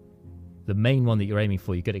the main one that you're aiming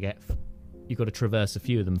for, you've got to traverse a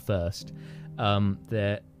few of them first.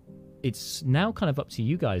 It's now kind of up to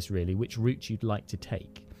you guys really which route you'd like to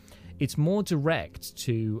take. It's more direct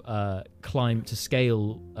to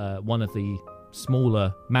scale one of the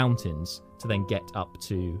smaller mountains to then get up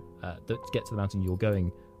to get to the mountain you're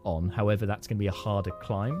going on. However, that's going to be a harder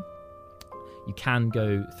climb. You can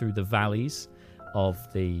go through the valleys of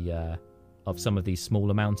the of some of these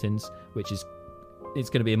smaller mountains, which is it's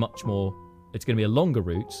going to be it's going to be a longer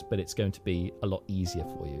route, but it's going to be a lot easier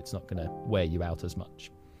for you. It's not going to wear you out as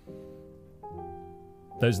much.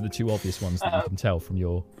 Those are the two obvious ones that you can tell from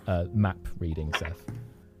your map reading, Seth.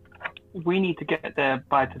 We need to get there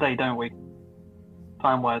by today, don't we?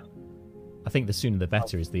 Time-wise. I think the sooner the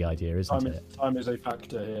better is the idea, isn't it? Time is a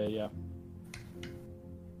factor here, yeah.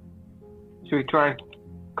 Should we try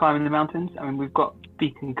climbing the mountains? I mean, we've got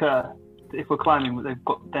Beacon Kerr. If we're climbing, they've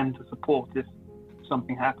got them to support if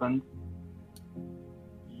something happens.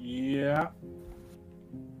 Yeah.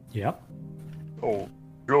 Yep. Oh,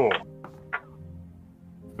 sure.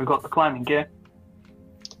 We've got the climbing gear.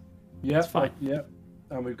 Yeah, That's fine. Yeah,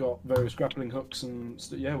 and we've got various grappling hooks and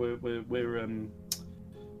yeah, we're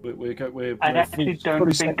I actually don't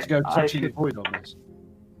probably set think to go I touching the should- void on this.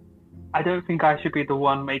 I don't think I should be the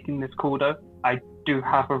one making this call, though. I do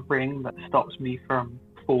have a ring that stops me from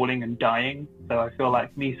falling and dying, so I feel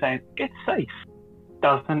like me saying it's safe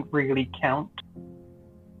doesn't really count.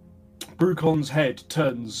 Brucon's head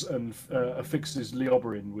turns and affixes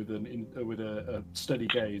Leoberin with a steady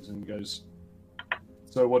gaze and goes,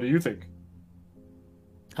 "So, what do you think?"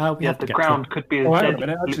 We Yeah, have to the get ground could be as Oh, hang on a deadly.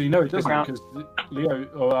 minute. Actually, no, it the doesn't, ground- because Leo.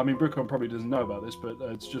 Oh, I mean, Brucon probably doesn't know about this, but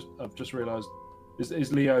I've just realised.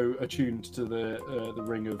 Is Leo attuned to the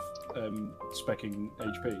ring of specking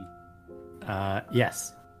HP?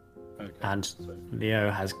 Yes. Okay. And So-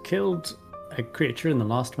 Leo has killed a creature in the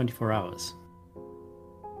last 24 hours.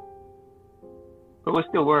 But we're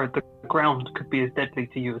still worried the ground could be as deadly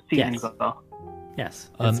to you as ceilings Yes. are.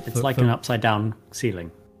 Yes. Um, It's for- like for- an upside down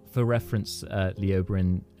ceiling. For reference,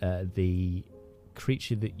 Leoberin, the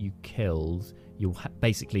creature that you killed,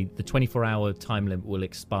 basically the 24-hour time limit will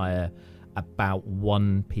expire about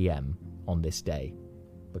 1 p.m. on this day,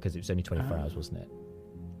 because it was only 24 hours, wasn't it,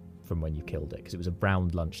 from when you killed it? Because it was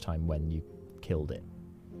around lunchtime when you killed it.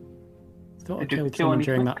 I thought I Did you killed kill someone any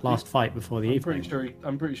during flex? that last fight before the evening.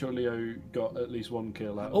 I'm pretty sure Leo got at least one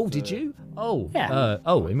kill out. Oh, of did the- you? Oh, Yeah.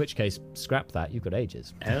 In which case, scrap that. You've got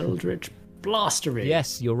ages. Eldritch Blastery.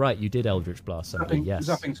 Yes, you're right. You did Eldritch Blast somebody. Yes.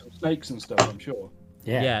 Zapping some snakes and stuff, I'm sure.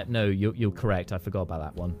 Yeah. No, you're correct. I forgot about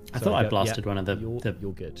that one. I So thought I go- blasted yeah, one of the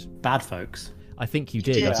You're good. bad folks. I think you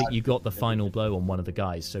did. I did. think you got the final blow on one of the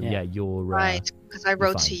guys. So Yeah. you're Right, because I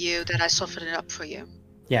wrote fine. to you that I softened it up for you.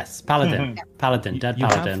 Yes, Paladin. Paladin, dead you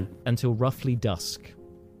Paladin. have until roughly dusk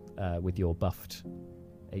with your buffed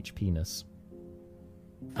HP-ness.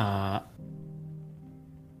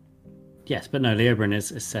 Yes, but no, Leoberin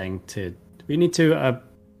is saying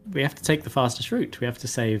we have to take the fastest route. We have to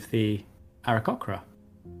save the Aarakocra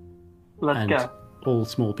Let's and go. all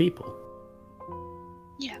small people.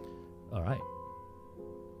 Yeah. All right.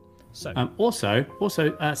 So Also,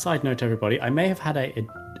 side note, everybody, I may have had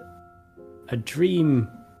a dream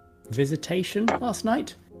visitation last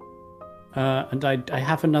night, and I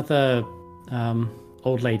have another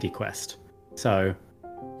old lady quest. So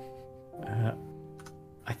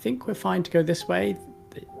I think we're fine to go this way.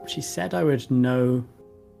 She said I would know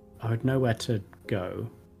where to go.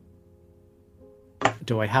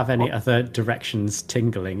 Do I have any other directions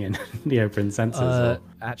tingling in Leobrin's senses? or-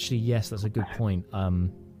 actually, yes, that's a good point.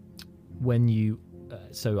 When you,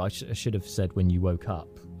 I should have said when you woke up.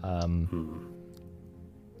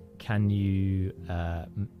 Can you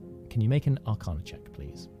make an Arcana check,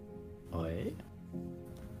 please? Oi.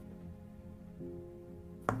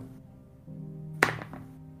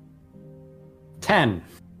 Ten.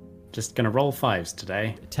 Just gonna roll fives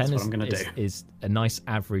today. 10 That's what I'm gonna do. is a nice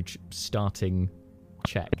average starting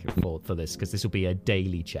check for this, because this will be a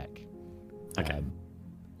daily check. Okay.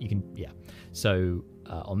 You can, yeah. So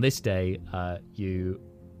on this day, you,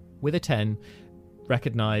 with a 10,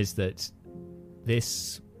 recognize that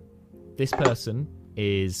this person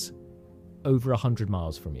is over 100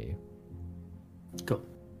 miles from you. Cool.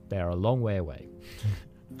 They are a long way away.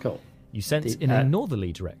 Cool. You sense The- in a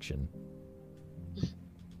northerly direction.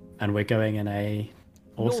 And we're going in a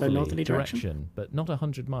also northerly direction. but not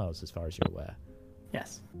 100 miles as far as you're aware.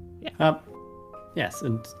 Yes. Yeah. Yes,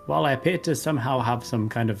 and while I appear to somehow have some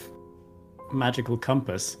kind of magical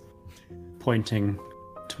compass pointing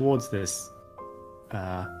towards this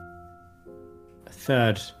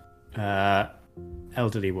third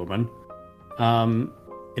elderly woman,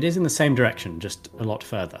 it is in the same direction, just a lot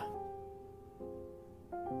further.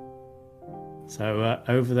 So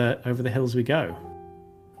over the hills we go,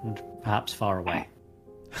 and perhaps far away.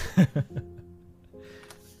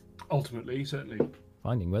 Ultimately, certainly.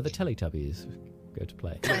 Finding where the Teletubbies go to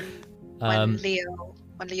play. When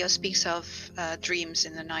Leo speaks of dreams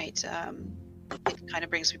in the night, it kind of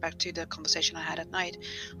brings me back to the conversation I had at night.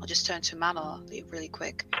 I'll just turn to Mama really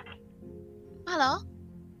quick. Hello.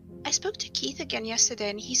 I spoke to Keith again yesterday,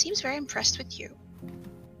 and he seems very impressed with you.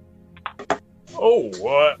 Oh,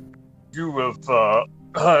 you have,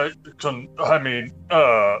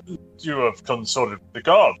 you have consulted the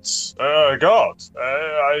gods. Oh,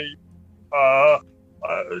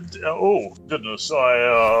 goodness,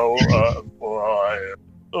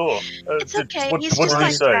 It's okay, What he's did just he my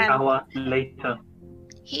say? friend. An hour later.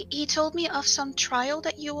 He told me of some trial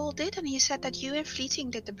that you all did, and he said that you and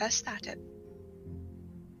Fleeting did the best at it.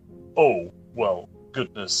 Oh, well,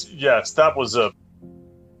 goodness. Yes, that was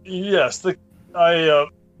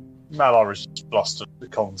Malar is just flustered at the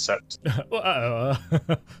concept.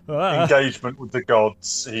 Engagement with the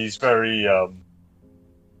gods. He's very,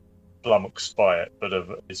 flummoxed by it, but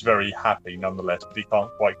he's very happy nonetheless, but he can't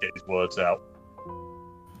quite get his words out.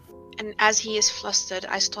 And as he is flustered,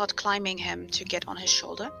 I start climbing him to get on his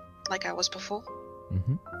shoulder, like I was before.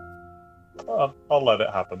 Mm-hmm. I'll let it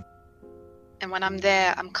happen. And when I'm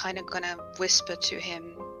there, I'm kind of gonna whisper to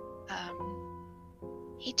him,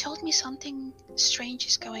 he told me something strange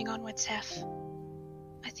is going on with Zeph.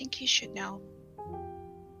 I think you should know.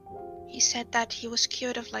 He said that he was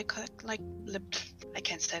cured of I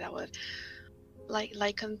can't say that word.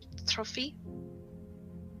 Lycanthropy.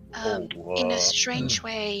 In a strange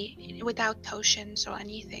way, without potions or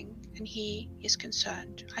anything, and he is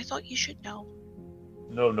concerned. I thought you should know.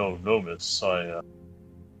 No, miss. I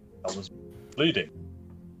was bleeding.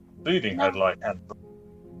 Bleeding No. had lycanthropy.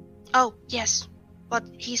 Oh, yes. But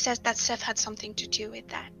he says that Seth had something to do with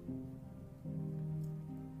that.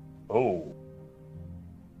 Oh.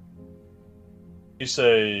 You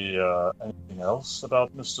say anything else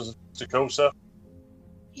about Mr. Zakosa?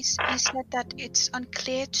 He said that it's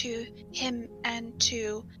unclear to him and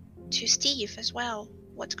to Steve as well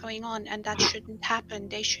what's going on, and that shouldn't happen.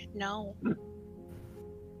 They should know.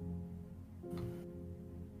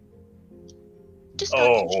 Just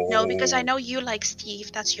thought you should know, because I know you like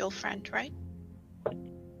Steve. That's your friend, right?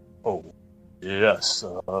 Oh, yes.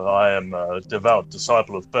 I am a devout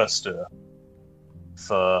disciple of Festir. If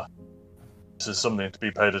this is something to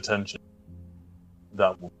be paid attention to,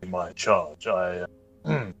 that will be my charge. I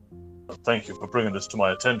thank you for bringing this to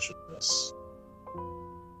my attention, miss.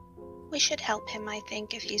 We should help him, I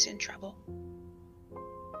think, if he's in trouble.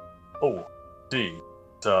 Oh, indeed.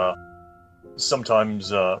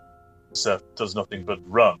 Sometimes Seth does nothing but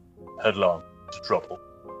run headlong to trouble.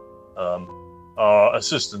 Our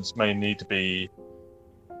assistance may need to be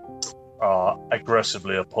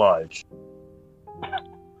aggressively obliged.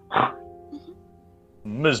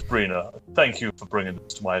 Ms. Brina, thank you for bringing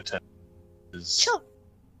this to my attention. Sure.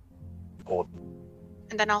 Important.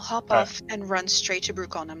 And then I'll hop off and run straight to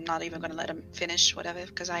Brucon. I'm not even going to let him finish whatever,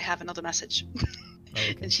 because I have another message.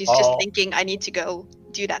 Okay. And she's just thinking, I need to go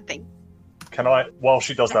do that thing. Can I, while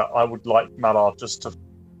she does that, I would like Malar just to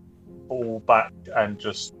fall back and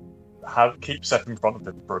just keep Seth in front of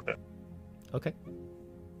him for a bit. Okay.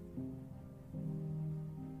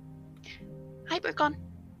 Hi, Brucon.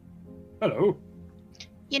 Hello.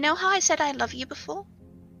 You know how I said I love you before?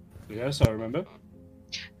 Yes, I remember.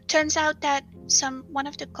 Turns out that one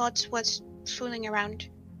of the gods was fooling around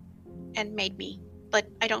and made me, but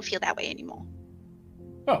I don't feel that way anymore.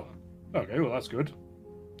 Oh, okay, well that's good.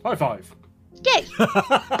 High five. Yay!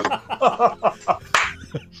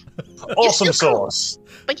 Awesome sauce.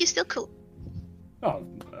 But you're still cool. Oh,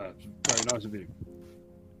 very nice of you.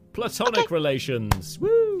 Platonic relations.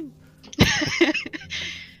 Woo!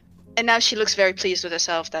 And now she looks very pleased with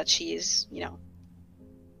herself that she's,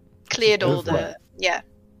 cleared all the... Yeah.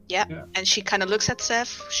 And she kind of looks at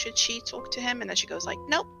Seth. Should she talk to him? And then she goes like,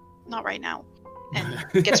 nope, not right now.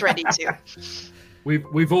 And gets ready to.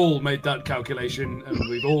 We've all made that calculation, and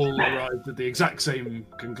we've all arrived at the exact same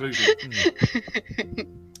conclusion.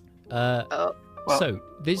 So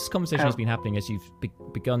this conversation has been happening as you've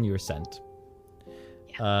begun your ascent.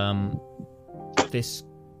 Yeah. This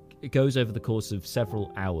goes over the course of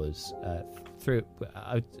several hours.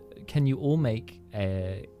 Can you all make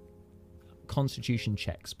constitution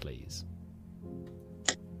checks, please?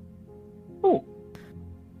 Oh.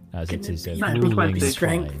 As it is a Natural grueling 20.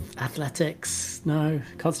 Strength, athletics, no,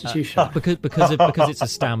 constitution. because it's a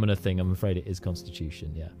stamina thing. I'm afraid it is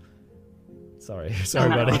constitution. Yeah. Sorry,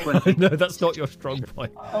 buddy. No, that's not your strong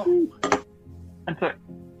point. Oh. And so,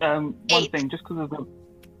 one thing, just because of the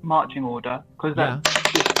marching order, because that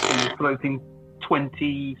thing is floating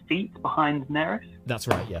 20 feet behind Neris. That's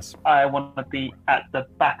right. Yes. I want to be at the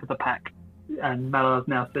back of the pack, and Malar's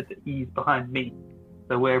now said that he's behind me,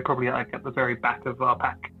 so we're probably like at the very back of our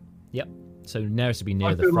pack. Yep. so Neris would be near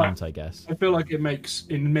I the feel front, I guess. I feel like it makes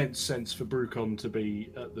immense sense for Brucon to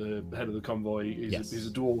be at the head of the convoy. He's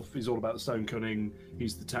a dwarf. He's all about the stone cunning.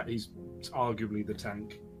 He's he's arguably the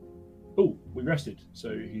tank. Oh, we rested,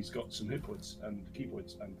 so he's got some hit points and key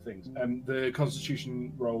points and things. The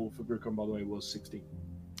Constitution roll for Brucon, by the way, was 16.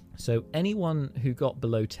 So anyone who got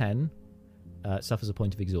below 10 suffers a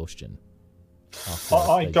point of exhaustion.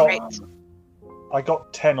 I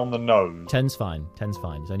got 10 on the nose. 10's fine. 10's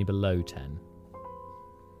fine. It's only below 10.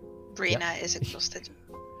 Brina is exhausted.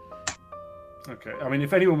 Okay, I mean,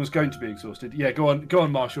 if anyone was going to be exhausted, go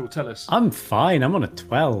on, Marshall, tell us. I'm fine. I'm on a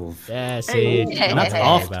 12. Yeah, see,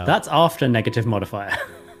 That's after negative modifier.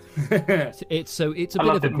 it's a bit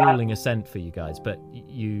of a grueling ascent for you guys, but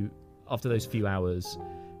you after those few hours,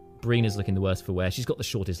 Brina's looking the worst for wear. She's got the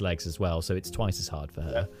shortest legs as well, so it's twice as hard for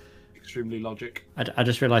her. Extremely logic. I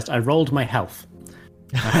just realised I rolled my health.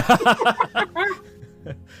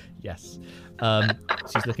 Yes,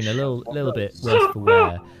 she's looking a little bit worse for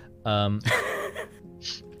wear. Can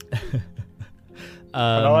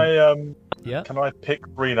I pick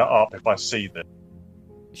Brina up if I see them?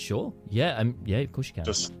 Sure. Yeah. Of course you can.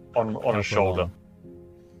 Just on a shoulder.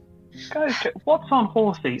 Guys, what's on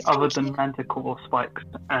Horsey other than Manticore spikes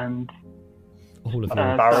and all of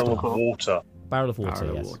barrel of water? Barrel of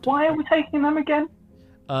water. Yes. Why are we taking them again?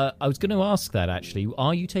 I was going to ask that actually.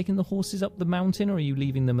 Are you taking the horses up the mountain, or are you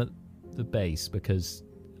leaving them at the base? Because,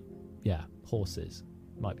 horses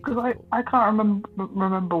might be. Because I can't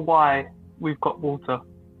remember why we've got water.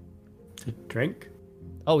 To drink?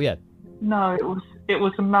 Oh yeah. No, it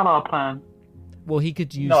was a Malar plan. Well, he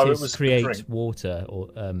could use his create water or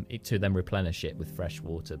to then replenish it with fresh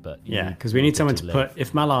water, but because we need someone to put.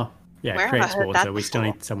 If Malar creates water, we still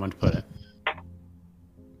need someone to put it.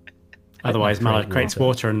 Otherwise, Malar creates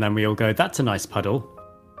water, and then we all go, "That's a nice puddle."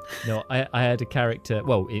 No, I had a character.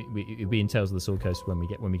 Well, it'll be in Tales of the Sword Coast when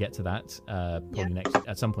we get to that. Probably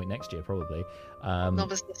at some point next year, probably.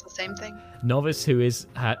 Novice does the same thing. Novice, who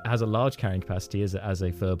has a large carrying capacity as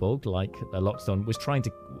a furbolg, like Loxodon, was trying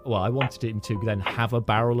to. Well, I wanted him to then have a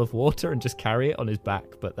barrel of water and just carry it on his back,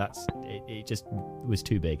 but it just was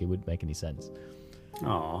too big. It wouldn't make any sense.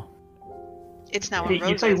 Aww. It's now.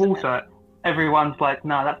 You say water, everyone's like,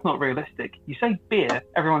 "No, that's not realistic." You say beer,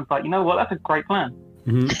 everyone's like, "You know what? That's a great plan."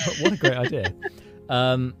 Mm-hmm. What a great idea.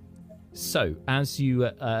 So as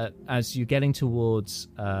you're getting towards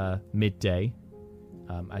midday,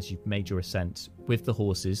 as you've made your ascent with the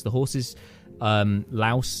horses, Laus,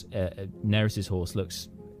 Neris's horse, looks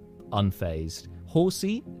unfazed.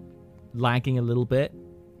 Horsey, lagging a little bit,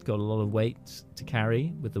 got a lot of weight to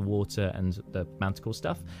carry with the water and the manticore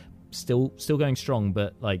stuff. Still going strong,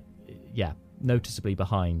 but noticeably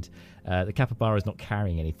behind. The capybara is not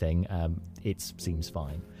carrying anything. It seems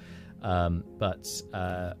fine. But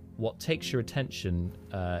what takes your attention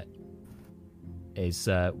is,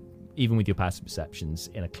 even with your passive perceptions,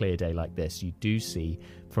 in a clear day like this, you do see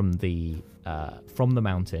from the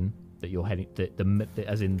mountain that you're heading,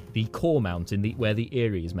 as in the core mountain, where the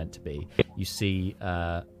Eyrie is meant to be. You see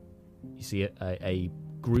a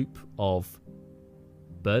group of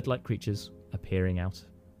bird-like creatures appearing out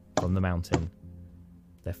from the mountain.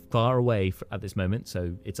 They're far away at this moment,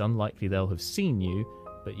 so it's unlikely they'll have seen you,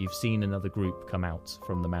 but you've seen another group come out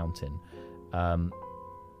from the mountain.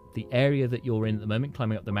 The area that you're in at the moment,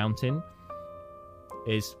 climbing up the mountain,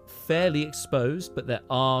 is fairly exposed, but there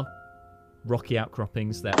are rocky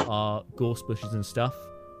outcroppings, there are gorse bushes and stuff.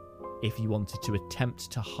 If you wanted to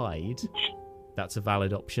attempt to hide, that's a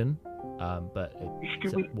valid option. But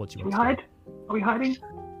what do you want to hide? do? Are we hiding?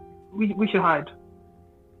 We should hide.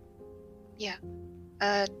 Yeah.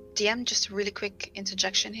 DM, just a really quick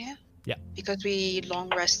interjection here. Yeah. Because we long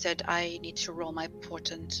rested, I need to roll my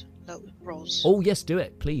portent rolls. Oh yes, do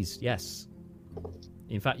it, please. Yes.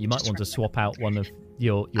 In fact, you might want to swap out one of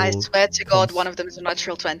your I swear to God, one of them is a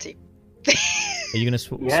natural 20. Are you going to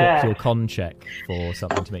swap your con check for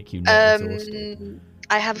something to make you not exhausted?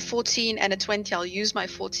 I have a 14 and a 20. I'll use my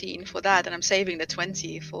 14 for that, and I'm saving the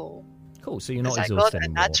 20 for... Cool, so you're not exhausted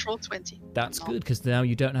anymore. I got a natural 20. That's good, because now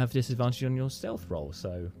you don't have disadvantage on your stealth roll,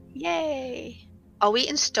 so... Yay! Are we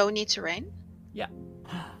in stony terrain? Yeah.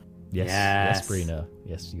 Yes, Brina.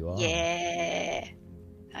 Yes, you are. Yeah.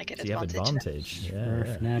 I get advantage. You have advantage.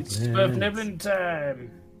 Yeah. Smurf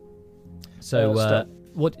time. So,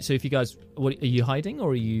 what? So, if you guys, are you hiding,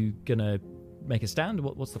 or are you gonna make a stand?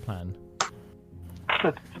 What's the plan?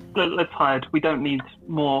 Let's hide. We don't need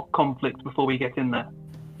more conflict before we get in there.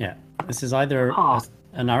 Yeah, this is either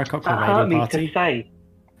an Arakocra raiding party to say,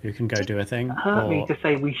 who can go do a thing. Hurt me to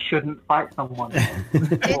say we shouldn't fight someone.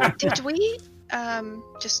 Did we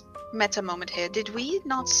just meta moment here. Did we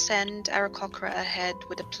not send Aarakocra ahead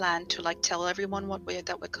with a plan to like tell everyone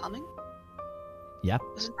that we're coming? Yeah.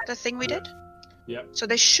 Wasn't that a thing we did? Yeah. So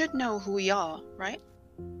they should know who we are, right?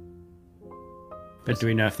 But do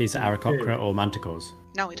we know if these are Aarakocra or Manticores?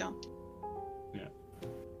 No, we don't.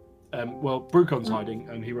 Well, Brucon's hiding,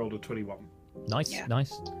 and he rolled a 21. Nice, Yeah.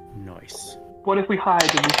 nice. Nice. What if we hide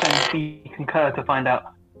and we send B Concur to find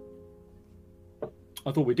out?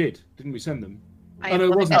 I thought we did. Didn't we send them? I Oh, no,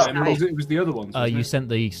 it am wasn't willing them. to It was the other ones. wasn't You it? sent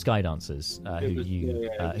the Sky Dancers It was-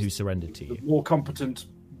 who surrendered to The you. more competent,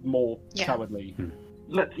 more Yeah. cowardly.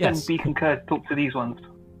 Let's Yes. send B Concur to talk to these ones.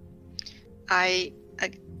 I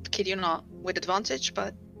kid you not, with advantage,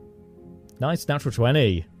 but Nice, natural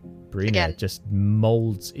 20. Brina Again. just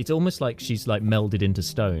molds. It's almost like she's like melded into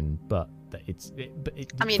stone, but I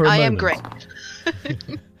mean, for a I am moment. great.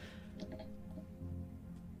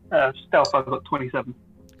 Stealth, I've got 27.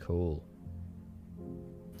 Cool.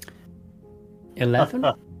 11?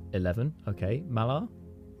 11. Okay, Malar.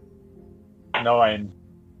 9.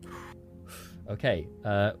 Okay.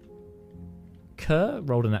 Kerr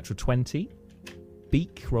rolled a natural 20.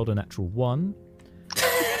 Beak rolled a natural 1.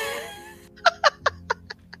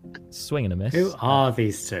 Swing and a miss. Who are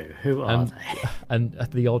these two? Who are they? And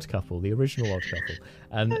the odd couple, the original odd couple.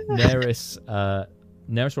 And Neris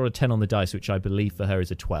rolled a 10 on the dice, which I believe for her is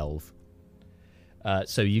a 12.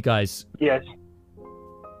 So you guys, Yes.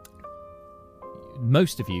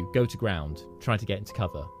 most of you go to ground, try to get into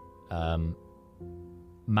cover.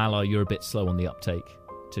 Malar, you're a bit slow on the uptake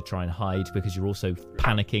to try and hide because you're also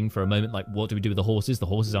panicking for a moment. Like, what do we do with the horses? The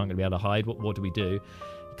horses aren't going to be able to hide. What do we do? You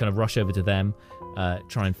kind of rush over to them,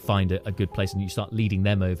 try and find a good place, and you start leading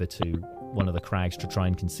them over to one of the crags to try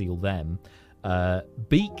and conceal them.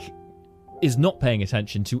 Beak is not paying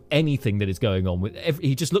attention to anything that is going on.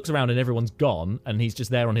 He just looks around and everyone's gone, and he's just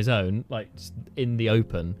there on his own, like just in the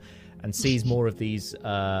open, and sees more of these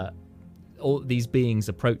all these beings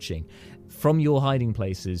approaching. From your hiding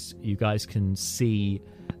places, you guys can see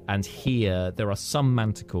and hear there are some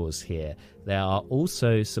manticores here. There are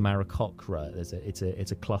also some Aarakocra.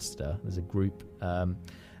 It's a cluster. There's a group,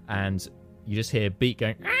 and you just hear Beak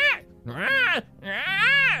going, and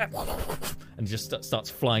just starts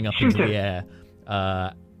flying up into the air.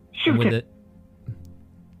 Shoot him!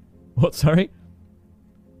 What? Sorry.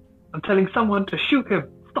 I'm telling someone to shoot him.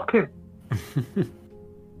 Stop him.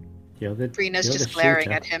 Brina's just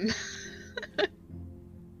glaring at him.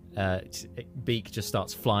 Beak just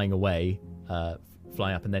starts flying away,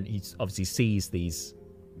 flying up, and then he obviously sees this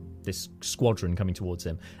squadron coming towards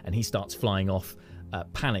him, and he starts flying off,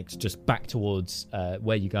 panicked, just back towards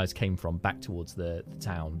where you guys came from, back towards the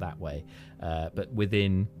town that way. But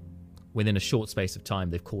within a short space of time,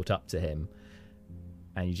 they've caught up to him,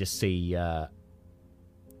 and you just see a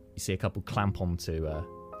couple a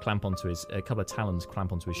couple of talons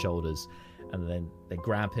clamp onto his shoulders, and then they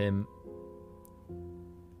grab him.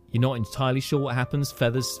 You're not entirely sure what happens.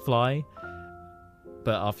 Feathers fly,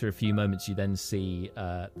 but after a few moments, you then see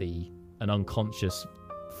an unconscious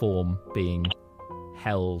form being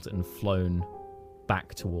held and flown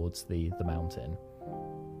back towards the mountain.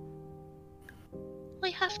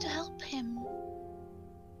 We have to help him.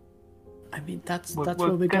 I mean, that's We're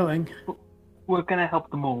where we're going. We're gonna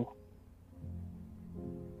help them all.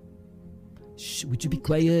 Shh, would you be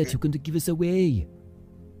quiet? You're going to give us away.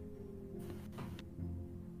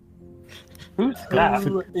 Who's that?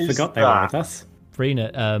 Forgot they were with us.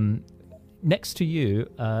 Brina, next to you...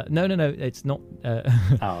 No, it's not...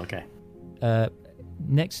 Oh, okay.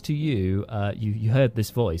 Next to you, you heard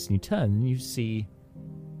this voice, and you turn, and you see...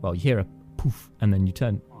 Well, you hear a poof, and then you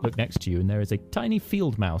look next to you, and there is a tiny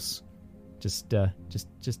field mouse just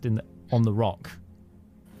on the rock,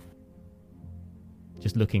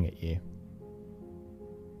 just looking at you.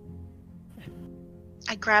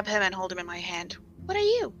 I grab him and hold him in my hand. What are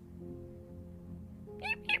you?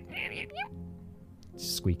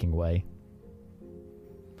 Squeaking away.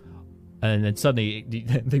 And then suddenly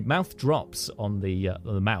the mouth drops on the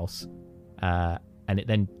mouse, and it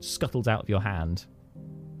then scuttles out of your hand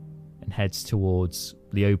and heads towards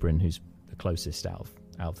Leobrin, who's the closest out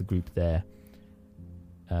of the group there.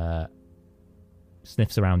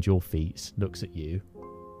 Sniffs around your feet, looks at you,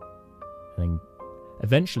 and then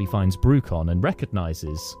eventually finds Brucon and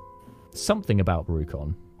recognizes something about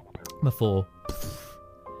Brucon before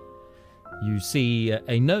you see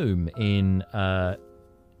a gnome in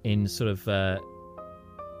sort of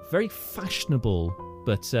very fashionable,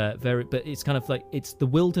 but it's kind of like it's the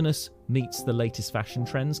wilderness meets the latest fashion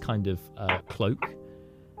trends kind of cloak.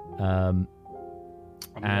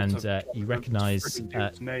 and you recognise.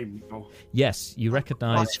 Name. Oh. Yes, you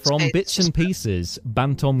recognise it's from Spade. bits and pieces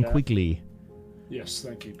Bantom Quigley. Yes,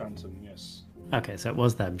 thank you, Bantam. Yes. Okay, so it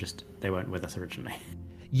was them, just they weren't with us originally.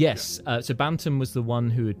 Yes, so Bantam was the one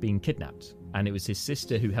who had been kidnapped, and it was his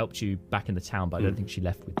sister who helped you back in the town, but I don't think she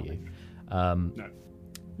left with you. No.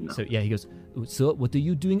 So yeah, he goes, so what are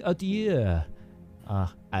you doing out here?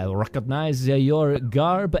 I recognize your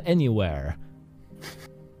garb anywhere.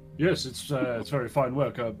 Yes, it's very fine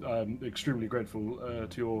work. I'm extremely grateful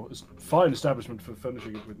to your fine establishment for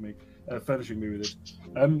furnishing me with it.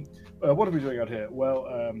 What are we doing out here? Well,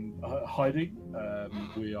 hiding.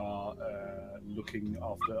 We are looking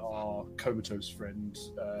after our comatose friend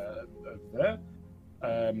over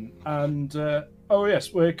there. Oh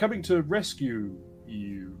yes, we're coming to rescue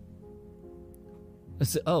you.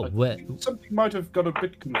 So, Something might have got a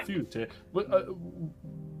bit confused here.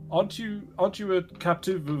 Aren't you a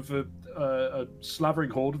captive of a slavering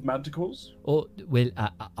horde of manticores? Oh, well,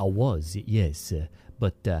 I was, yes,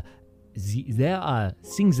 but there are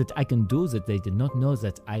things that I can do that they did not know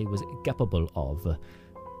that I was capable of.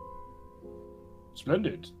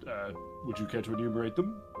 Splendid. Would you care to enumerate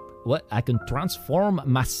them? Well, I can transform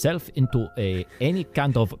myself into any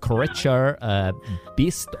kind of creature,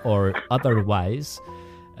 beast, or otherwise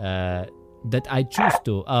that I choose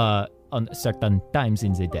to on certain times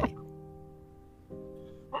in the day.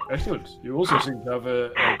 Excellent. You also seem to have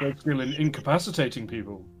a great skill in incapacitating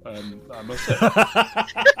people, I must say.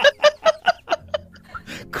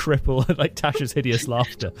 Cripple, like Tasha's hideous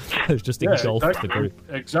laughter has just engulfed the group.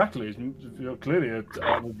 Exactly. You're clearly an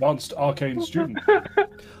advanced arcane student.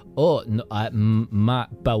 Oh, no, my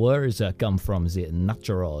powers come from the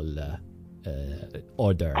natural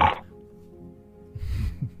order.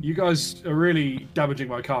 You guys are really damaging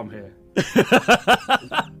my calm here.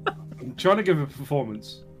 I'm trying to give a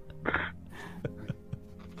performance.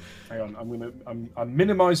 Hang on, I'm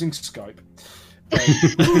minimizing Skype.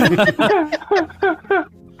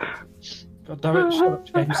 God damn it! Shut up,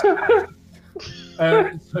 James.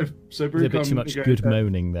 So There's a bit too much good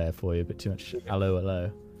moaning there for you. A bit too much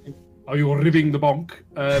hello. Are you ribbing the bonk?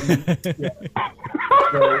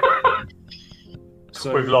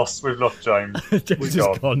 So we've lost James. James is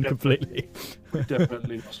gone completely. We've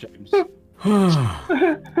definitely lost James.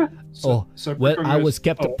 I was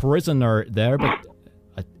kept a prisoner there, but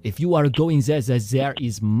if you are going there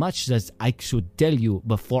is much that I should tell you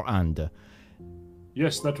beforehand.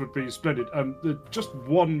 Yes, that would be splendid. Just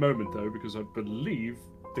one moment though, because I believe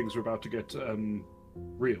things are about to get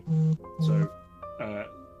real. So,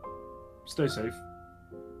 stay safe.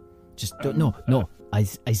 Just no. I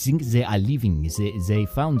think they are leaving. They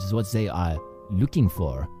found what they are looking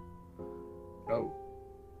for. Oh.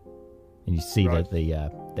 And you see Right.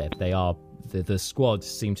 that they are the squad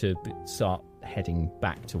seem to start heading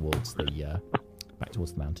back towards the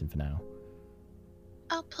mountain for now.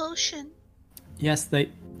 A potion. Yes, they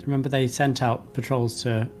sent out patrols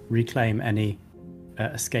to reclaim any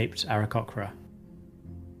escaped Aarakocra.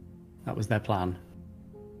 That was their plan.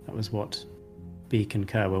 That was what Beak and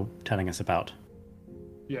Kerr were telling us about.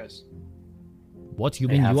 Yes. What, you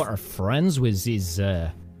mean you are friends with these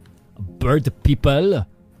bird people?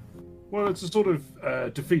 Well, it's a sort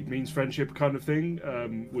of defeat means friendship kind of thing.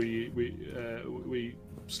 We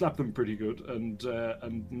slapped them pretty good, and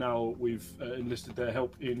now we've enlisted their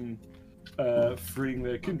help in freeing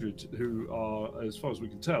their kindred, who are, as far as we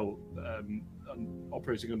can tell,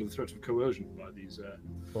 operating under the threat of coercion by these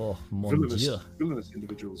villainous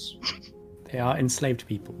individuals. They are enslaved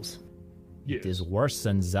peoples. Yes. It is worse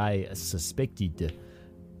than I suspected.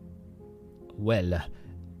 Well,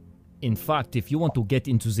 in fact, if you want to get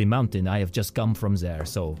into the mountain, I have just come from there,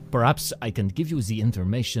 so perhaps I can give you the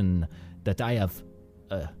information that I have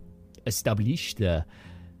established,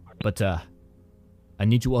 but I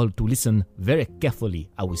need you all to listen very carefully.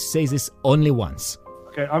 I will say this only once.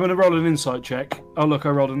 Okay, I'm going to roll an insight check. Oh, look, I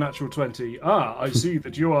rolled a natural 20. I see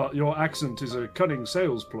that your accent is a cunning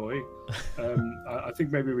sales ploy. I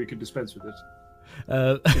think maybe we could dispense with it.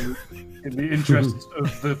 In the interest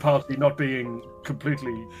of the party not being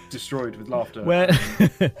completely destroyed with laughter.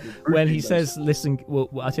 When he says, listen, well,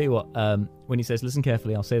 I'll tell you what, when he says, listen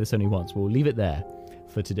carefully, I'll say this only once. We'll leave it there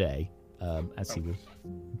for today, as he will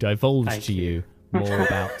divulge to you more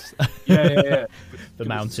about the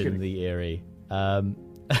mountain and the Eyrie.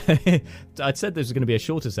 I'd said there was going to be a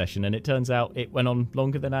shorter session, and it turns out it went on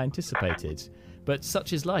longer than I anticipated. But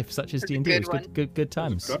such is life, such is D&D. It was good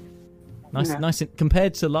times. Nice.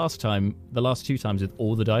 Compared to the last two times with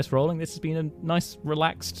all the dice rolling, this has been a nice,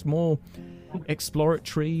 relaxed, more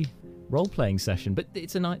exploratory role-playing session. But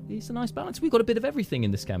it's a nice balance. We've got a bit of everything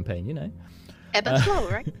in this campaign, you know. Ebb and flow,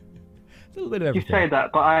 right? A little bit of You everything. say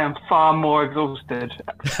that, but I am far more exhausted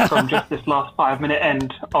from just this last 5-minute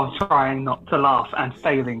end of trying not to laugh and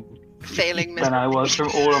failing Failing than I was from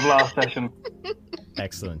all of last session.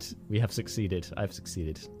 Excellent. We have succeeded. I've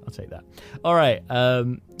succeeded. I'll take that. All right.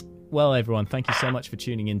 Well, everyone, thank you so much for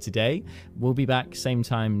tuning in today. We'll be back same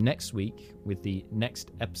time next week with the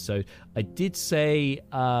next episode. I did say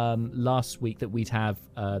last week that we'd have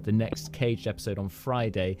the next Caged episode on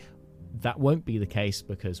Friday. That won't be the case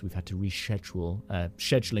because we've had to reschedule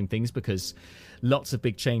scheduling things because lots of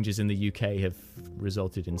big changes in the UK have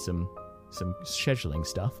resulted in some scheduling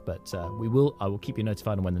stuff. But I will keep you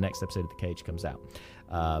notified on when the next episode of The Cage comes out.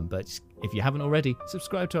 But if you haven't already,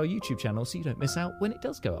 subscribe to our YouTube channel so you don't miss out when it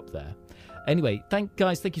does go up there. Anyway, thank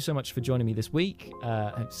you so much for joining me this week.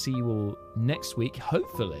 See you all next week,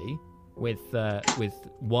 hopefully with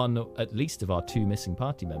one at least of our 2 missing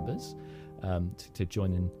party members to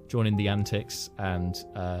join in the antics, and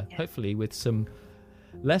hopefully with some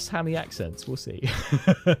less hammy accents. We'll see.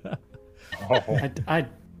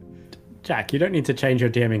 Jack, you don't need to change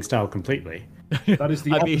your DMing style completely. That is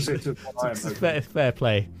the opposite of what I am hoping. Fair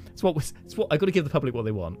play. It's what I got to give the public what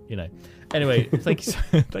they want, you know. Anyway, thank you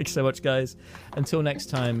so much, guys. Until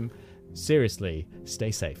next time, seriously,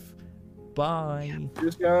 stay safe. Bye.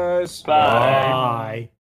 Cheers, guys.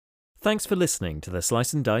 Bye. Thanks for listening to the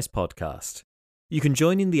Slice and Dice podcast. You can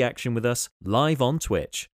join in the action with us live on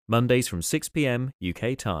Twitch, Mondays from 6 p.m.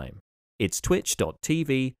 UK time. It's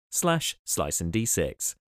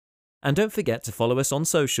twitch.tv/sliceand6. And don't forget to follow us on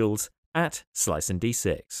socials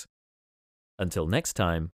 @SliceandD6. Until next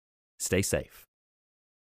time, stay safe.